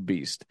Super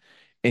Beast.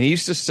 And he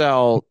used to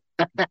sell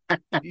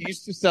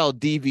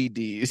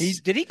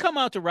DVDs. Did he come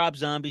out to Rob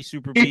Zombie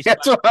Super Beast?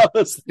 That's what I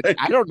was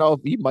thinking. I don't know if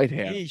he might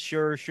have. He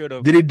sure should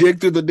have. Did he dig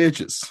through the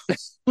ditches?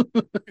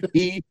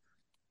 I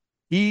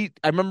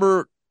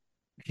remember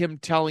him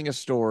telling a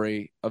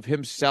story of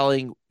him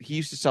selling. He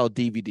used to sell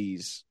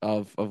DVDs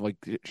of like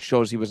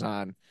shows he was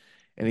on,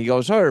 and he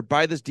goes, "Oh,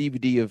 buy this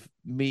DVD of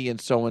me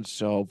and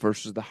so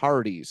versus the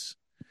Hardys,"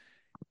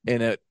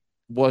 and it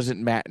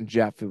wasn't Matt and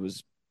Jeff; it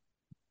was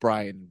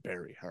Brian and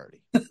Barry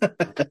Hardy.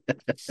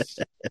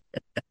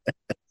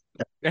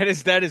 That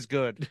is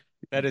good.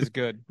 That is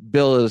good.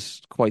 Bill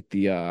is quite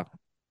the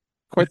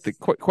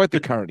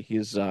carny.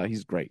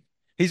 He's great.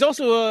 He's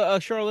also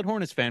a Charlotte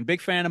Hornets fan. Big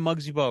fan of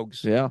Muggsy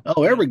Bogues. Yeah.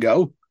 Oh, there we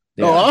go.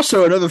 Yeah. Oh,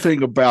 also another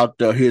thing about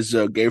his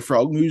Gay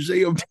Frog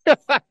Museum.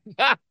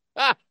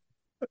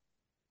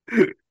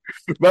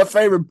 My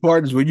favorite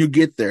part is when you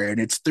get there and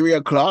it's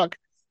 3:00.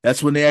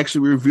 That's when they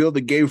actually reveal the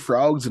gay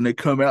frogs and they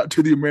come out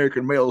to the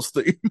American males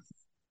theme.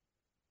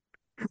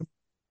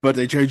 But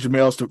they changed the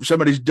males to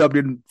somebody's dubbed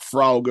in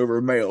frog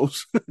over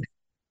males.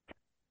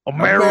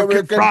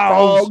 American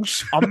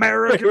frogs.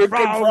 American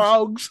frogs.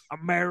 frogs.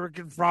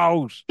 American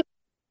frogs.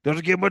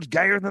 Doesn't get much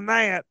gayer than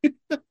that.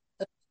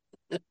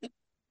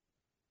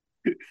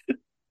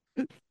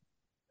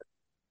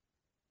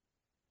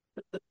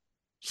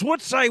 So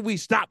let's say we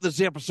stop this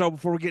episode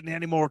before we get in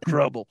any more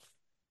trouble.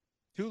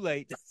 Too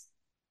late.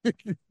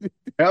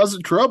 How's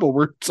it trouble?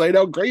 We're saying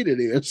how great it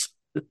is.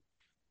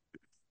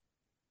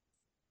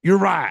 You're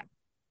right.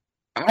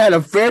 I had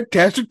a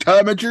fantastic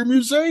time at your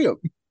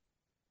museum.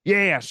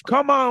 Yes,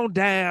 come on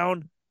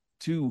down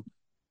to,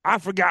 I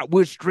forgot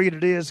which street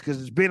it is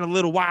because it's been a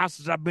little while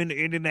since I've been to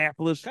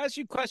Indianapolis. Can I ask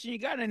you a question? You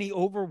got any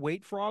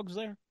overweight frogs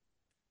there?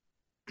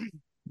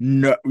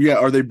 No, yeah,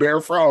 are they bear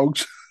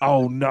frogs?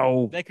 Oh,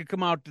 no. They could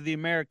come out to the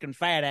American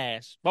fat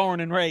ass, born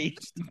and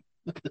raised.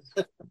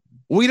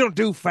 We don't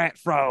do fat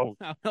frogs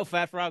No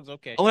fat frogs,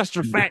 okay. unless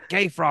they're fat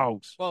gay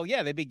frogs. Well,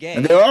 yeah, they'd be gay.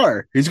 And they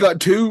are. He's got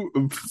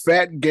 2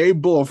 fat gay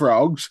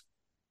bullfrogs,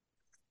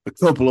 a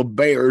couple of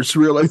bears,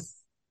 really.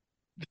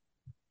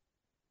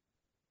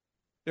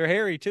 They're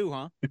hairy too,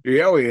 huh?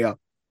 Oh, yeah.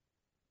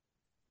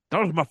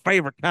 Those are my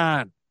favorite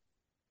kind.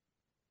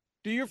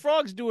 Do your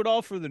frogs do it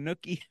all for the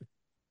nookie?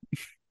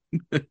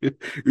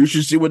 You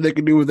should see what they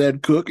can do with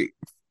that cookie.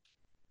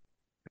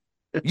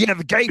 Yeah,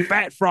 the gay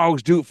fat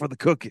frogs do it for the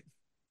cooking.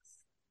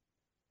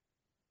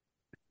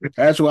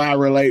 That's why I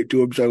relate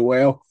to him so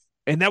well.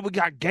 And then we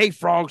got gay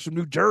frogs from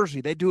New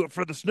Jersey. They do it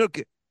for the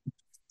snooking.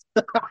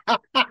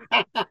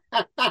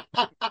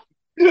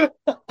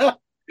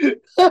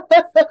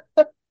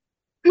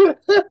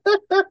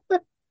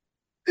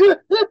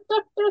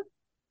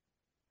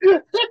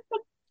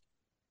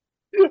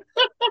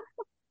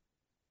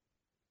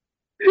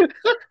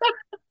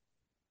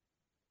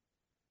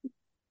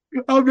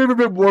 I've never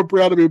been more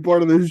proud to be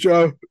part of this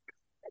show.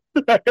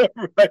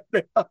 Right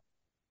now.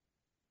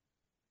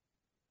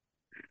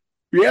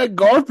 Yeah,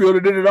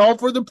 Garfield did it all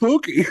for the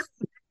Pookie.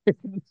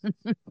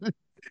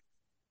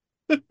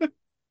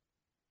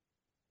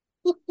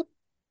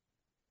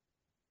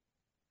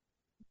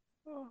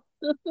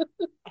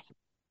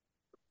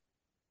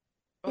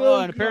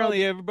 Oh, and God.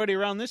 apparently everybody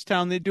around this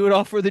town, they do it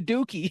all for the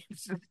Dookie.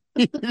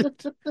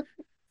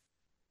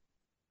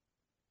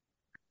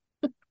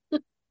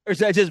 Or is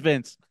that just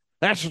Vince?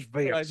 That's just Oh,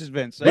 Vince. that's just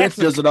Vince. Vince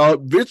does it all.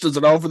 Vince does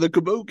it all for the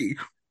Kabuki.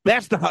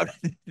 That's not.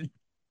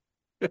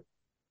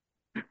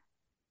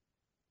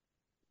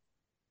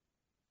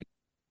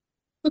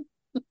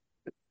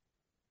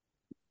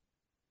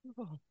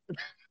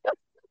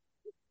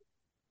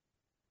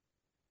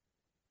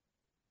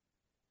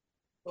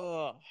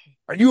 Oh,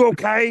 Are you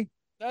okay?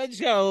 I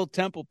just got a little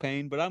temple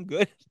pain, but I'm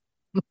good.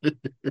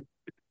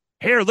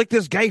 Here, lick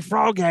this gay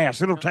frog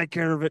ass. It'll take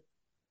care of it.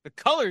 The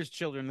colors,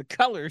 children, the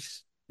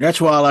colors.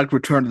 That's why I like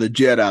Return of the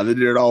Jedi. They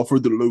did it all for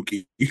the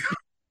Lukey.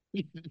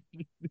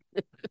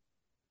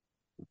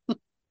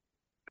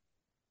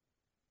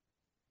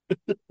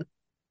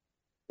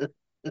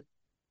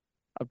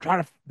 I'm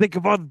trying to think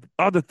of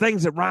other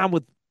things that rhyme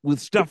with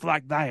stuff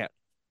like that.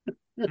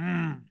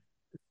 Mm.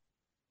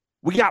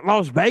 We got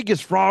Las Vegas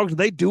frogs.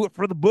 They do it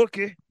for the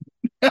bookie.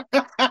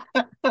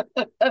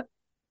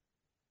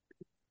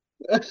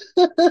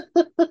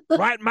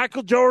 Right,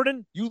 Michael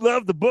Jordan? You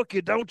love the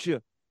bookie, don't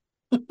you?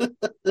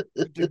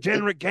 You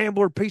degenerate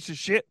gambler piece of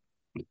shit.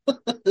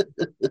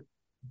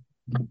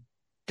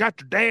 Got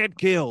your dad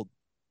killed.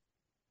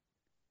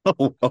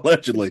 Oh,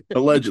 allegedly.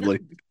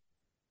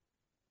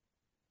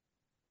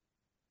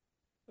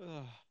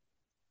 Ugh.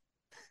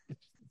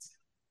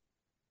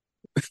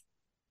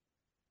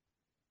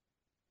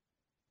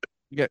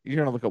 You're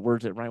gonna look at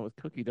words that rhyme with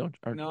cookie, don't you?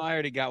 Or- No, I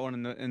already got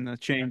one in the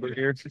chamber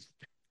here.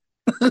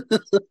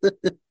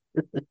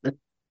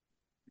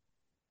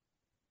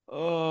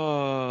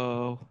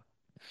 Oh.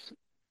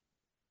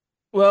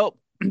 Well,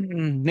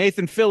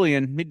 Nathan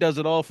Fillion, he does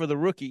it all for the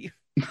rookie.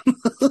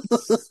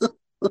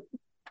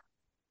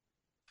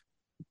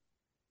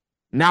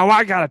 Now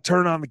I got to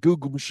turn on the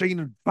Google machine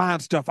and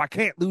find stuff. I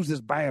can't lose this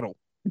battle.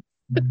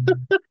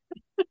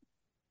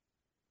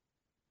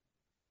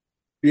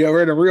 Yeah,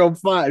 we're in a real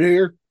fight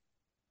here.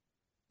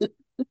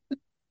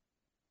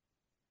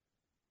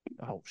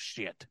 Oh,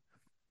 shit.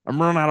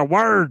 I'm running out of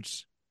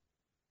words.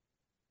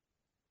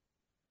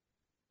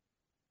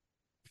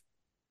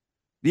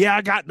 Yeah,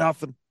 I got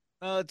nothing.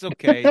 Oh, it's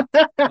okay.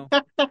 No.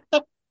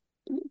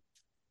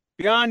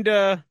 Beyond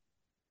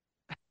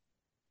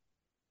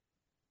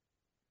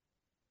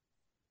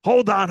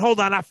Hold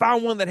on. I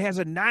found one that has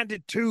a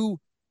 92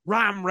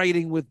 rhyme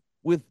rating with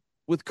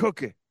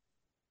Cookie.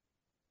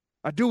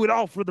 I do it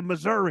all for the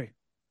Missouri.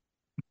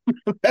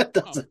 That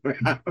doesn't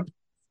matter.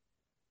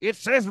 It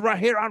says right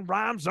here on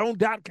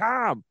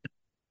rhymezone.com.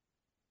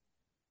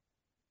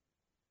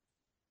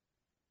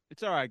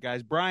 it's all right,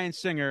 guys. Brian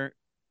Singer,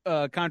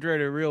 contrary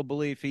to real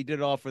belief, he did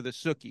it all for the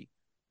Sookie.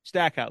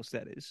 Stackhouse,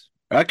 that is.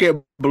 I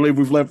can't believe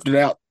we've left it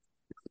out.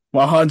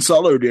 While Han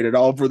Solo did it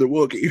all for the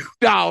Wookiee.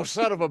 Oh,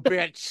 son of a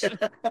bitch.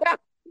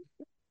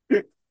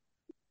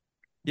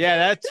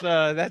 Yeah,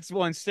 that's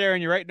one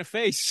staring you right in the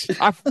face.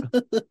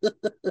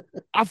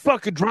 I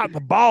fucking dropped the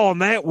ball on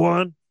that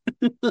one.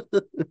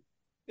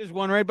 There's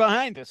one right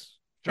behind us.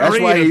 That's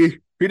Sure why is.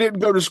 he didn't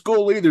go to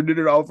school either, did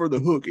it all for the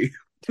hookie.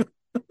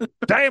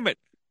 Damn it.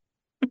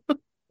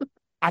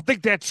 I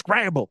think that's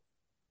Scrabble.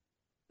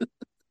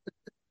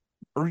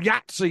 Or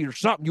Yahtzee or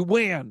something. You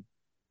win.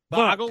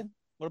 Boggle?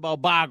 What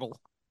about Boggle?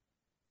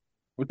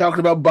 We're talking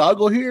about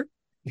Boggle here?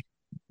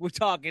 We're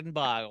talking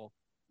Boggle.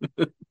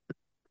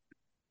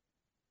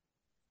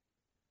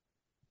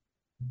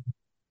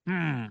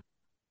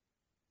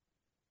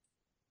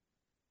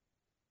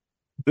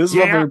 This is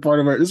Yeah. my favorite part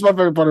of our. This is my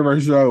favorite part of our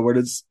show, where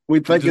we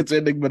think it's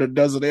ending, but it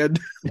doesn't end.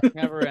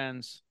 Never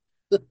ends.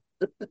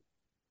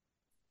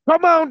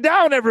 Come on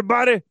down,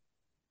 everybody.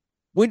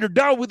 When you're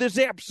done with this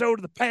episode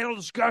of the panel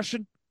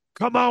discussion,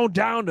 come on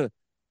down to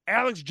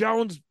Alex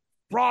Jones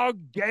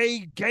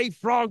Gay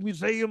Frog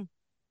Museum.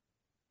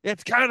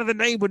 That's kind of the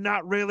name, but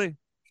not really.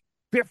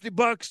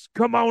 $50.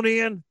 Come on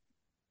in.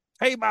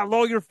 Pay my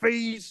lawyer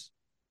fees.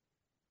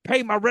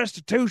 Pay my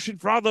restitution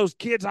for all those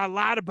kids I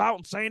lied about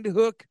in Sandy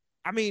Hook.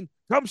 I mean,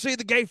 come see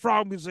the Gay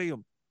Frog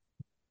Museum.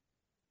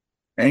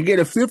 And get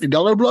a $50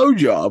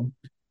 blowjob.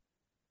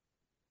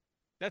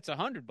 That's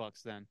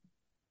 $100 then.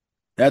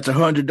 That's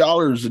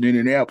 $100 in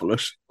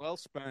Indianapolis. Well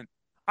spent.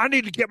 I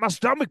need to get my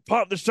stomach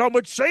pumped. There's so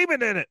much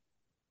semen in it.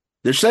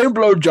 The same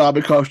blowjob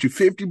that cost you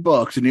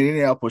 $50 in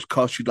Indianapolis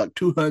costs you like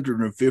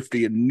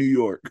 $250 in New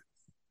York.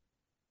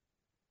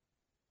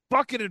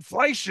 Fucking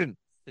inflation.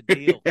 The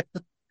deal.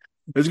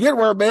 It's getting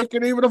where man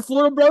can't even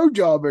afford a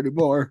blowjob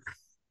anymore.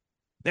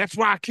 That's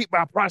why I keep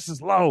my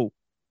prices low.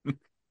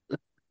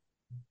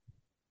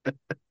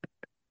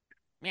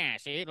 Yeah,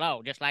 see,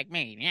 low, just like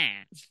me.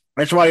 Yeah.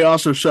 That's why he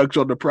also sucks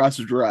on The Price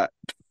is Right.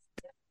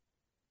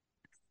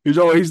 He's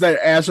that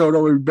asshole that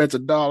always bets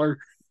 $1.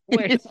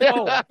 Wait,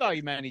 oh, I thought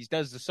you meant he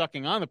does the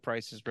sucking on the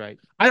Price is Right.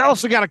 I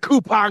also got a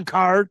coupon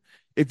card.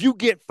 If you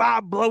get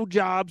 5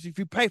 blowjobs, if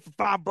you pay for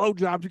 5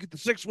 blowjobs, you get the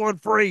 6th one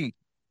free.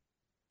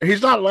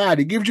 He's not lying.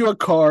 He gives you a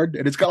card,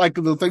 and it's got like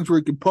the things where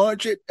you can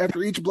punch it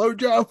after each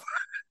blowjob.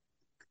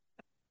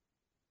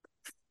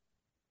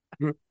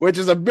 Which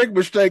is a big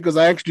mistake because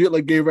I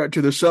accidentally gave that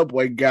to the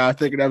Subway guy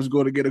thinking I was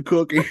going to get a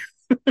cookie.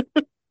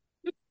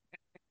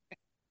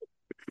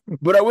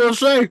 But I will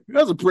say,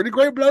 that was a pretty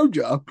great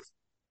blowjob.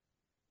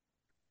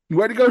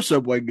 Way to go,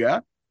 Subway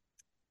guy.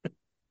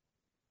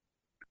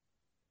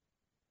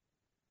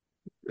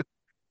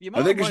 The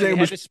amount I think of his money name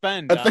they was- had to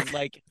spend I on think-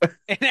 like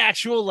an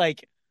actual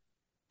like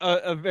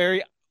a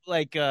very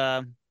like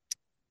a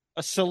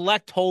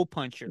select hole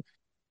puncher.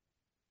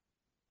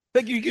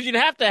 Like because you'd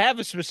have to have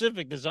a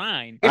specific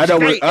design. I know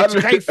gay, what- it's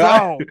a gay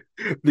frog.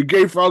 The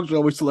gay frogs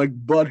always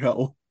select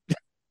butthole.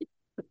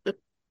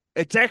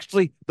 It's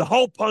actually the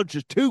hole punch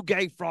is 2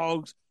 gay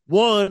frogs,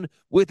 one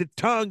with a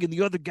tongue in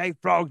the other gay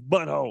frog's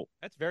butthole.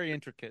 That's very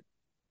intricate.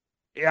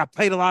 Yeah, I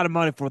paid a lot of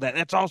money for that.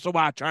 That's also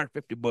why I charged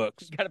 $50.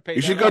 You got to pay.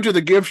 You that should go up. to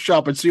the gift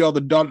shop and see all the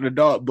dot to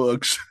dot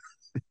books.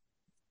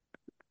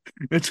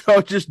 It's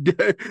all just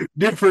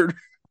different.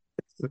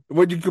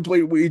 When you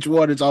complete each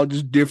one, it's all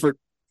just different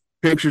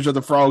pictures of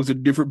the frogs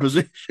in different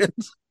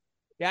positions.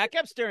 Yeah, I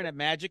kept staring at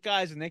Magic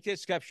Eyes, and they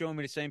just kept showing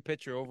me the same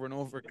picture over and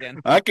over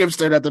again. I kept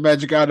staring at the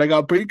magic eye and I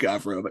got pink eye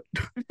from it.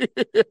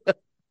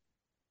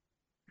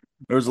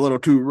 It was a little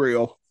too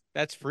real.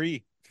 That's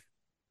free.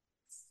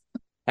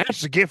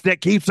 That's the gift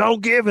that keeps on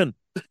giving.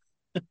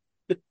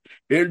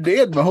 It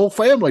did. My whole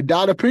family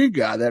died of pink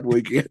eye that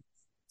weekend.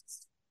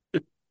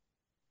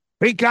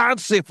 Pink eye and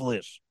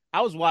syphilis.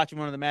 I was watching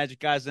one of the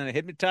Magic Eyes, and it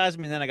hypnotized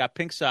me, and then I got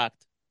pink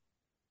socked.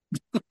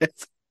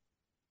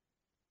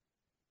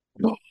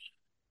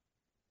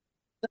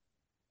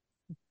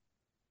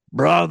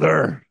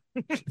 Brother.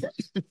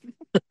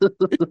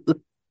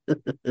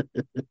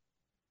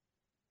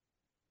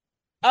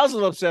 I was a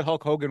little upset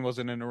Hulk Hogan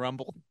wasn't in the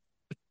Rumble.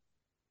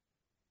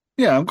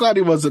 Yeah, I'm glad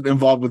he wasn't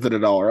involved with it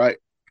at all, right?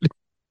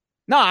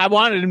 No, I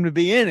wanted him to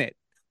be in it.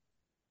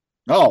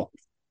 Oh,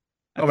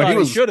 I I mean, thought he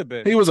was- should have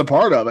been. he was a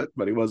part of it,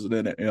 but he wasn't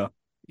in it. Yeah.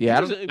 Yeah,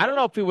 I Was don't, it- I don't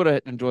know if he would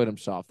have enjoyed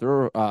himself. There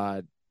were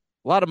a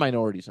lot of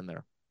minorities in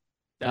there.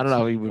 I don't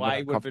know. He would why have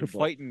he would have been comfortable.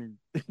 fighting.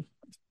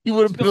 He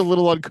would have been a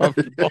little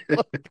uncomfortable.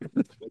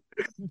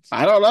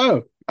 I don't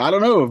know. I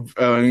don't know.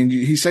 I mean,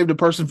 he saved a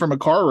person from a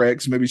car wreck,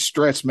 so maybe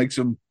stress makes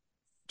him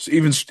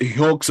even he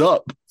hulks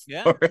up.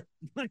 Yeah,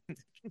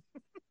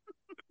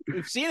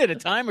 we've seen it a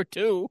time or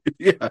two.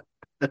 Yeah.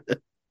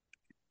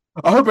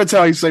 I hope that's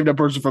how he saved that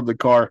person from the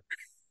car.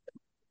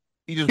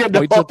 He just Yeah, no,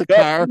 points at the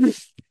car.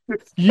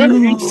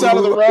 You each side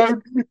of the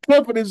road,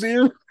 cupping his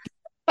ear.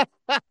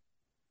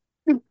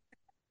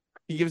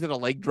 He gives it a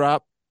leg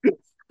drop.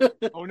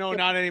 Oh no,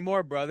 not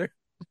anymore, brother.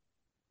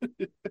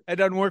 That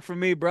doesn't work for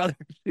me, brother.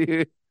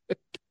 He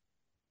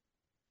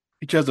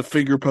tries to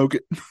finger poke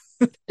it.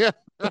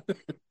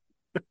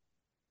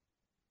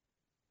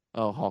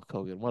 Oh, Hulk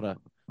Hogan!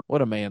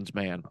 What a man's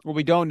man. What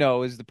we don't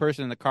know is the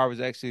person in the car was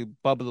actually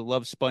Bubba the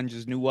Love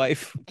Sponge's new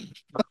wife.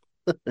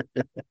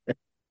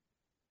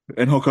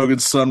 And Hulk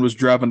Hogan's son was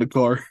driving the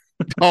car.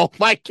 Oh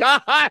my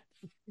God!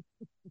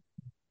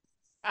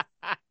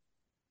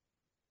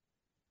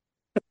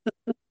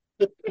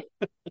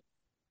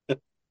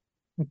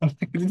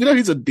 Did you know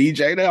he's a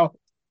DJ now?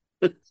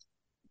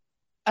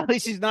 At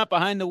least he's not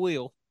behind the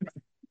wheel.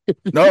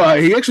 No,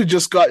 he actually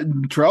just got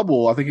in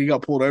trouble. I think he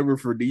got pulled over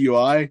for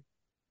DUI.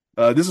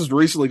 This is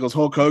recently because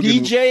Hulk Hogan.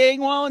 DJing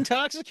while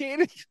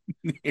intoxicated?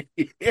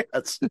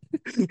 Yes.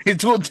 He's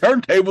doing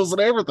turntables and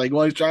everything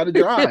while he's trying to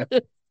drive.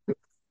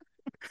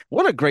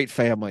 What a great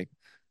family.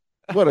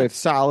 What a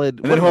solid.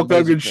 And then what an Hulk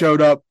amazing Hogan family.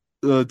 showed up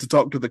to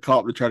talk to the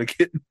cop to try to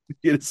get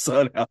his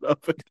son out of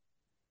it.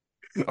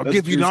 I'll That's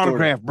give a you true an story.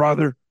 autograph,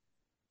 brother.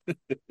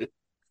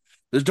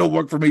 This don't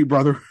work for me,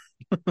 brother.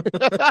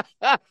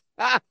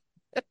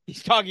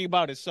 He's talking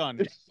about his son.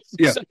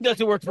 Yeah. His son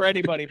doesn't work for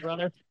anybody,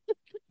 brother.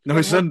 No,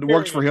 his son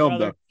works for him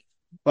Brother.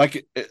 though.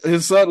 Like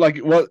his son, like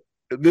what?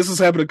 This has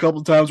happened a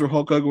couple of times where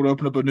Hulk Hogan would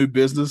open up a new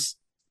business,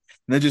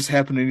 and that just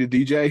happened to need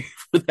a DJ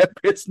for that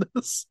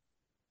business.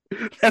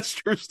 That's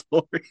true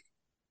story.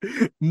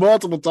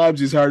 Multiple times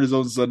he's hired his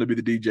own son to be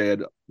the DJ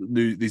at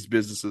these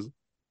businesses.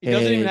 He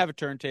doesn't Hey, even have a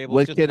turntable.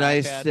 What it's just can an I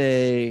iPad.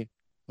 say?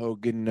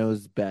 Hogan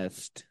knows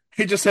best.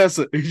 He just has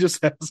a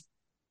website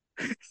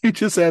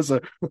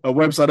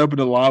open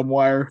to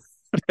LimeWire.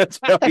 That's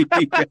how he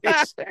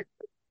DJs.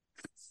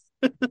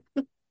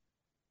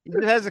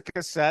 He has a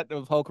cassette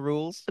of Hulk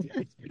Rules.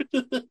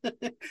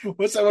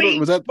 What's that?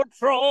 Was that?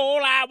 Patrol,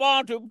 I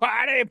want to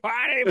party,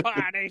 party,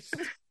 party.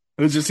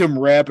 It was just him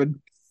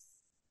rapping.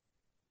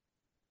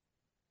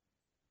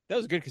 That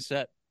was a good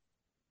cassette.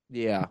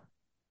 Yeah.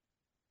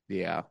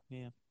 Yeah.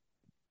 Yeah.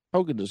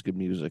 Hogan does good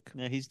music.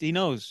 Yeah, he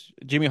knows.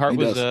 Jimmy Hart He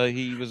was does.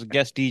 he was a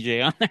guest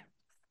DJ on there.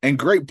 And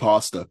great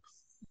pasta.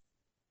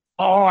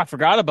 Oh, I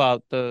forgot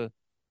about the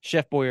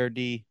Chef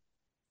Boyardee.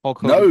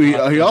 Hulk No, Hogan he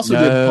pasta. also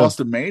did No.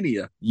 Pasta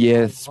Mania.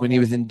 Yes, when he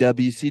was in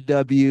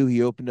WCW,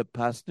 he opened up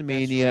Pasta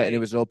Mania, and right. it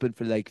was open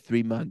for like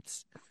 3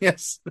 months.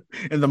 Yes,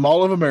 in the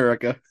Mall of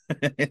America.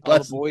 All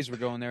the boys were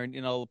going there and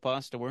eating all the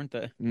pasta, weren't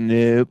they?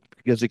 Nope,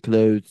 because it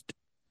closed.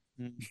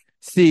 Mm.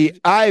 See,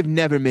 I've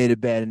never made a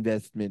bad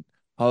investment.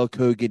 Hulk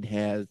Hogan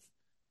has.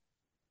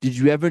 Did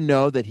you ever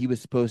know that he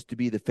was supposed to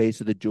be the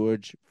face of the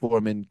George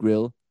Foreman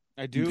grill?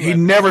 I do. He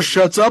never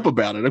shuts up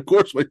about it. Of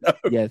course we know.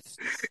 Yes.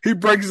 He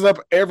brings it up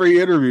every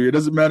interview. It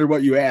doesn't matter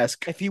what you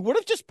ask. If he would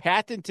have just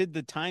patented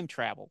the time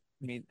travel,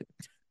 I mean,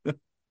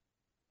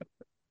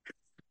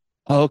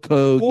 Hulk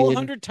Hogan.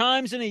 400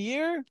 times in a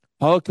year?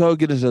 Hulk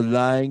Hogan is a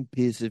lying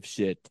piece of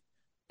shit.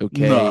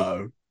 Okay.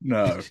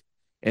 No.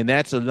 And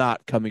that's a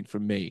lot coming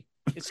from me.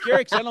 It's scary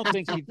because I don't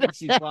think he thinks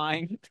he's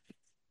lying.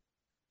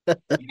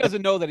 He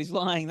doesn't know that he's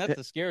lying. That's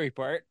the scary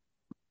part.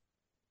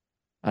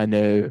 I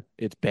know.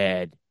 It's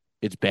bad.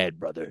 It's bad,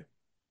 brother.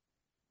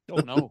 Oh,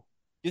 no.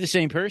 You're the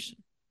same person.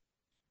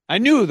 I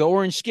knew the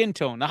orange skin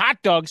tone, the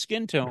hot dog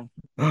skin tone.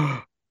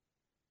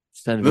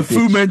 Son of The a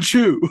Fu bitch.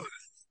 Manchu.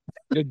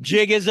 The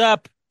jig is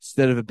up.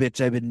 Son of a bitch,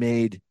 I've been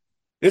made.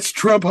 It's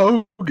Trump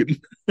Hogan.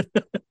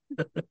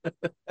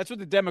 That's what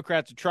the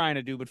Democrats are trying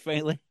to do, but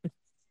failing.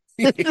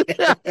 Yeah,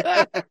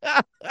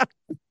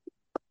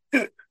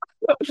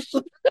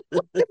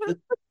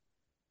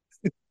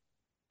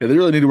 they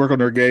really need to work on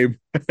their game.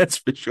 That's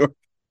for sure.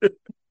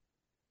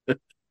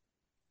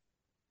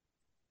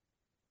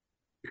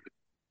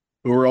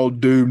 We're all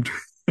doomed.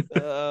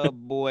 Oh,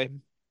 boy.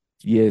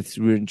 Yes,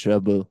 we're in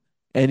trouble.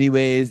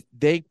 Anyways,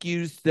 thank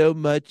you so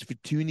much for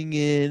tuning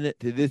in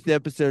to this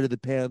episode of the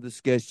panel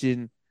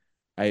discussion.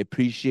 I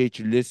appreciate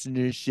your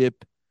listenership.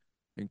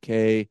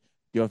 Okay.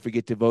 Don't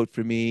forget to vote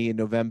for me in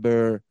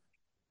November,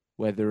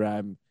 whether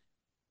I'm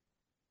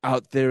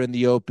out there in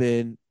the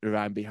open or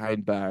I'm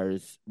behind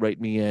bars.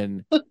 Write me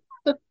in.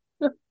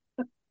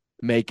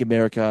 Make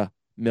America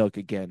milk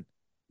again.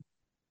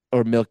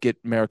 Or milk it,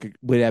 America,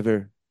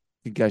 whatever.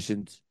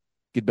 Concussions.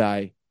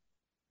 Goodbye.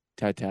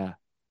 Ta-ta.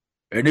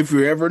 And if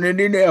you're ever in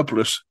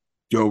Indianapolis,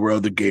 go where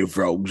the gay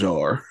frogs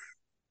are.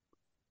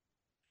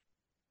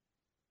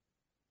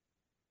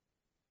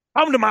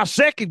 Come to my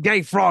second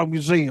gay frog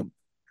museum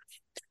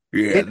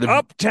Yeah, in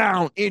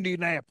Uptown,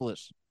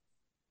 Indianapolis.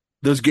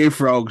 those gay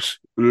frogs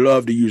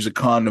love to use a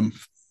condom.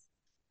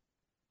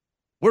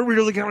 We're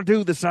really going to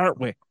do this, aren't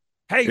we?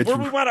 Hey, It's- where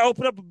we want to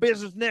open up a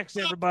business next,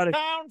 everybody?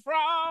 Uptown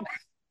frogs.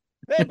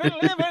 They've been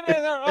living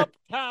in their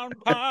uptown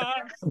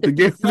pond. The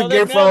gay, No, the they gay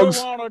never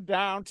frogs, want a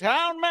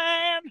downtown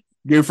man.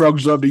 gay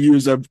frogs love to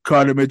use a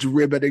condom. It's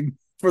riveting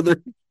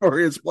for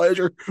his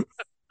pleasure.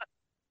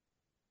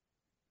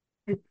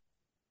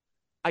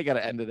 I got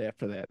to end it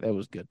after that. That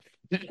was good.